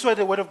that is why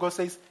the word of God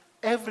says,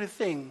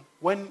 everything,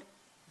 when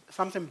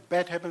something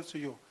bad happens to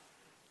you,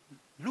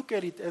 look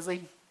at it as a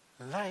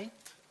light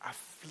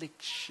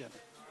affliction.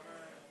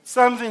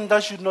 Something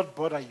that should not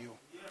bother you.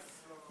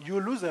 You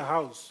lose a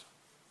house.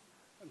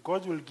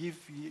 God will give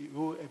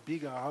you a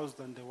bigger house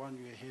than the one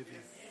you are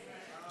having.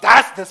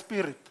 That's the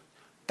spirit.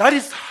 That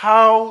is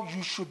how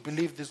you should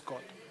believe this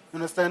God. You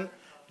understand?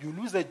 You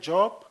lose a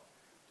job.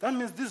 That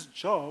means this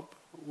job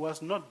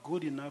was not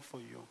good enough for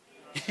you.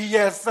 He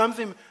has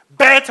something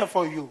better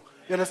for you.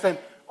 You understand?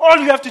 All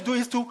you have to do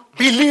is to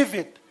believe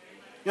it.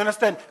 You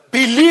understand?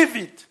 Believe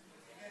it.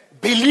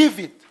 Believe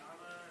it.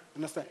 You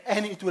understand?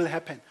 And it will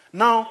happen.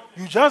 Now,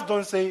 you just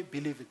don't say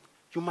believe it.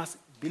 You must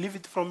believe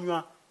it from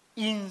your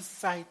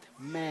inside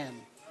man.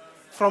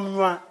 From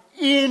your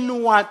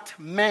inward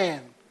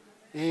man.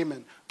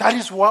 Amen. That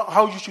is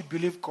how you should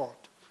believe God.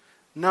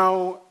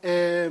 Now,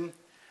 the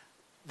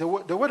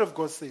Word of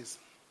God says,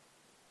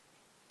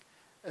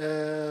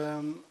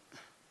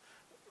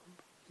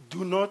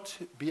 do not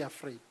be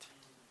afraid.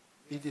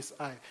 It is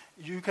I.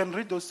 You can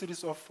read those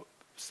series of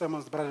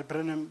sermons Brother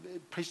Branham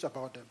preached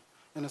about them.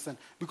 Understand?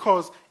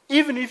 Because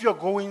even if you're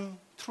going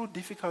through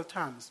difficult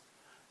times,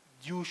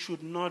 you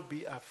should not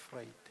be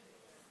afraid.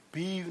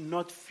 Be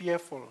not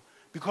fearful.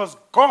 Because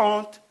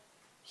God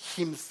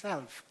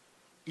Himself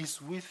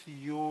is with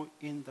you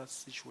in that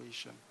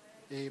situation.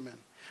 Amen.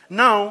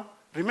 Now,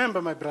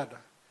 remember, my brother,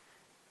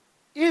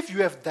 if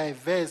you have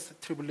diverse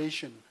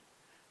tribulation,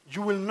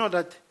 you will know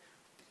that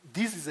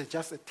this is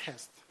just a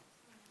test.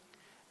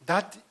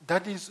 That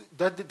is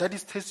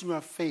testing your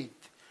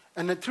faith.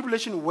 And the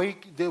tribulation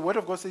the Word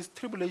of God says,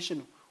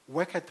 tribulation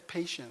worketh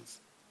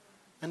patience.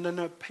 And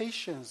then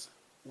patience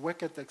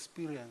worketh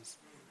experience.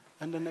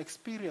 And then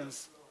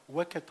experience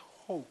worketh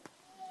hope.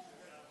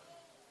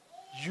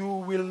 You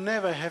will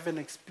never have an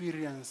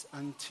experience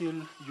until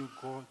you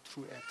go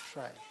through a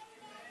trial.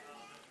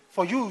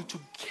 For you to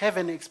have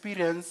an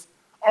experience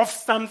of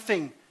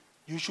something,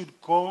 you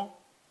should go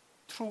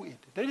through it.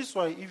 That is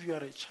why if you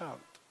are a child,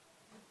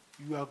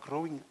 you are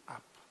growing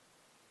up,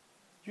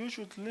 you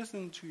should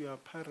listen to your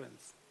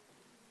parents.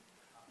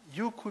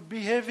 You could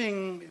be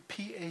having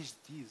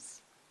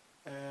PhDs,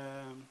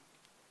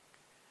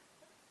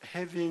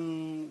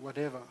 having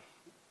whatever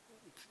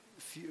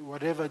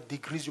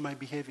degrees you might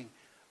be having.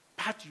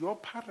 But your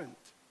parent,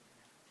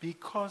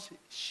 because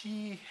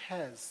she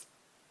has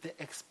the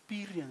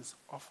experience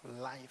of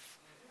life,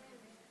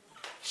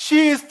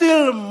 she is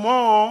still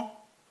more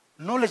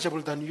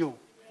knowledgeable than you.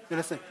 You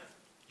understand?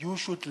 You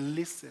should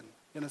listen.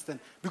 You understand?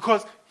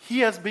 Because he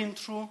has been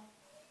through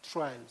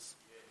trials,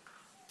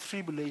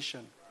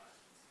 tribulation.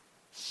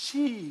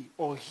 She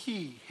or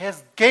he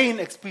has gained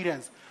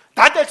experience.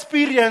 That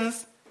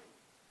experience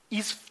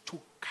is to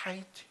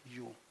guide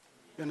you.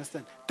 You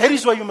understand? That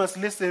is why you must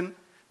listen.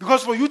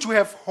 Because for you to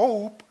have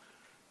hope,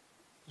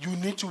 you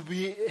need to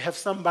have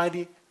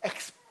somebody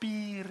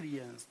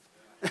experienced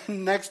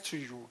next to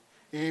you.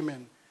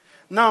 Amen.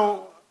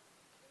 Now,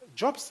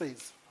 Job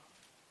says,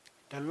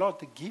 the Lord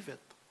giveth.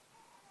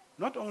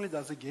 Not only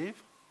does he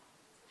give,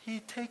 he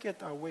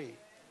taketh away.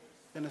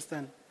 You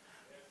understand?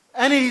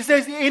 And he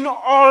says, in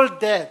all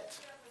that,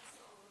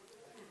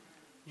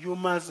 you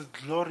must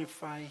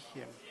glorify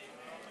him.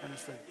 You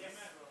understand?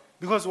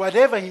 Because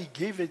whatever he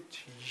gave it to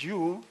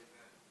you,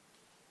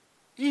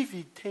 if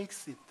he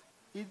takes it,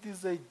 it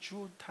is a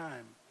due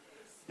time.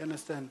 You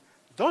understand?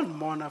 Don't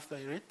mourn after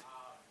it.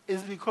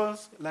 It's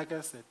because, like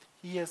I said,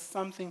 he has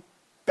something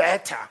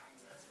better,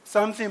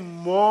 something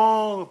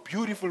more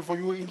beautiful for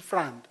you in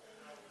front.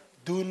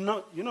 Do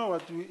not, you know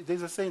what,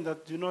 there's a saying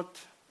that do not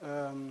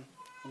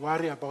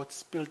worry about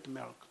spilled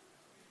milk.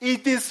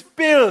 It is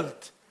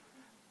spilled.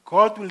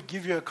 God will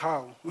give you a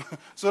cow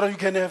so that you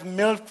can have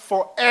milk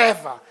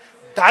forever.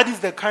 That is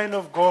the kind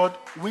of God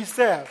we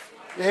serve.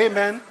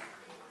 Amen.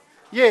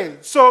 Yeah,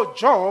 so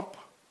Job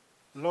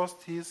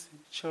lost his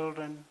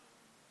children.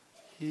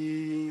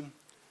 He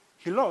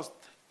lost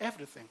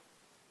everything.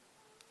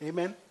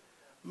 Amen.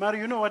 Mary,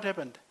 you know what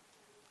happened?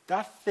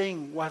 That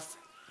thing was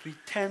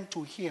returned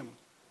to him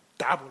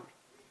double.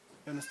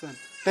 You understand?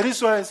 That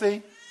is why I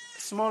say,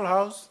 small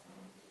house,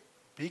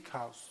 big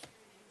house.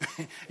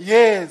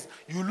 Yes,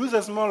 you lose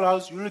a small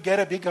house, you will get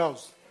a big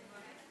house.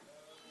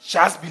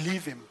 Just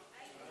believe him.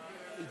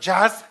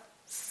 Just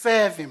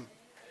serve him.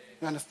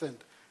 You understand?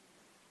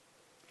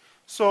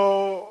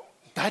 So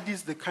that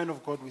is the kind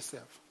of God we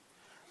serve.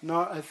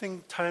 Now, I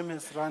think time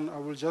has run. I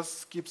will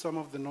just skip some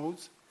of the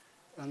notes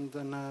and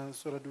then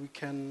so that we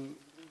can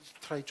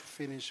try to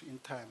finish in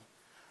time.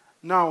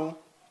 Now,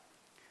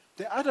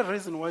 the other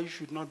reason why you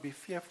should not be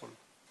fearful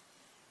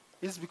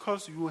is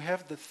because you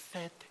have the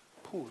third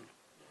pull.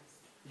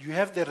 You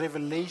have the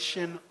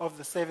revelation of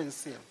the seventh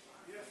seal.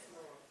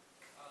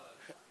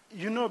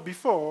 You know,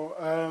 before,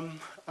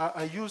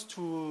 I used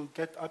to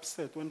get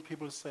upset when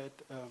people said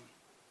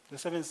the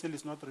seventh seal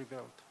is not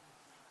revealed.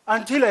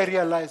 Until I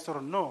realized,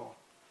 no.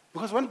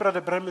 Because when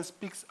Brother Branham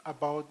speaks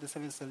about the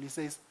seventh seal, he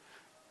says,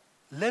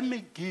 let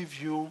me give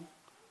you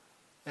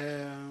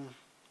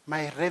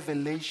my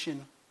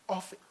revelation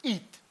of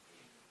it.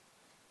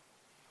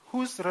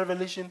 Whose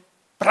revelation?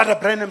 Brother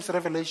Branham's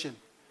revelation.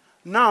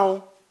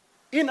 Now,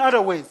 in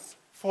other words,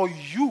 for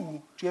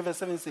you to have a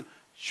seventh seal,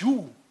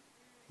 you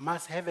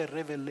must have a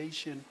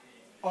revelation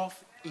of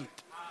it.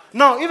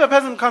 Now, if a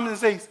person comes and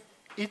says,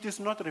 it is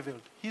not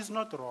revealed, he's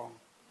not wrong.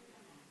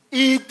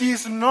 It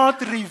is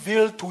not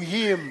revealed to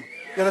him.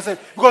 You understand?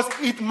 Because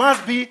it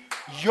must be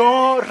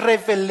your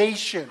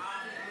revelation.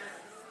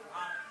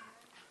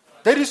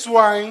 That is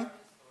why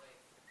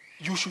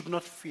you should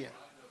not fear.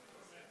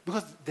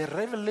 Because the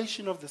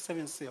revelation of the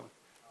seventh seal,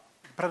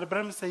 Brother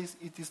Branham says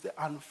it is the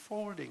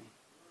unfolding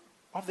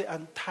of the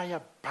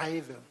entire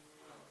Bible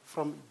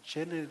from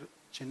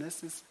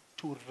Genesis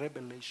to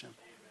Revelation.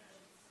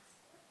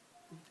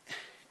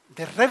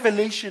 The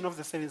revelation of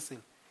the seventh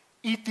seal,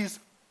 it is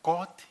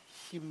God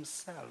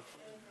himself.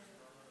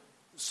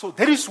 So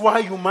that is why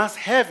you must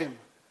have him.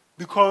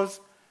 Because,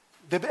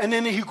 and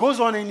then he goes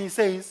on and he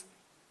says,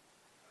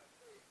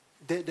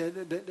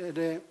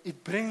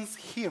 it brings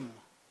him,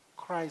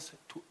 Christ,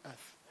 to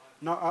earth.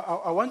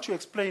 Now, I want to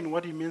explain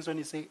what he means when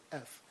he says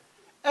earth.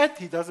 Earth,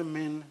 he doesn't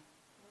mean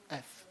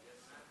earth.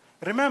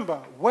 Remember,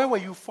 where were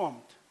you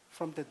formed?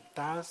 From the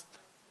dust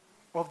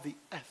of the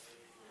earth.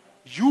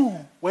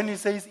 You, when he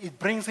says it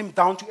brings him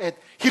down to earth,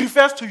 he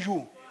refers to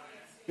you.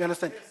 You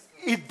understand?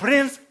 It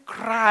brings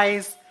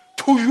Christ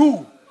to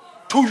you.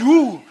 To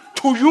you.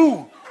 To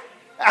you.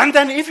 And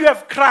then if you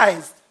have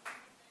Christ,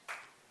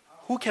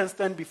 who can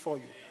stand before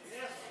you?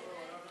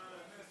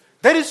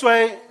 That is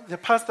why the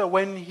pastor,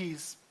 when he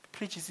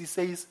preaches, he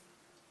says,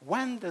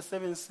 when the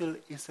seventh seal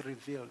is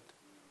revealed,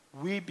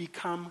 we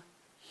become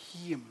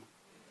him.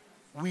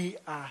 We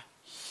are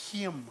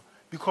him.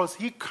 Because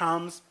he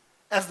comes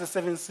as the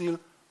seventh seal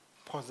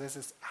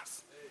possesses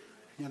us.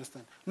 You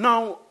understand?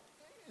 Now,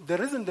 the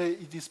reason that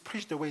it is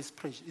preached the way it's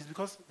preached is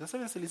because the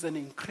seventh seal is an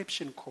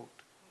encryption code.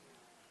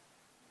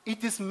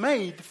 It is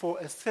made for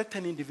a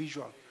certain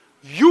individual.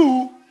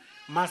 You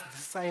must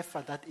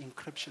decipher that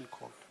encryption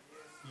code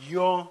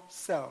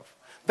yourself.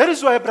 That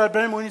is why Brother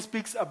Branham, when he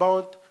speaks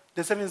about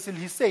the seventh seal,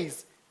 he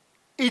says,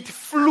 it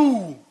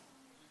flew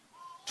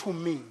to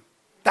me.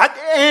 That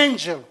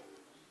angel,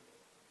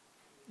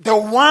 the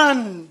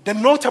one, the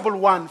notable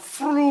one,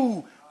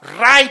 flew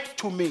right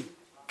to me.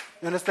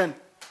 You understand?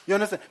 You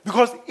understand?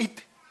 Because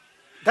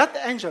that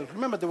angel,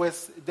 remember there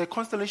was the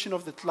constellation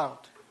of the cloud.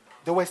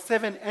 There were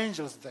 7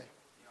 angels there.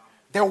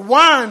 The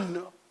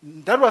one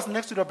that was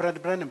next to the Brother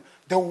Branham,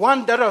 the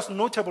one that was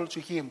notable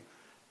to him,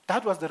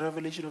 that was the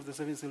revelation of the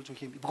seventh seal to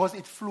him. Because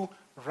it flew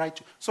right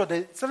to. So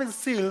the seventh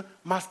seal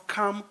must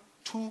come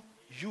to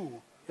you.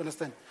 You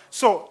understand?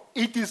 So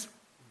it is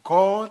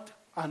God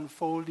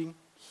unfolding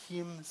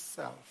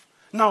himself.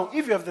 Now,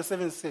 if you have the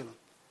seventh seal,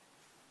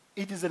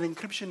 it is an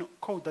encryption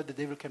code that the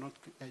devil cannot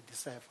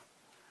decipher.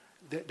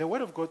 The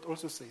word of God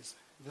also says,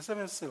 the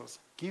seven seals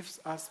gives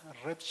us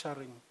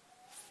rapturing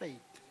faith.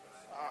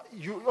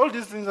 All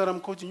these things that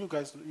I'm quoting you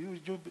guys,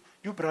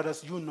 you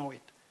brothers, you know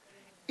it.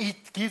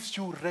 It gives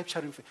you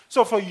rapturing faith.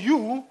 So for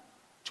you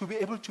to be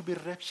able to be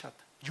raptured,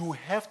 you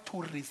have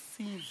to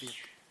receive it.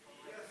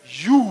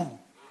 You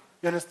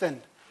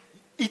understand?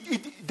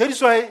 That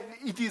is why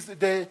it is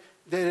the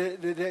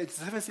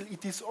seventh seal.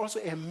 It is also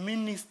a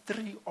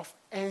ministry of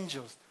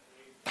angels.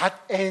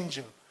 That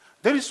angel.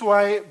 That is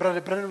why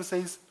Brother Branham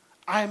says,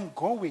 I'm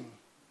going,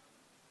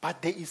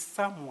 but there is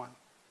someone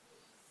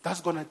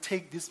that's going to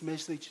take this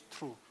message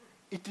through.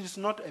 It is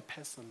not a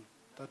person.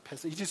 That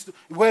person. It is,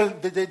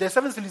 the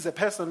seventh seal is a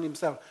person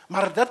himself.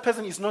 But that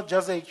person is not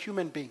just a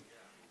human being.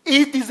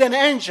 It is an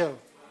angel.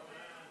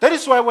 That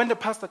is why when the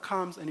pastor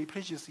comes and he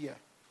preaches here,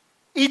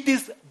 it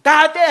is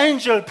that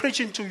angel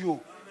preaching to you.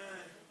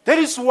 That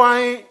is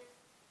why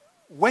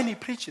when he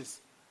preaches,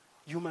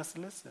 you must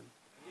listen.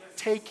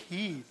 Take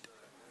heed.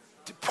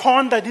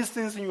 Ponder these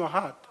things in your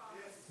heart.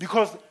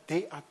 Because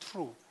they are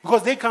true.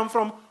 Because they come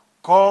from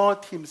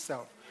God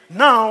himself.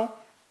 Now,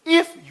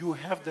 if you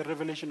have the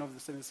revelation of the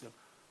seventh seal,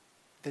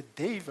 the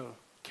devil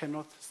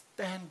cannot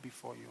stand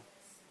before you.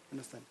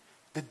 Understand?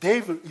 The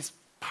devil is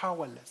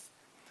powerless.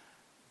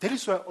 That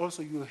is why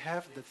also you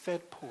have the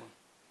third pole.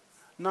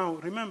 Now,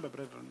 remember,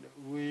 brethren,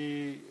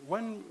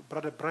 when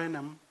Brother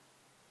Branham,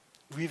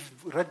 we've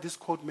read this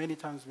quote many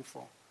times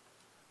before.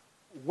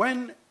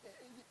 When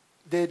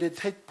the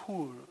third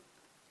pole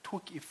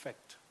took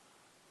effect,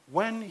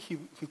 when he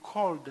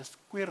called the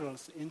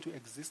squirrels into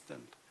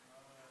existence,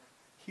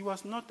 he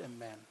was not a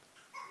man.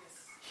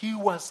 He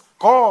was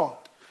God.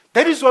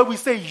 That is why we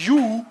say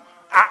you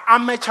are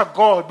amateur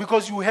God,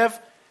 because you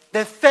have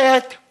the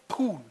third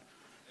pool.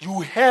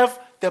 You have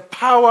the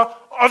power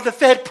of the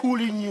third pool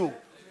in you.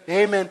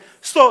 Amen.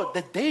 So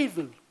the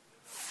devil,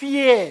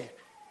 fear,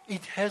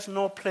 it has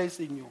no place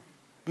in you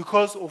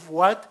because of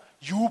what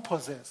you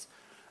possess.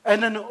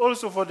 And then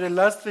also for the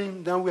last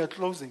thing, now we are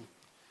closing.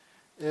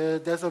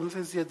 There's some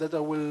things here that I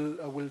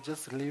will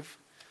just leave.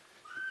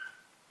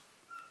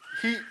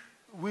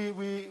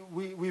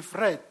 We've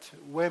read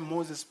where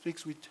Moses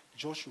speaks with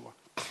Joshua.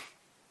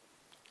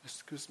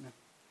 Excuse me.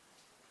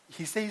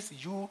 He says,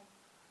 you,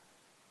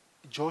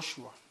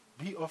 Joshua,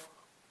 be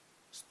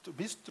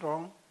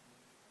strong,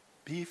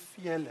 be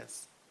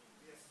fearless.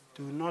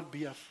 Do not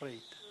be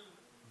afraid.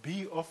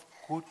 be of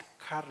good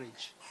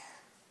courage.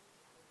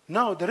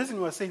 Now, the reason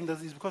we are saying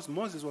this is because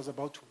Moses was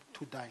about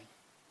to die.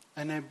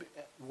 And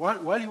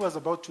while he was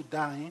about to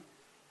die,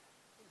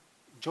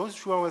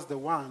 Joshua was the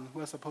one who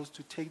was supposed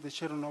to take the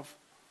children of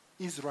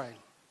Israel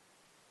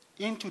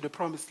into the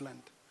promised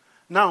land.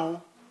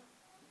 Now,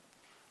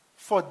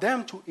 for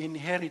them to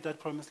inherit that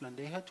promised land,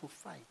 they had to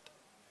fight.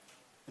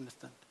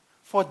 Understand?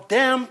 For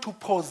them to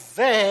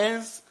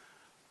possess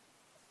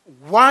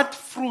what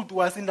fruit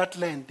was in that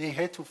land, they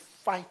had to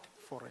fight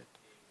for it.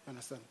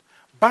 Understand?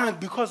 But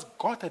because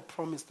God had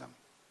promised them,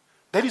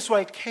 that is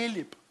why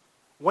Caleb,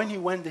 when he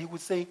went there, he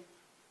would say,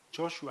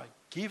 Joshua,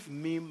 give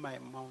me my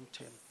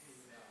mountain.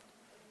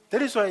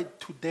 That is why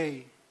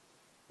today,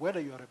 whether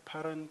you are a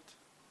parent,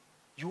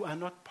 you are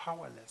not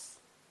powerless.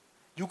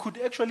 You could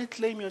actually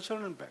claim your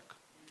children back.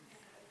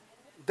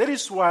 That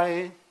is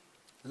why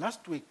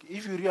last week,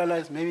 if you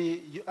realize,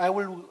 I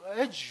will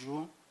urge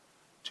you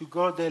to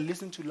go there,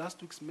 listen to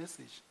last week's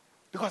message.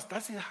 Because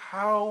that is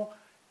how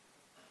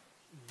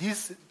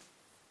this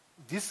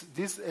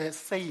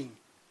saying,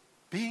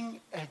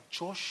 being a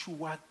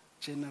Joshua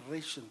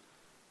generation,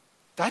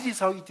 that is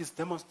how it is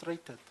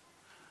demonstrated.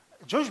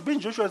 Being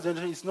Joshua's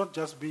generation is not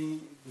just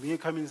being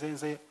coming and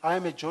say, I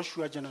am a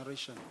Joshua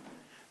generation.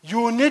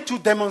 You need to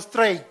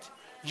demonstrate.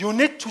 You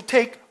need to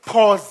take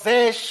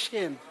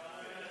possession.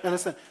 You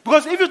understand?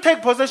 Because if you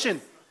take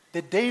possession,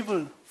 the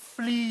devil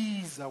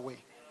flees away.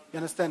 You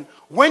understand?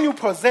 When you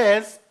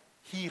possess,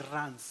 he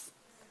runs.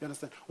 You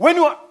understand? When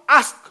you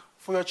ask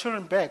for your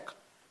children back,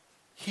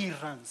 he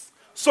runs.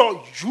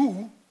 So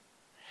you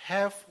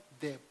have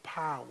the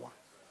power.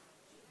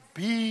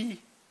 Do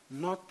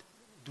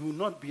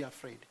not be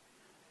afraid.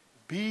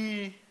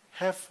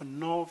 Have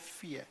no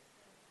fear.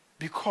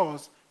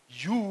 Because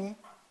you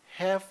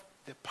have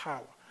the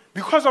power.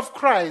 Because of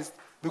Christ,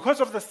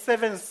 because of the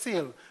seventh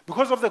seal,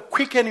 because of the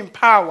quickening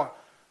power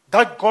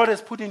that God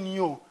has put in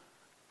you,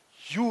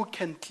 you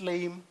can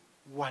claim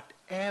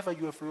whatever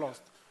you have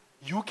lost.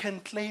 You can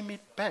claim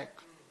it back.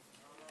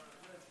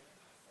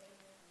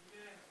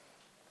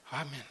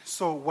 Amen.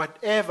 So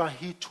whatever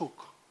he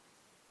took,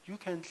 you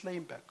can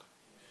claim back.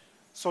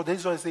 So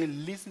that's why I say,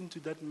 listen to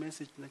that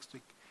message next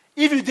week.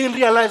 If you didn't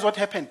realize what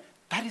happened,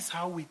 that is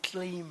how we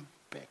claim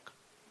back.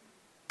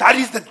 That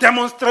is the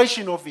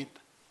demonstration of it.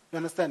 You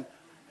understand?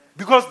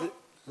 Because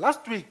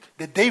last week,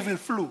 the devil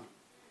flew.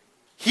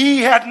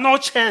 He had no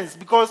chance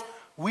because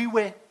we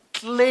were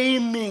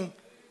claiming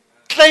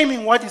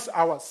what is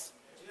ours.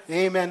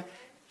 Amen.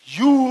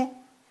 You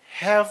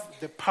have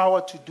the power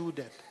to do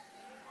that.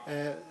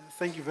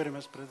 Thank you very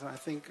much, President. I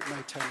think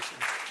my time is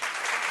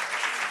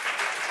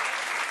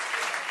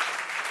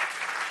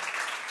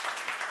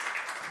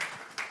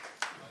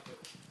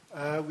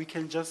up. We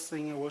can just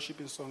sing a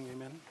worshiping song,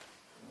 amen.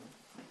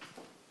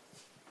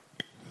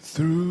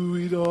 Through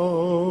it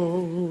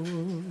all,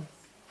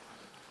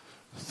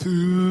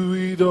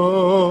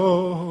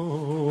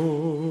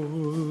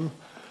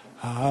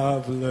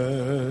 I've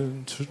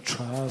learned to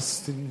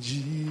trust in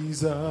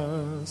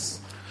Jesus.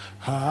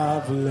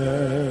 I've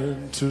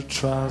learned to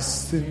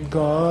trust in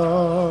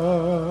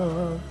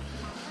God.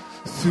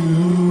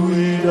 Through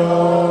it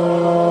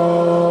all,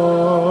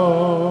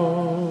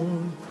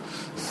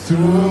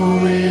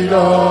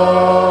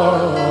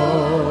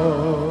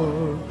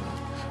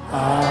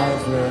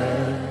 I've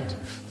learned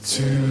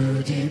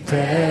to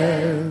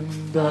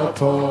depend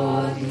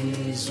upon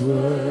His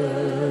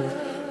word.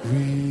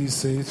 We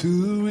say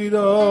through it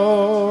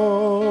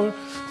all,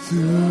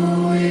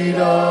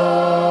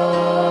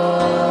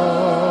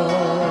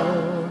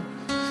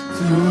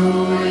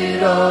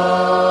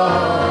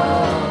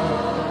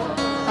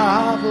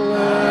 I've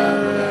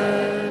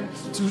learned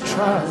to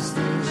trust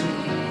in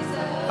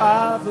Jesus.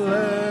 I've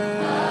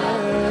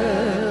learned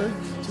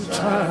to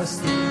trust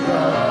in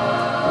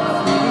God.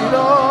 Through it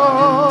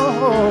all,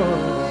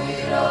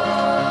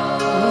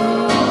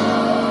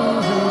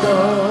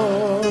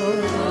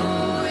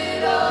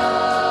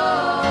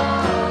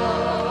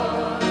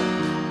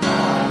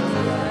 I've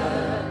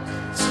learned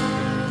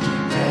to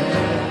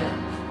depend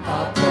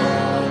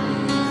upon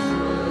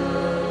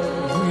His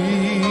word.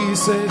 We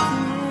say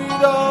through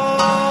it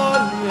all,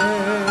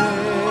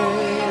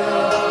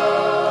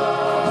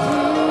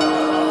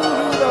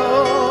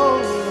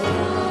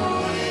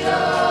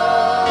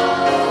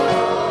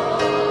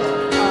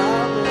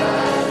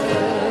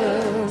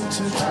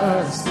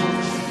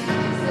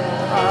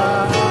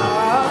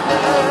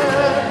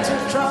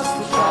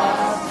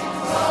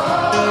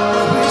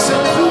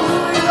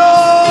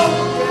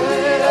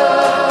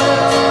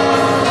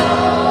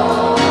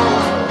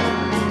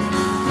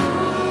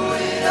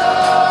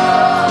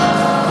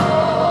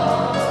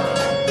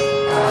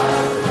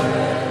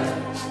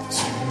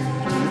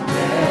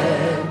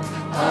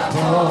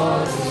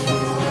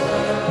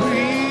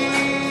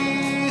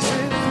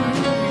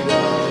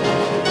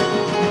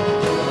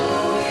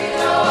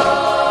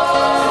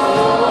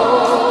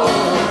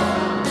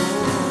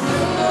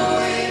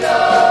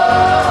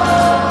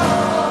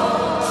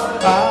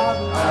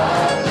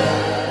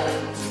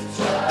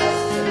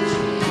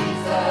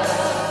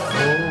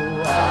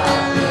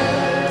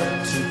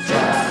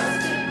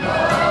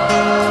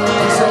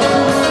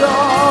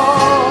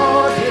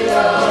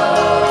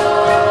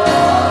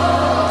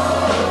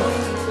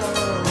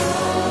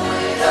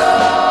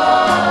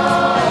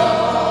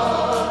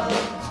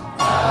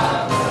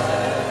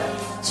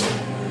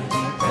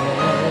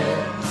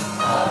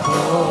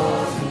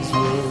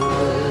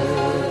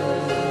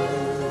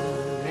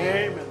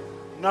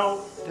 Now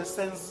the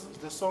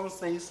song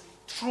says,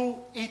 through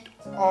it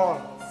all,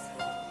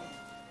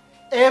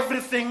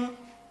 everything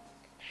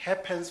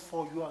happens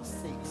for your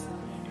sakes.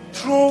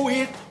 Through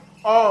it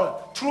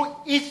all, through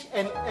each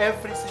and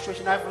every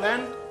situation, I've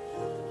learned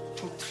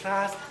to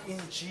trust in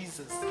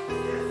Jesus,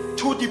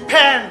 to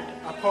depend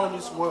upon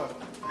His word.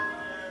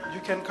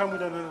 You can come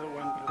with another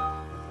one, brother.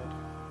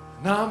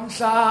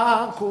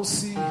 Namhla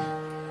Nkosi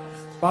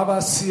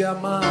Baba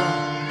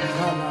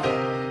siyamangala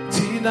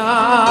thina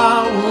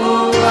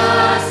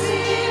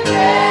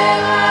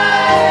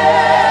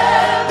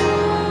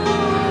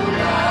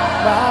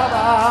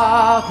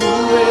Baba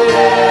kuwe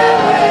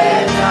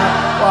wena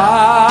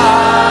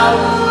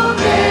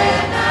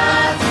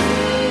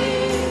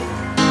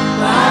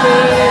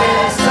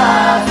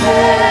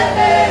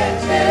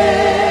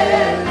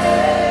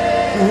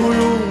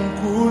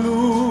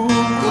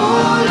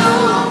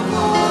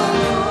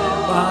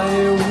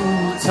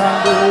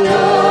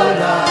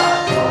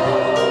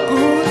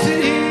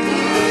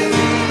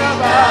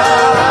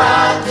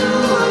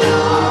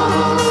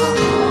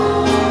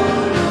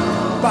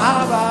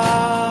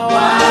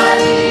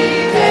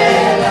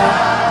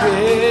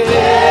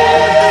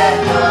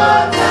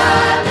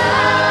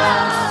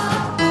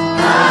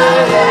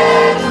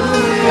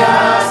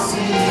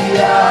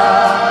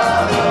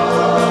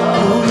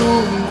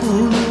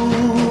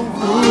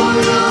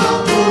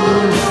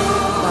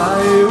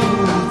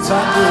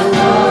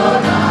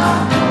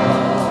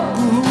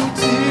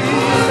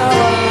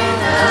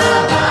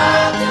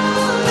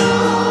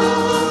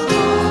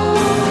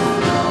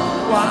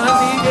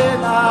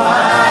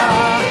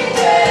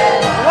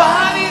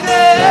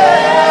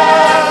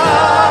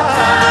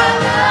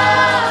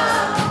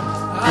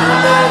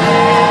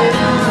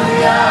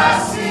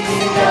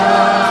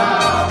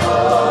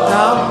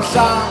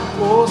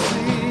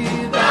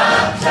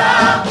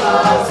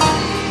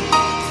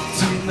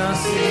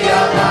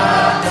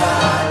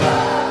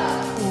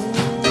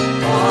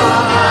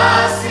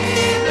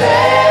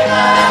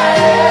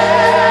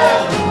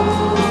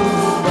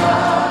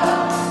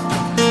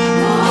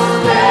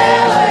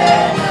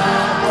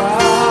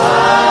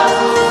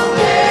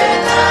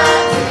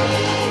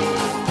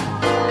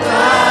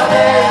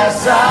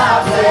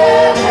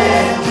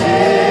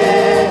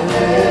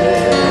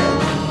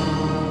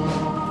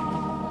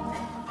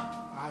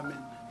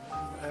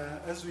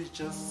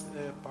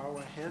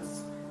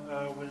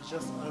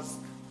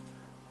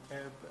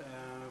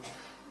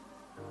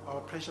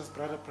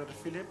Brother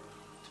Philip,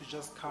 to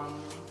just come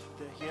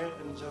here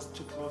and just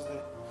to close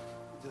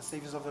the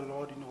service of the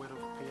Lord in the word of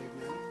prayer.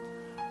 Amen.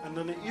 And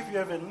then if you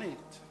have a need,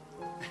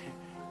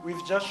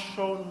 we've just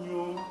shown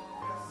you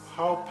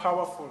how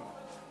powerful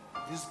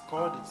this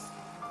God is.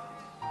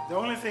 The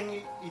only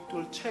thing it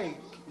will take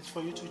is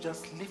for you to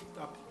just lift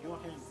up your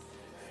hand.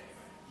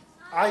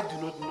 I do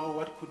not know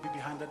what could be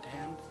behind that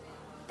hand,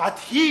 but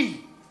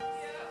He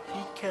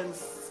can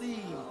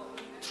see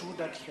through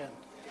that hand.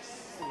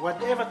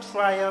 Whatever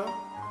trial,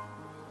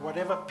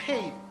 whatever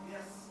pain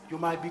you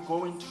might be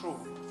going through,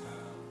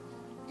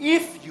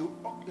 if you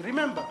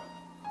remember,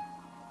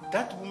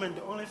 that woman,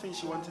 the only thing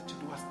she wanted to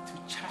do was to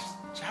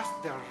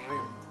just the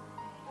rim.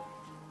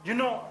 You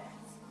know,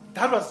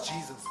 that was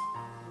Jesus.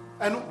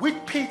 And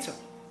with Peter,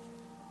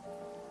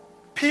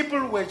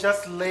 people were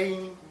just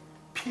laying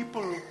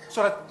people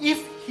so that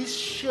if his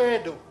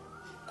shadow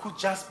could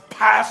just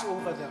pass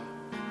over them.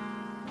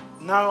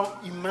 Now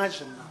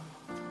imagine,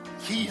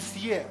 He is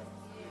here.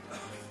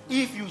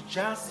 If you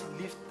just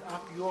lift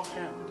up your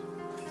hand,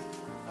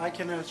 I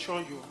can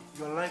assure you,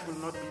 your life will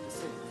not be the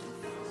same.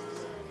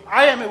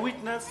 I am a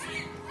witness.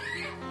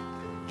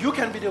 You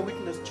can be the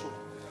witness too.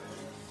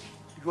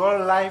 Your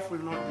life will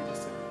not be the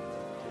same.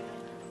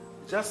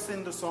 Just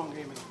sing the song,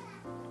 amen.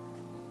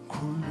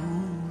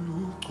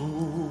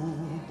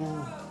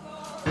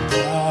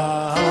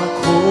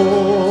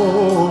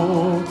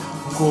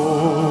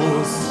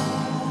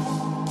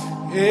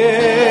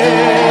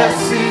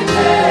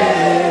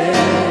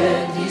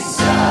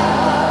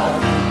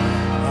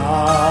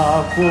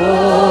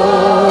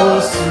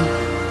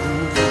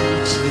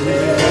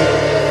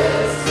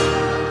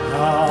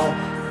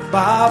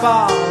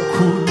 Baba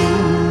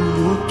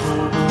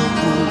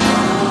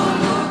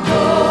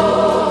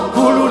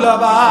kulula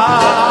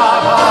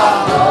Baba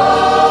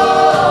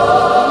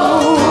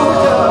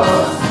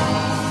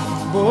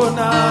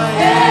bona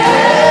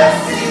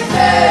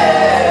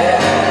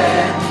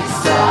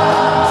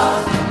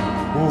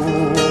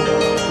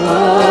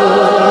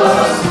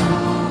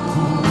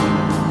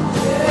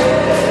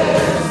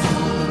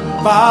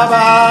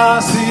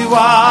Baba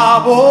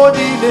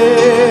siwabonile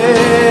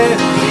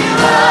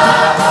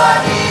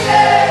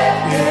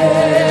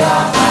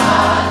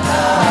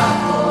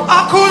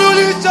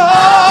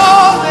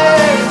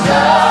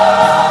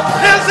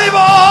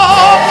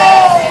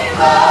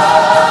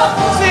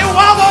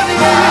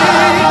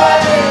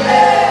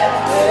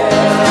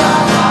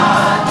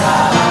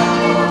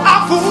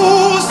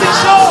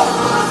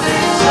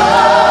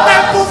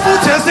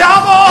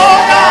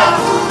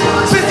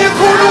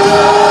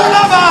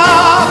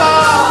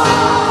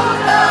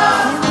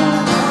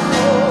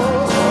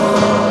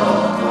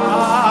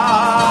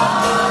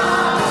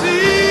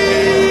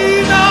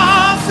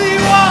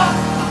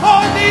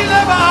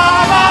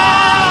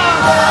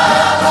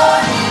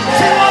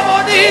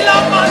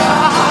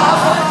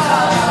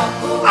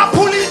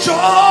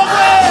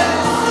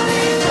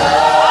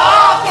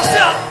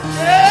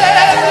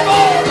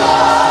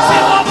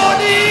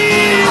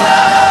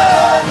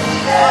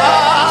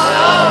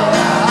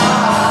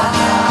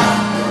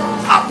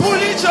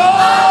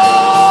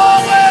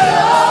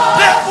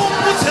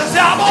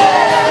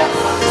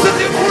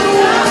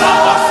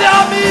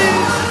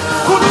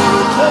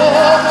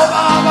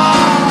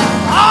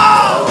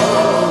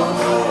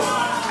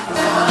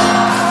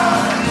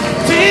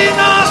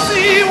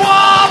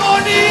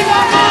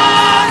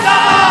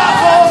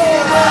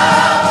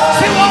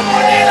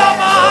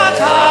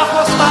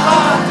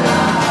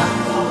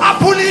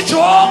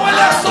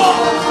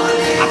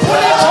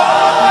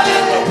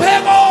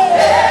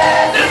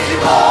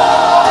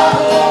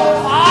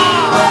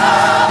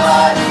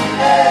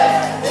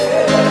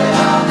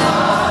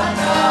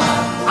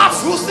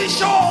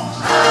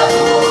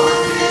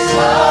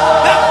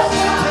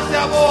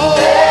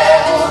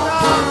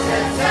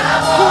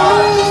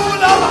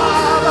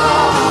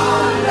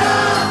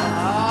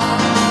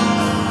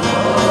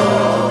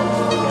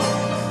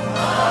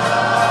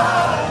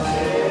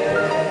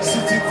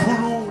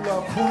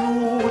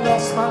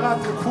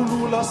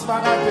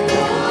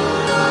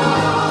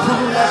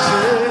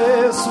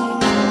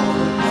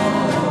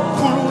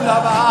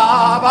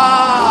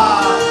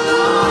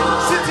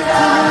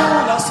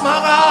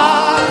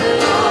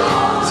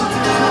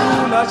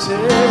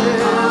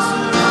Jesu,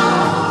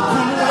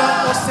 khulula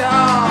Nkosi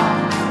yami.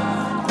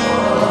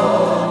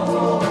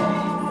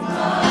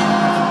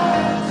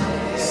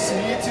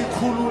 Sithi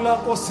khulula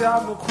Nkosi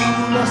yami,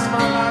 khulula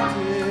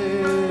Simanade.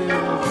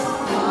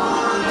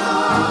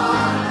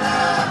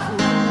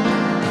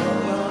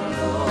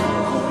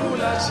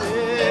 Khulula Jesu,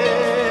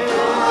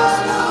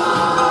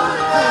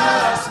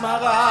 khulula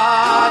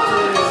Simanade.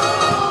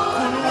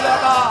 Khulula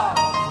Baba.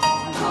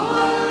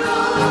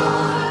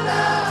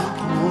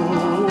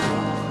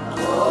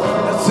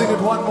 Let's sing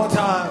it one more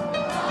time.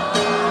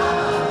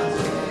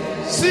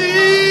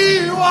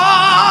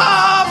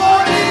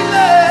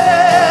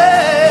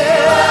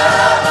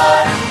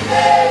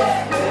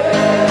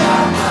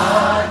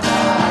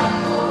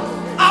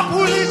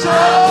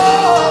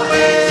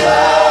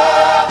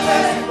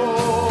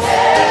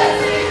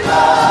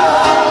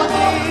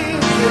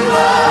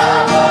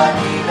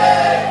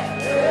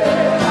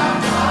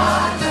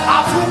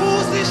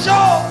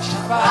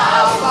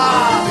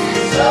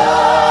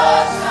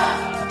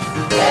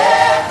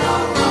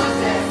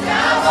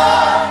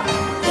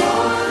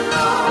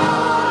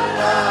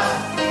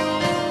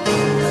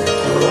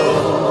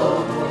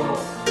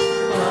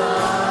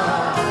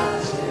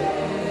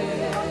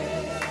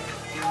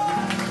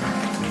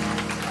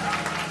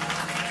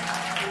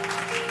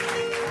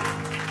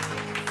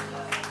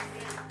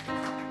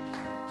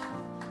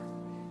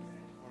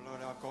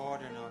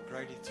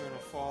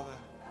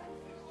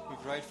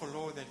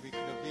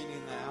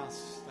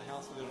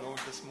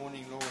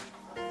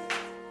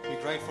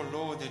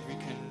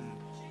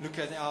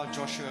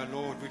 Joshua,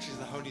 Lord, which is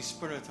the Holy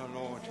Spirit, O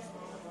Lord.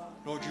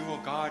 Lord, you will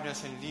guide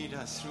us and lead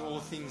us through all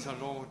things, O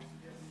Lord.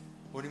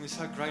 Lord, we're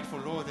so grateful,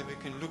 Lord, that we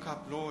can look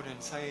up, Lord,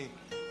 and say,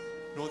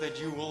 Lord, that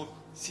you will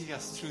see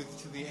us through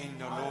to the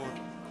end, O Lord.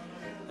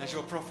 As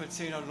your prophet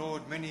said, O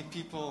Lord, many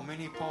people,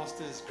 many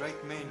pastors,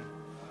 great men,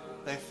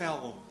 they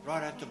fell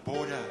right at the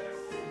border,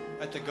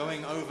 at the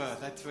going over.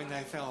 That's when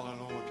they fell, O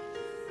Lord.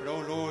 But,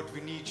 oh Lord,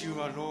 we need you,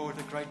 O Lord,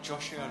 the great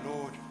Joshua,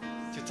 Lord,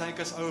 to take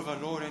us over,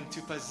 Lord, and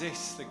to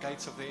possess the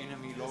gates of the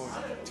enemy, Lord.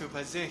 To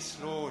possess,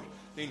 Lord,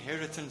 the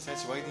inheritance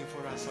that's waiting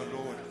for us, O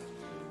Lord.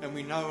 And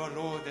we know, O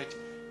Lord, that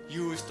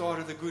you who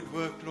started the good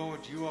work,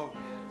 Lord, you are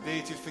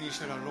there to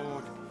finish it, O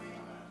Lord.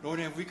 Lord,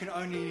 and we can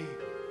only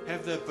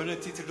have the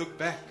ability to look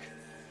back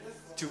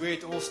to where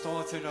it all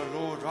started, O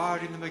Lord, right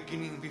in the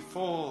beginning,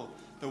 before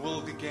the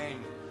world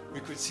began. We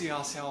could see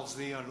ourselves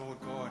there, O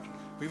Lord God.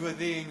 We were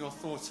there in your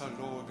thoughts, O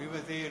Lord. We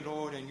were there,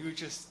 Lord, and you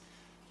just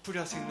put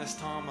us in this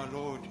time, O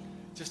Lord,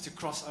 just to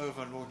cross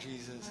over, Lord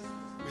Jesus.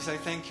 We say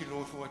thank you,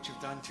 Lord, for what you've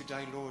done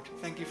today, Lord.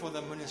 Thank you for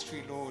the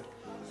ministry, Lord.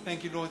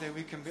 Thank you, Lord, that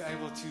we can be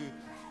able to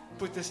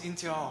put this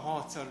into our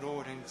hearts, oh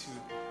Lord, and to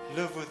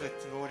live with it,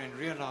 Lord, and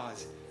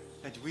realize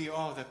that we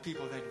are the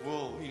people that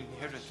will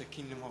inherit the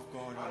kingdom of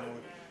God, oh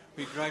Lord.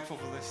 We're grateful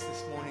for this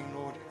morning,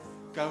 Lord.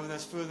 Go with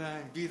us further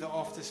and be the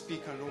after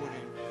speaker, Lord,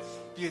 and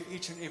be with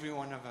each and every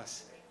one of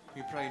us.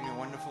 We pray in your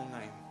wonderful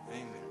name.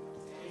 Amen.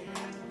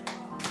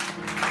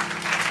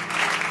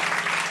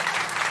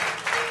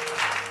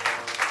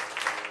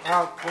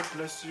 God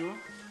bless you.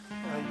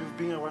 You've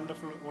been a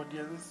wonderful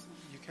audience.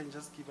 You can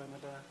just give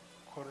another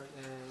chorus,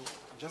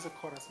 just a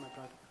chorus, my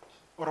brother,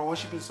 or a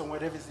worshiping song,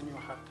 whatever is in your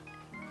heart.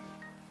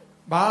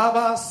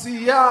 Baba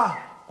siya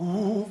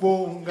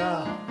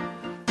kubonga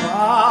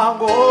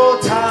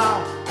bangotha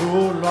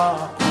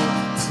lwakho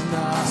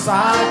thina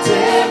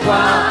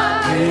sathemba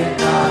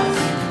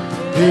ngegazi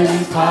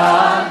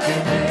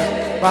eliphakeme.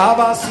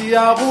 Baba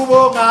siya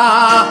kubonga,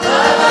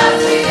 Baba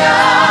siya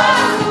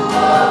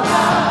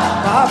kubonga,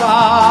 Baba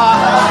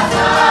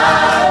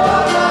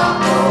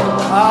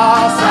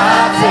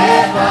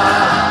sathemba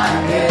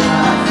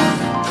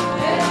ngegazi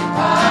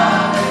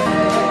eliphakeme.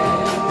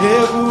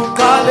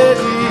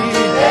 Ekuqaleni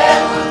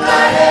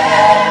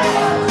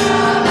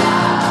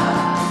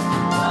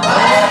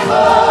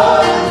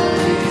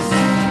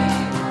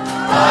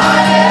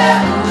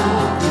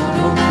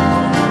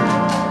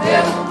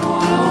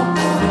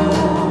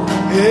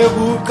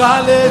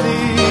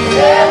Ebukaleli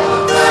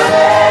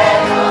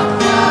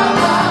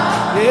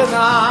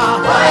Yena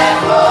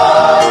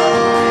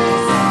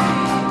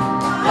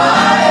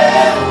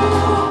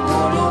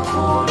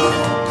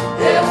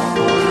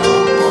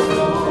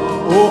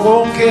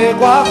Ogonke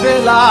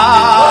kwavela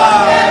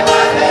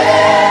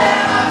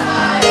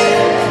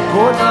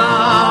Kona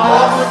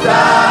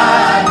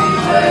omudali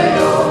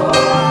weyo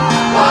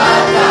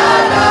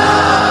Wadala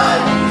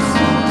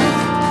Yesu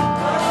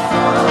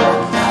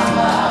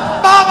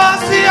Baba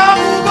siya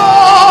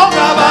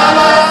kubonga, Baba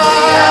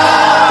siya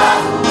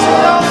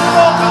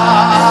kubonga,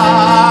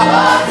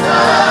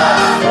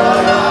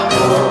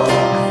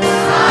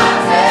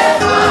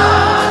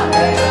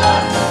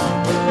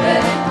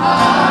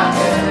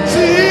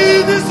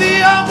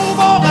 Siya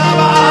kubonga,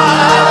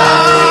 Baba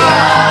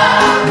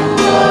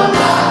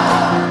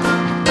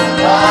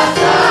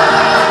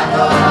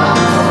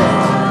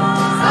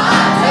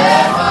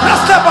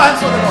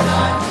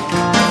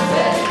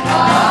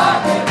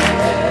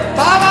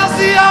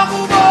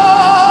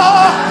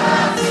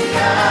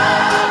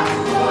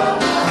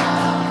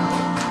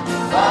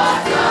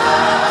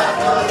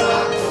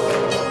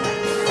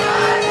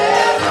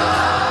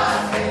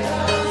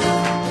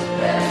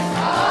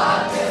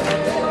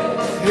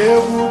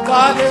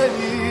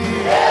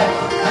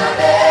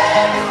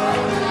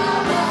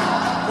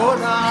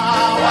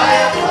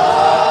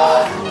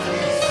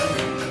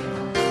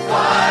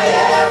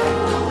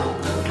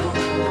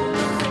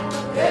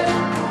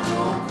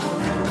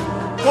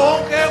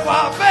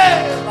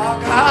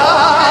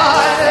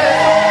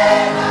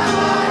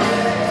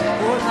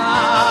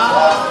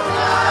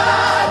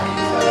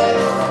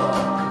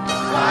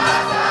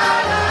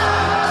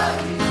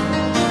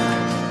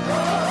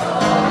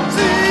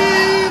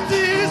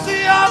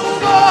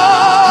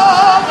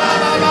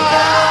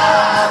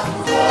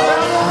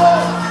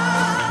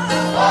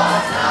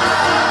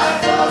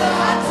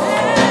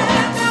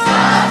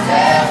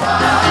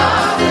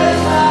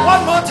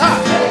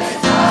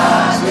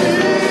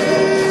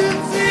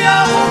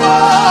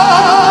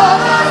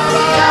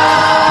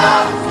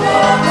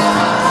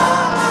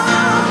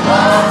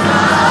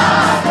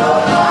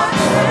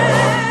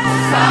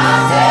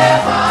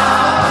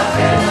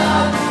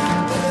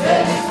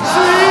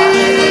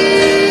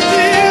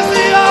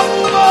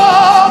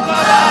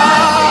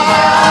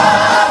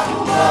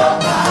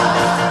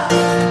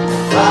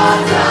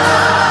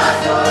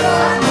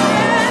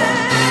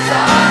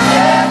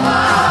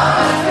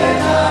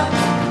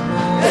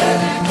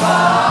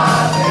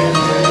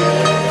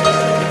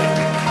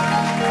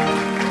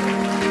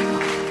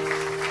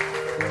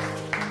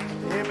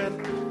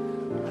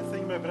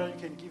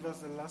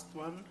last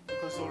one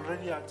because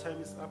already our time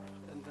is up,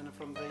 and then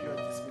from there you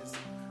are dismissed.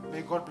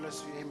 May God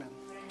bless you. Amen.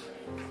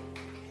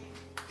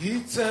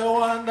 It's a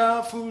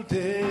wonderful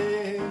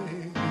day.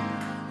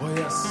 Oh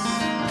yes,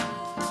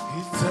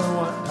 it's a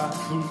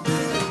wonderful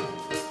day.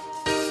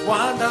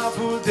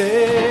 Wonderful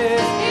day.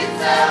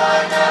 It's a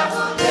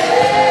wonderful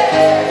day.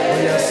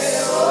 Oh yes.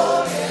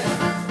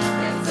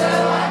 It's a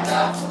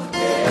wonderful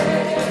day.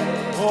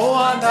 Oh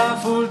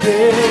wonderful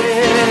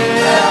day.